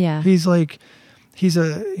amazing. Yeah. He's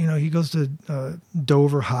he goes to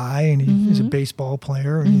Dover High, and he's a baseball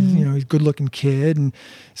player, and he's a good looking kid. And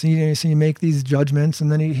so you make these judgments,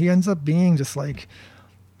 and then he ends up being just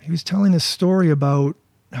he was telling this story about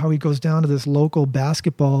how he goes down to this local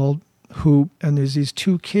basketball hoop, and there's these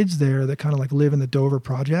 2 kids there that kind of live in the Dover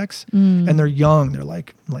projects, and they're young. They're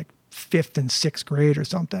like 5th and 6th grade or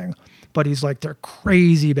something. But he's they're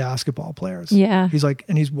crazy basketball players. Yeah. He's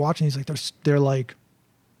and he's watching. He's they're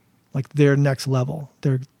they're next level.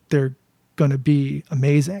 They're going to be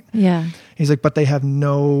amazing. Yeah. He's but they have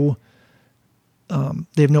no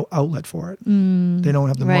they have no outlet for it. They don't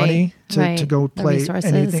have the money to go play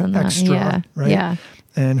anything extra, right? Yeah.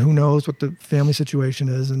 And who knows what the family situation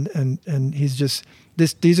is, and he's just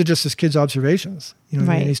these are just his kids' observations, you know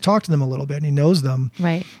what I mean? He's talked to them a little bit and he knows them,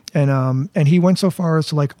 right? And he went so far as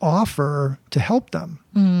to like offer to help them.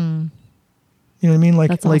 You know what I mean?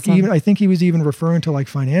 Like awesome. Even I think he was even referring to like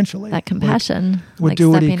financially, that compassion, like, would do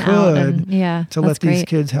what he could to let these great.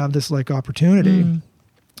 Kids have this like opportunity.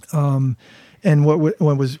 And what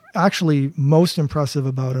was actually most impressive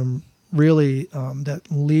about him, really, that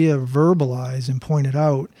Leah verbalized and pointed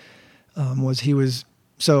out, was he was,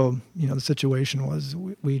 so, you know, the situation was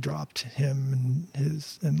we dropped him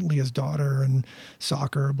and Leah's daughter and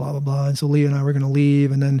soccer, blah, blah, blah. And so Leah and I were going to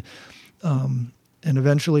leave. And then, and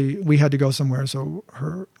eventually we had to go somewhere. So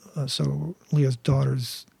so Leah's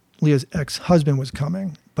ex-husband was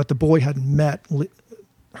coming, but the boy hadn't met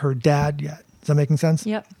her dad yet. Is that making sense?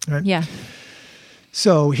 Yep. Right? Yeah.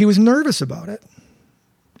 So he was nervous about it.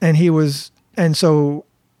 And so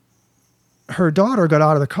her daughter got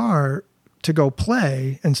out of the car to go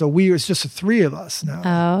play. And so it's just the three of us now.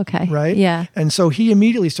 Oh, okay. Right? Yeah. And so he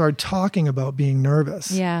immediately started talking about being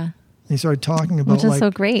nervous. Yeah. He started talking about, which is so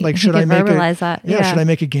great. Like, should I verbalize that? Yeah. Should I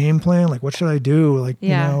make a game plan? Like, what should I do? Like, you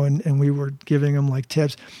know, and we were giving him like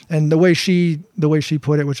tips. And the way she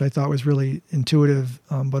put it, which I thought was really intuitive,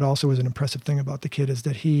 but also was an impressive thing about the kid, is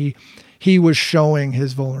that he was showing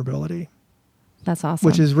his vulnerability. That's awesome.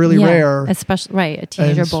 Which is really rare. Especially, a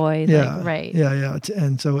teenager boy. Yeah. Like, right. Yeah.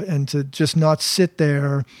 And to just not sit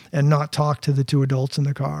there and not talk to the two adults in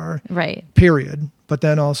the car. Right. Period. But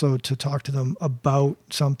then also to talk to them about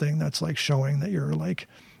something that's like showing that you're like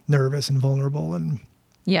nervous and vulnerable. And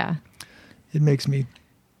yeah, it makes me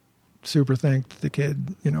super think that the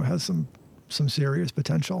kid, you know, has some serious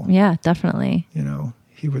potential. Yeah, definitely. You know,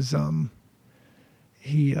 he was,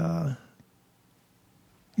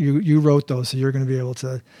 you wrote those, so you're going to be able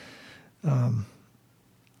to,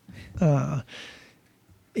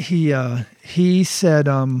 he said,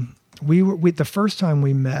 the first time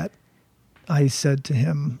we met, I said to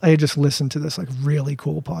him, I had just listened to this like really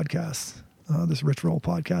cool podcast, this Rich Roll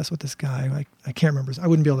podcast with this guy. Like, I can't remember I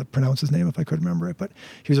wouldn't be able to pronounce his name if I could remember it, but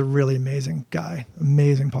he was a really amazing guy,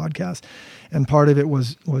 amazing podcast. And part of it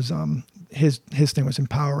was his thing was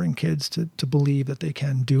empowering kids to believe that they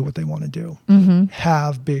can do what they want to do,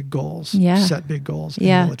 have big goals, set big goals,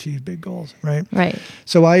 and will achieve big goals. Right. Right.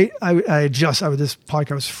 So this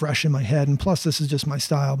podcast was fresh in my head, and plus this is just my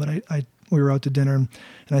style, but we were out to dinner and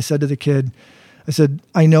I said to the kid, I said,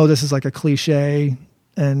 I know this is like a cliche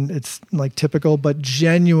and it's like typical, but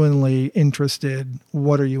genuinely interested.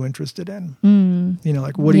 What are you interested in? You know,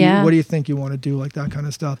 like, what do you think you want to do? Like that kind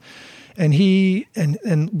of stuff. And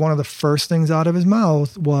and one of the first things out of his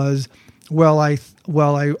mouth was, I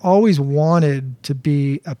always wanted to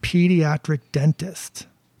be a pediatric dentist.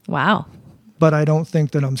 Wow. But I don't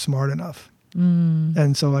think that I'm smart enough.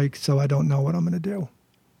 And so I don't know what I'm going to do.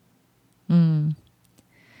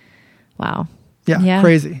 Wow. Yeah.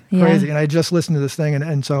 Crazy. And I just listened to this thing.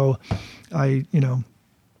 And so I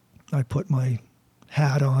put my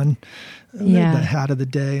hat on, the hat of the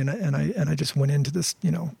day. And I just went into this,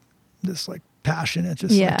 you know, this like passion. It's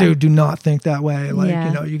just like, dude, do not think that way. Like,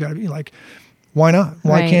 you know, you gotta be like, why not?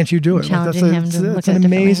 Why can't you do it? Like, that's an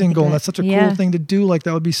amazing goal. That's such a cool thing to do. Like,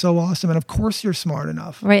 that would be so awesome. And of course you're smart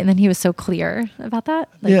enough. Right. And then he was so clear about that.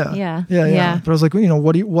 Like, yeah. But I was like, you know,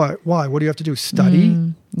 why? What do you have to do?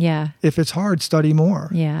 Study? Yeah. If it's hard, study more.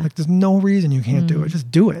 Yeah. Like, there's no reason you can't do it. Just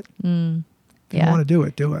do it. If you want to do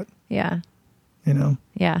it, do it. Yeah. You know?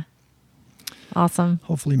 Yeah. Awesome.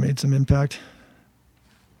 Hopefully made some impact.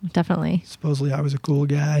 Definitely. Supposedly I was a cool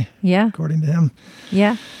guy. Yeah. According to him.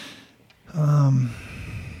 Yeah. You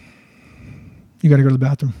got to go to the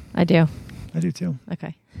bathroom. I do. I do too.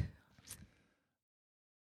 Okay.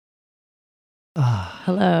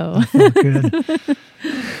 Hello. I felt good.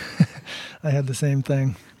 I had the same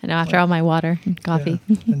thing. I know, after all my water and coffee.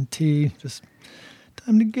 And tea, just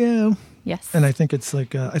time to go. Yes. And I think it's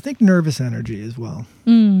like, I think nervous energy as well.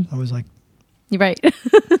 I was like. You're right.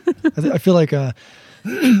 I feel like I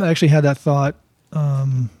actually had that thought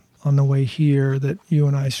on the way here, that you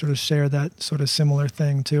and I sort of share that sort of similar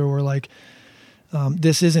thing too, where like,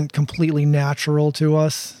 this isn't completely natural to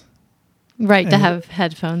us. Right, to have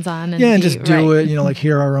headphones on. And and just do it, you know, like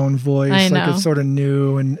hear our own voice. I know. Like, it's sort of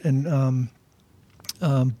new, and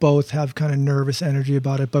both have kind of nervous energy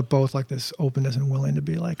about it, but both like this openness and willing to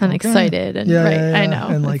be like, and excited. And I know.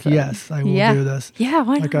 And like, yes, I will do this. Yeah,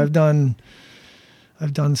 why not? Like I've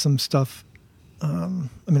done some stuff. I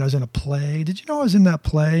mean, I was in a play. Did you know I was in that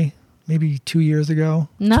play? maybe 2 years ago.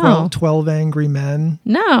 No. 12 Angry Men.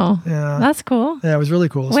 No. Yeah. That's cool. Yeah, it was really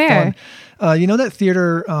cool. It was Where? fun. You know that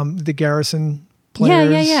theater, the Garrison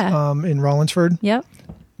Players in Rollinsford? Yep.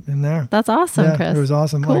 In there. That's awesome, Chris. It was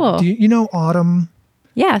awesome. Cool. Like, you know Autumn?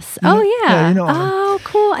 Yes. You know? Yeah. You know Autumn. Oh,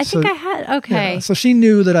 cool. I think I had. Okay. Yeah. So she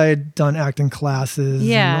knew that I had done acting classes.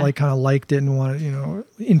 Yeah. And like kind of liked it and wanted,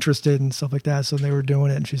 interested and stuff like that. So they were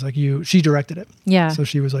doing it, and she's like, she directed it. Yeah. So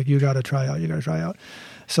she was like, you got to try out. You got to try out.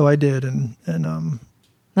 So I did, and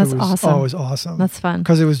that's awesome. Oh, it was awesome. That's fun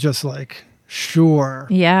because it was just like, sure.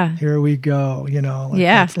 Yeah. Here we go.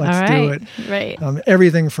 Let's all right. do it. Right.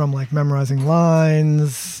 Everything from like memorizing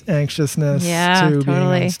lines, anxiousness to being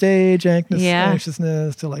on stage,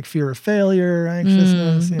 anxiousness to like fear of failure,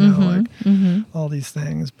 anxiousness, all these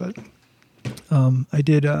things. But I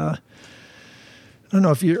did. I don't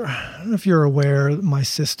know if you're aware. My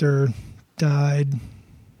sister died.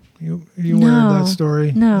 You aware of that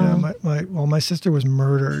story? No. Yeah, my sister was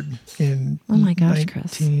murdered in oh my gosh,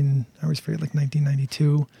 Chris. I always forget, like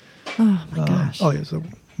 1992. Oh my gosh. Oh, it was the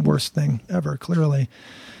worst thing ever, clearly.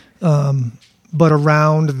 But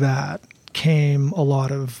around that came a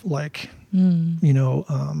lot of like,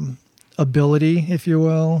 ability, if you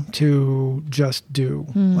will, to just do.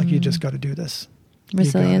 Like you just got to do this.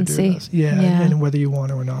 Resiliency. Yeah. And whether you want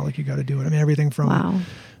to or not, like you got to do it. I mean, everything from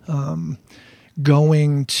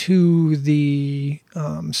going to the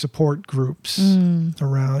support groups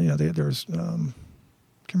around, there's, I can't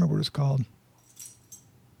remember what it's called.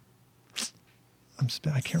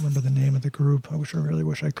 I can't remember the name of the group. I really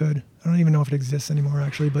wish I could. I don't even know if it exists anymore,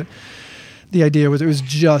 actually. But the idea was it was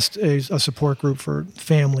just a support group for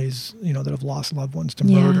families, that have lost loved ones to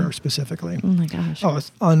murder specifically. Oh my gosh. Oh,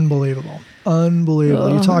 it's unbelievable.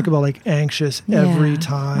 Unbelievable. You talk about like anxious every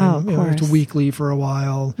time. It's weekly for a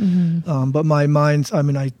while. But my mind's,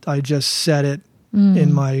 I just set it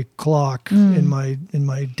in my clock, in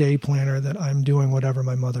my day planner that I'm doing whatever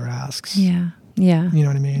my mother asks. Yeah. Yeah. You know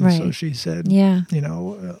what I mean? Right. So she said,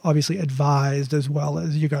 obviously advised as well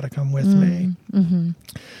as you got to come with me. Mm-hmm.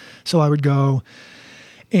 So I would go,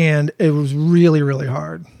 and it was really, really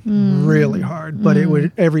hard, really hard. But it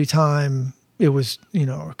would, every time it was,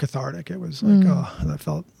 cathartic. It was like, that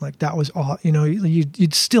felt like that was all,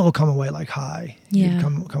 you'd still come away like high. Yeah.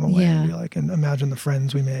 You'd come away and be like, and imagine the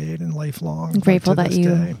friends we made and lifelong. Grateful that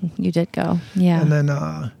you did go. Yeah. And then,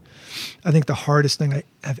 I think the hardest thing I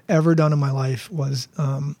have ever done in my life was,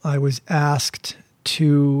 I was asked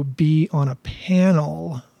to be on a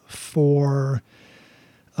panel for,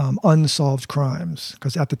 unsolved crimes,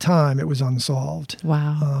 because at the time it was unsolved.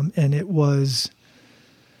 Wow. And it was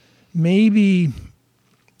maybe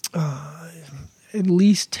at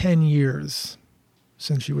least 10 years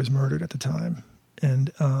since she was murdered at the time.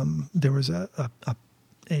 And there was a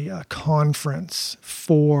conference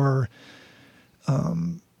for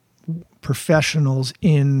professionals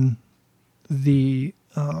in the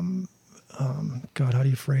God, how do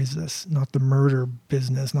you phrase this? Not the murder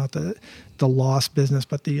business, not the loss business,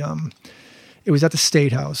 but it was at the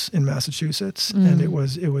State House in Massachusetts, and it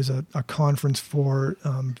was a conference for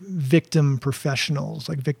victim professionals,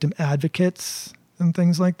 like victim advocates and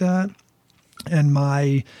things like that. And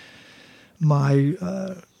my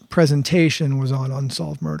presentation was on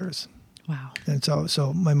unsolved murders. Wow. And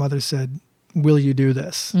so my mother said, "Will you do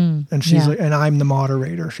this?" And she's like, and I'm the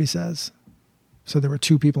moderator, she says. So there were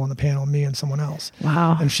two people on the panel, me and someone else.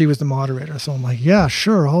 Wow. And she was the moderator. So I'm like, yeah,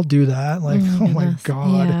 sure, I'll do that. Like, oh my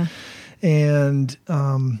God. Yeah. And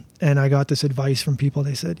I got this advice from people.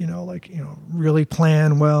 They said, really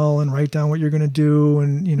plan well and write down what you're going to do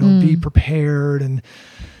and, be prepared. And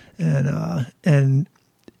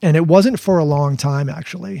it wasn't for a long time,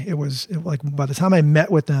 actually. It was like by the time I met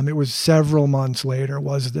with them, it was several months later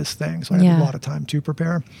was this thing. So I had a lot of time to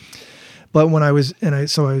prepare. But when I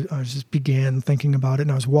just began thinking about it,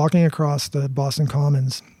 and I was walking across the Boston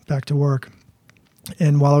Commons back to work.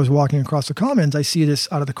 And while I was walking across the Commons, I see this,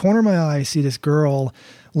 out of the corner of my eye, I see this girl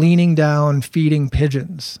leaning down, feeding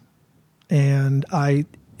pigeons. And I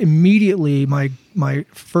immediately, my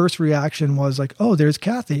first reaction was like, oh, there's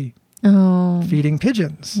Kathy feeding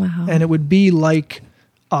pigeons. Wow. And it would be like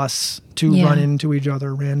us to run into each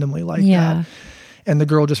other randomly like that. And the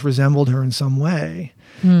girl just resembled her in some way.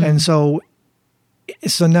 And so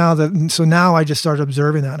now I just started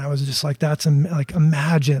observing that, and I was just like,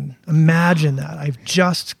 imagine that I've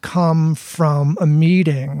just come from a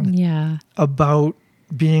meeting about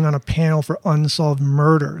being on a panel for unsolved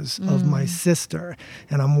murders of my sister,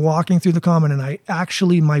 and I'm walking through the common, and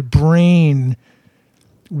my brain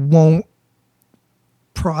won't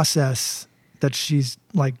process that she's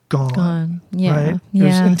like gone. Yeah. Right? It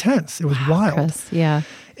was intense. It was wild. Chris, yeah.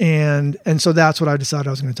 And so that's what I decided I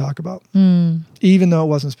was going to talk about, even though it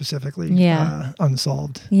wasn't specifically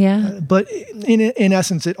unsolved. Yeah. But in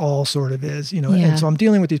essence, it all sort of is, you know. And so I'm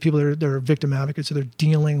dealing with these people that are victim advocates, so they're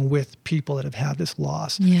dealing with people that have had this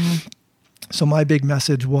loss. Yeah. So my big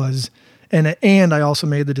message was, and I also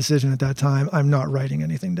made the decision at that time, I'm not writing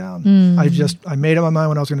anything down. I made up my mind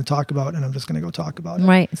what I was going to talk about, and I'm just going to go talk about it.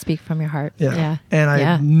 Right. Speak from your heart. Yeah. And I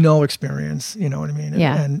have no experience, you know what I mean?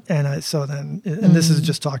 And this is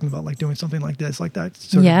just talking about like doing something like this, like that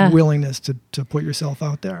sort of willingness to put yourself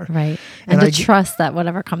out there. Right. And to trust that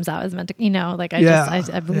whatever comes out is meant to, you know, like I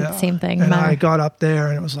believe the same thing. And I got up there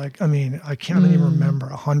and it was like, I mean, I can't even remember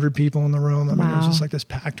 100 people in the room. I mean, it was just like this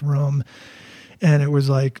packed room, and it was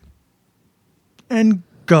like, and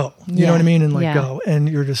go, you know what I mean? And like go. And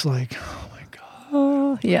you're just like, oh my God.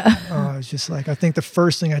 Oh, yeah. I was just like, I think the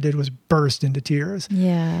first thing I did was burst into tears.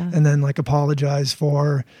 Yeah. And then like apologize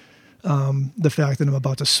for the fact that I'm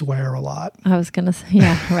about to swear a lot. I was going to say,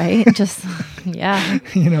 yeah, right. Just, yeah.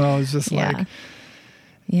 You know, I was just like, yeah.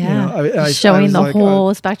 You know, showing the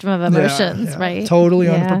whole spectrum of emotions, right? Totally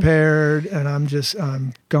unprepared. And I'm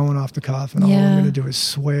going off the cuff, and all I'm going to do is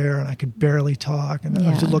swear, and I could barely talk. And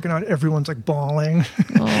I was just looking out, everyone's like bawling.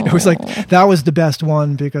 It was like, that was the best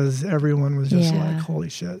one, because everyone was just like, holy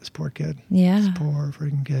shit, this poor kid. Yeah. This poor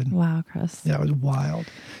freaking kid. Wow, Chris. Yeah, it was wild.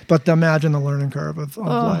 But imagine the learning curve of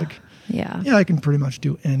like, I can pretty much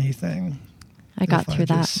do anything. I got through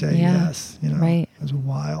that. Say yes, you know. Right. It was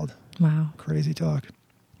wild. Wow. Crazy talk.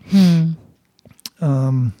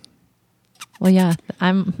 Well, yeah,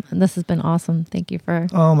 this has been awesome. Thank you for.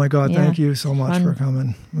 Oh my God. Thank you so much for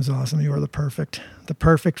coming. It was awesome. You were the perfect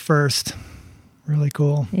first. Really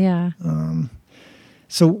cool. Yeah.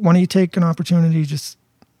 So why don't you take an opportunity just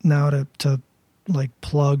now to like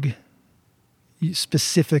plug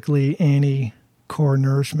specifically Annie Core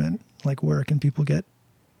Nourishment, like where can people get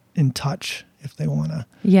in touch if they want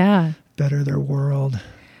to better their world?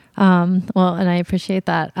 Well, and I appreciate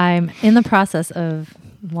that. I'm in the process of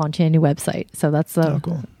launching a new website. So that's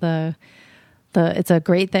it's a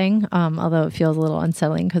great thing. Although it feels a little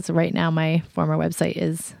unsettling because right now my former website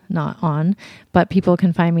is not on, but people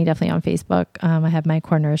can find me definitely on Facebook. I have my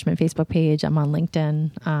Core Nourishment Facebook page. I'm on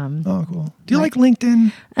LinkedIn. Cool. Do you like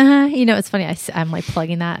LinkedIn? You know, it's funny. I'm like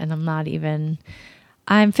plugging that, and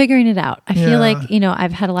I'm figuring it out. I feel like, you know,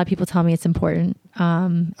 I've had a lot of people tell me it's important.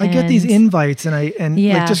 I get these invites like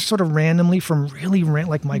just sort of randomly from really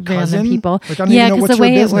like my cousin. People. Like, I don't even know what's your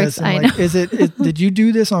business. I like, know. Did you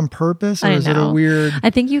do this on purpose, or is it a weird? I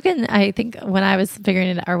think when I was figuring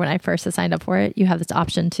it out, or when I first signed up for it, you have this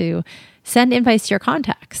option to send invites to your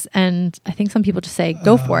contacts. And I think some people just say,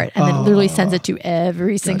 go for it. And then it literally sends it to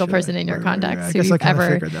every single person in your contacts. I guess I kind of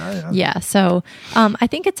figured that. Yeah. So I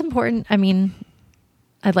think it's important. I mean,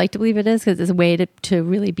 I'd like to believe it is, because it's a way to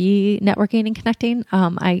really be networking and connecting.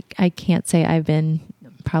 I can't say I've been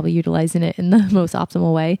probably utilizing it in the most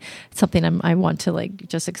optimal way. It's something I want to like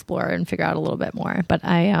just explore and figure out a little bit more, but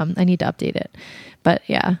I need to update it. But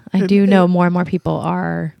yeah, I do know more and more people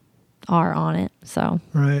are on it. So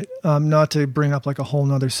right. Not to bring up like a whole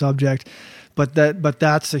nother subject, but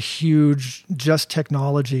that's a huge, just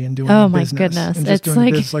technology and doing business. Oh my goodness. And just it's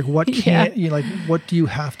doing business. Like what can't you, like, what do you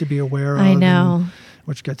have to be aware of? I know.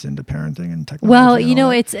 Which gets into parenting and technology. Well, you know,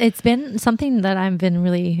 it's been something that I've been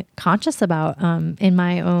really conscious about in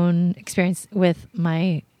my own experience with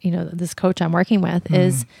my, you know, this coach I'm working with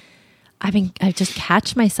is I just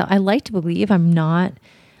catch myself. I like to believe I'm not,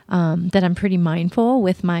 that I'm pretty mindful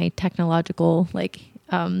with my technological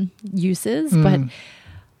uses,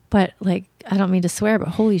 but like, I don't mean to swear, but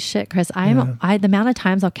holy shit, Chris, the amount of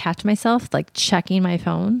times I'll catch myself like checking my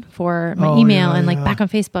phone for my email and back on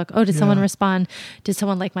Facebook. Oh, did someone respond? Did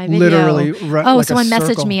someone like my video? Literally, like someone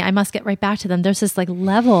messaged me. I must get right back to them. There's this like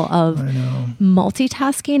level of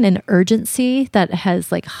multitasking and urgency that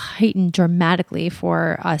has like heightened dramatically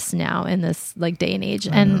for us now in this like day and age.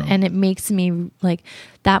 And it makes me like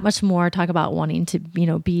that much more talk about wanting to, you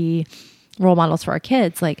know, be role models for our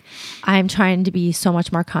kids. Like I'm trying to be so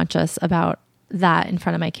much more conscious about that in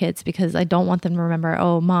front of my kids, because I don't want them to remember,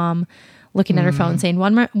 oh, mom looking at her phone saying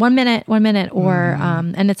one minute, or,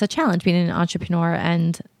 and it's a challenge being an entrepreneur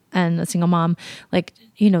and a single mom. Like,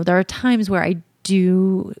 you know, there are times where I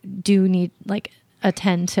do need like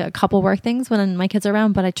attend to a couple work things when my kids are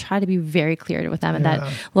around, but I try to be very clear with them and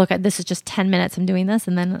that, look, this is just 10 minutes I'm doing this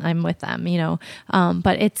and then I'm with them, you know.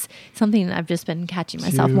 But it's something I've just been catching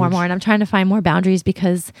myself more and more, and I'm trying to find more boundaries,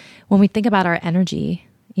 because when we think about our energy,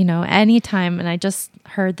 you know, anytime, and I just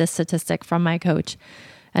heard this statistic from my coach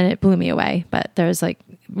and it blew me away, but there's like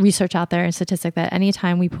research out there and statistic that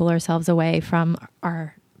anytime we pull ourselves away from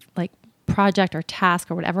our like project or task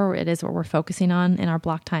or whatever it is what we're focusing on in our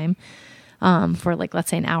block time, for like, let's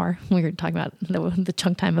say an hour. We were talking about the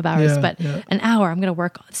chunk time of hours, but an hour, I'm going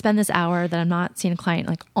to spend this hour that I'm not seeing a client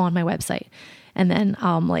like on my website. And then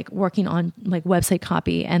like working on like website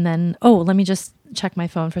copy, and then, let me just check my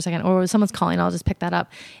phone for a second, or someone's calling, I'll just pick that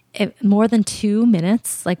up. More than 2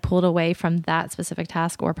 minutes like pulled away from that specific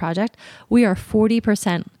task or project, we are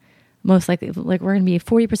 40% most likely, like we're going to be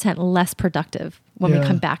 40% less productive when we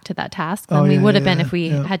come back to that task than we would have been if we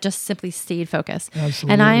had just simply stayed focused.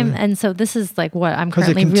 Absolutely. And so this is like what I'm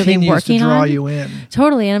currently really working to draw on. You in.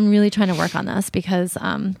 Totally. And I'm really trying to work on this because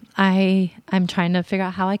I'm trying to figure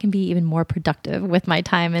out how I can be even more productive with my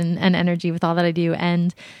time and energy with all that I do.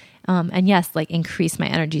 And yes, like increase my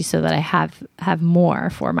energy so that I have more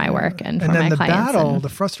for my work and for my clients. The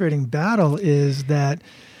frustrating battle is that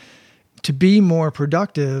to be more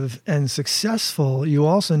productive and successful, you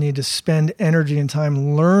also need to spend energy and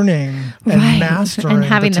time learning and mastering and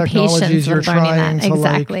having the technologies you're trying to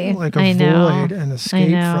exactly. like avoid and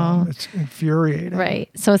escape from. It's infuriating.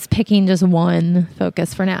 Right. So it's picking just one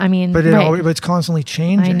focus for now. I mean, but it's constantly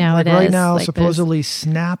changing. I know like it right is. now, like supposedly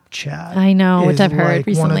Snapchat. I know, which I've heard like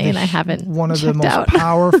recently, and I haven't. One of the most out.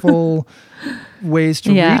 powerful ways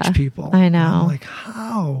to reach people. I know. I'm like,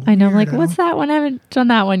 how? I know. I'm like, what's that one? I haven't done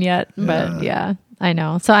that one yet. But I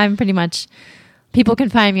know. So I'm pretty much, people can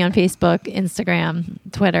find me on Facebook, Instagram,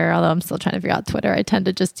 Twitter, although I'm still trying to figure out Twitter. I tend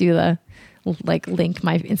to just do the, like, link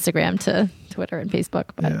my Instagram to Twitter and Facebook.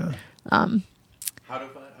 But, how do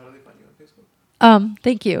they find you on Facebook?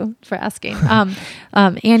 Thank you for asking.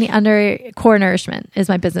 Annie under Core Nourishment is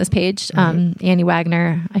my business page. Annie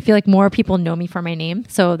Wagner. I feel like more people know me for my name,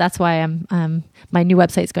 so that's why my new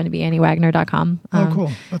website is going to be anniewagner.com.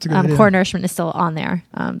 Cool. That's a good idea. Core Nourishment is still on there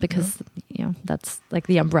because that's like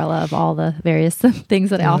the umbrella of all the various things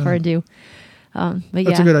that I offer and do. But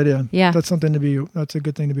that's a good idea. Yeah, that's a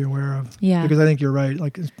good thing to be aware of. Yeah, because I think you're right.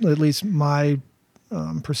 Like at least my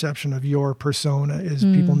perception of your persona is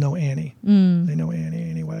people know Annie. They know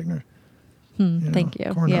Annie Wagner. Thank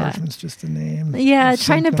you. Core Nourishment's just a name. Yeah,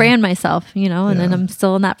 trying to brand myself, and then I'm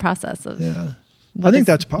still in that process of. Yeah, I think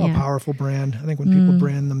that's a powerful brand. I think when people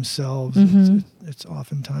brand themselves, it's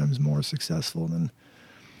oftentimes more successful than.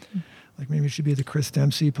 Like maybe it should be the Chris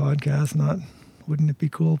Dempsey podcast, not Wouldn't It Be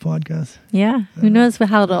Cool podcast. Yeah, who knows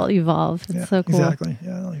how it'll evolve. It's so cool. Exactly.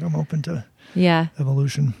 Yeah, like I'm open to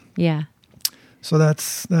evolution. Yeah. So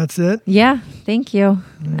that's it. Yeah, thank you.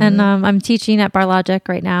 And I'm teaching at Bar Logic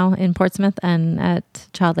right now in Portsmouth and at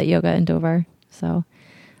Childlight Yoga in Dover. So,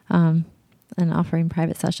 and offering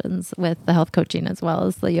private sessions with the health coaching as well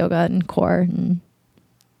as the yoga and core and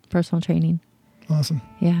personal training. Awesome.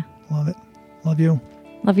 Yeah. Love it. Love you.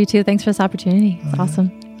 Love you too. Thanks for this opportunity. It's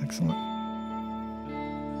awesome. Excellent.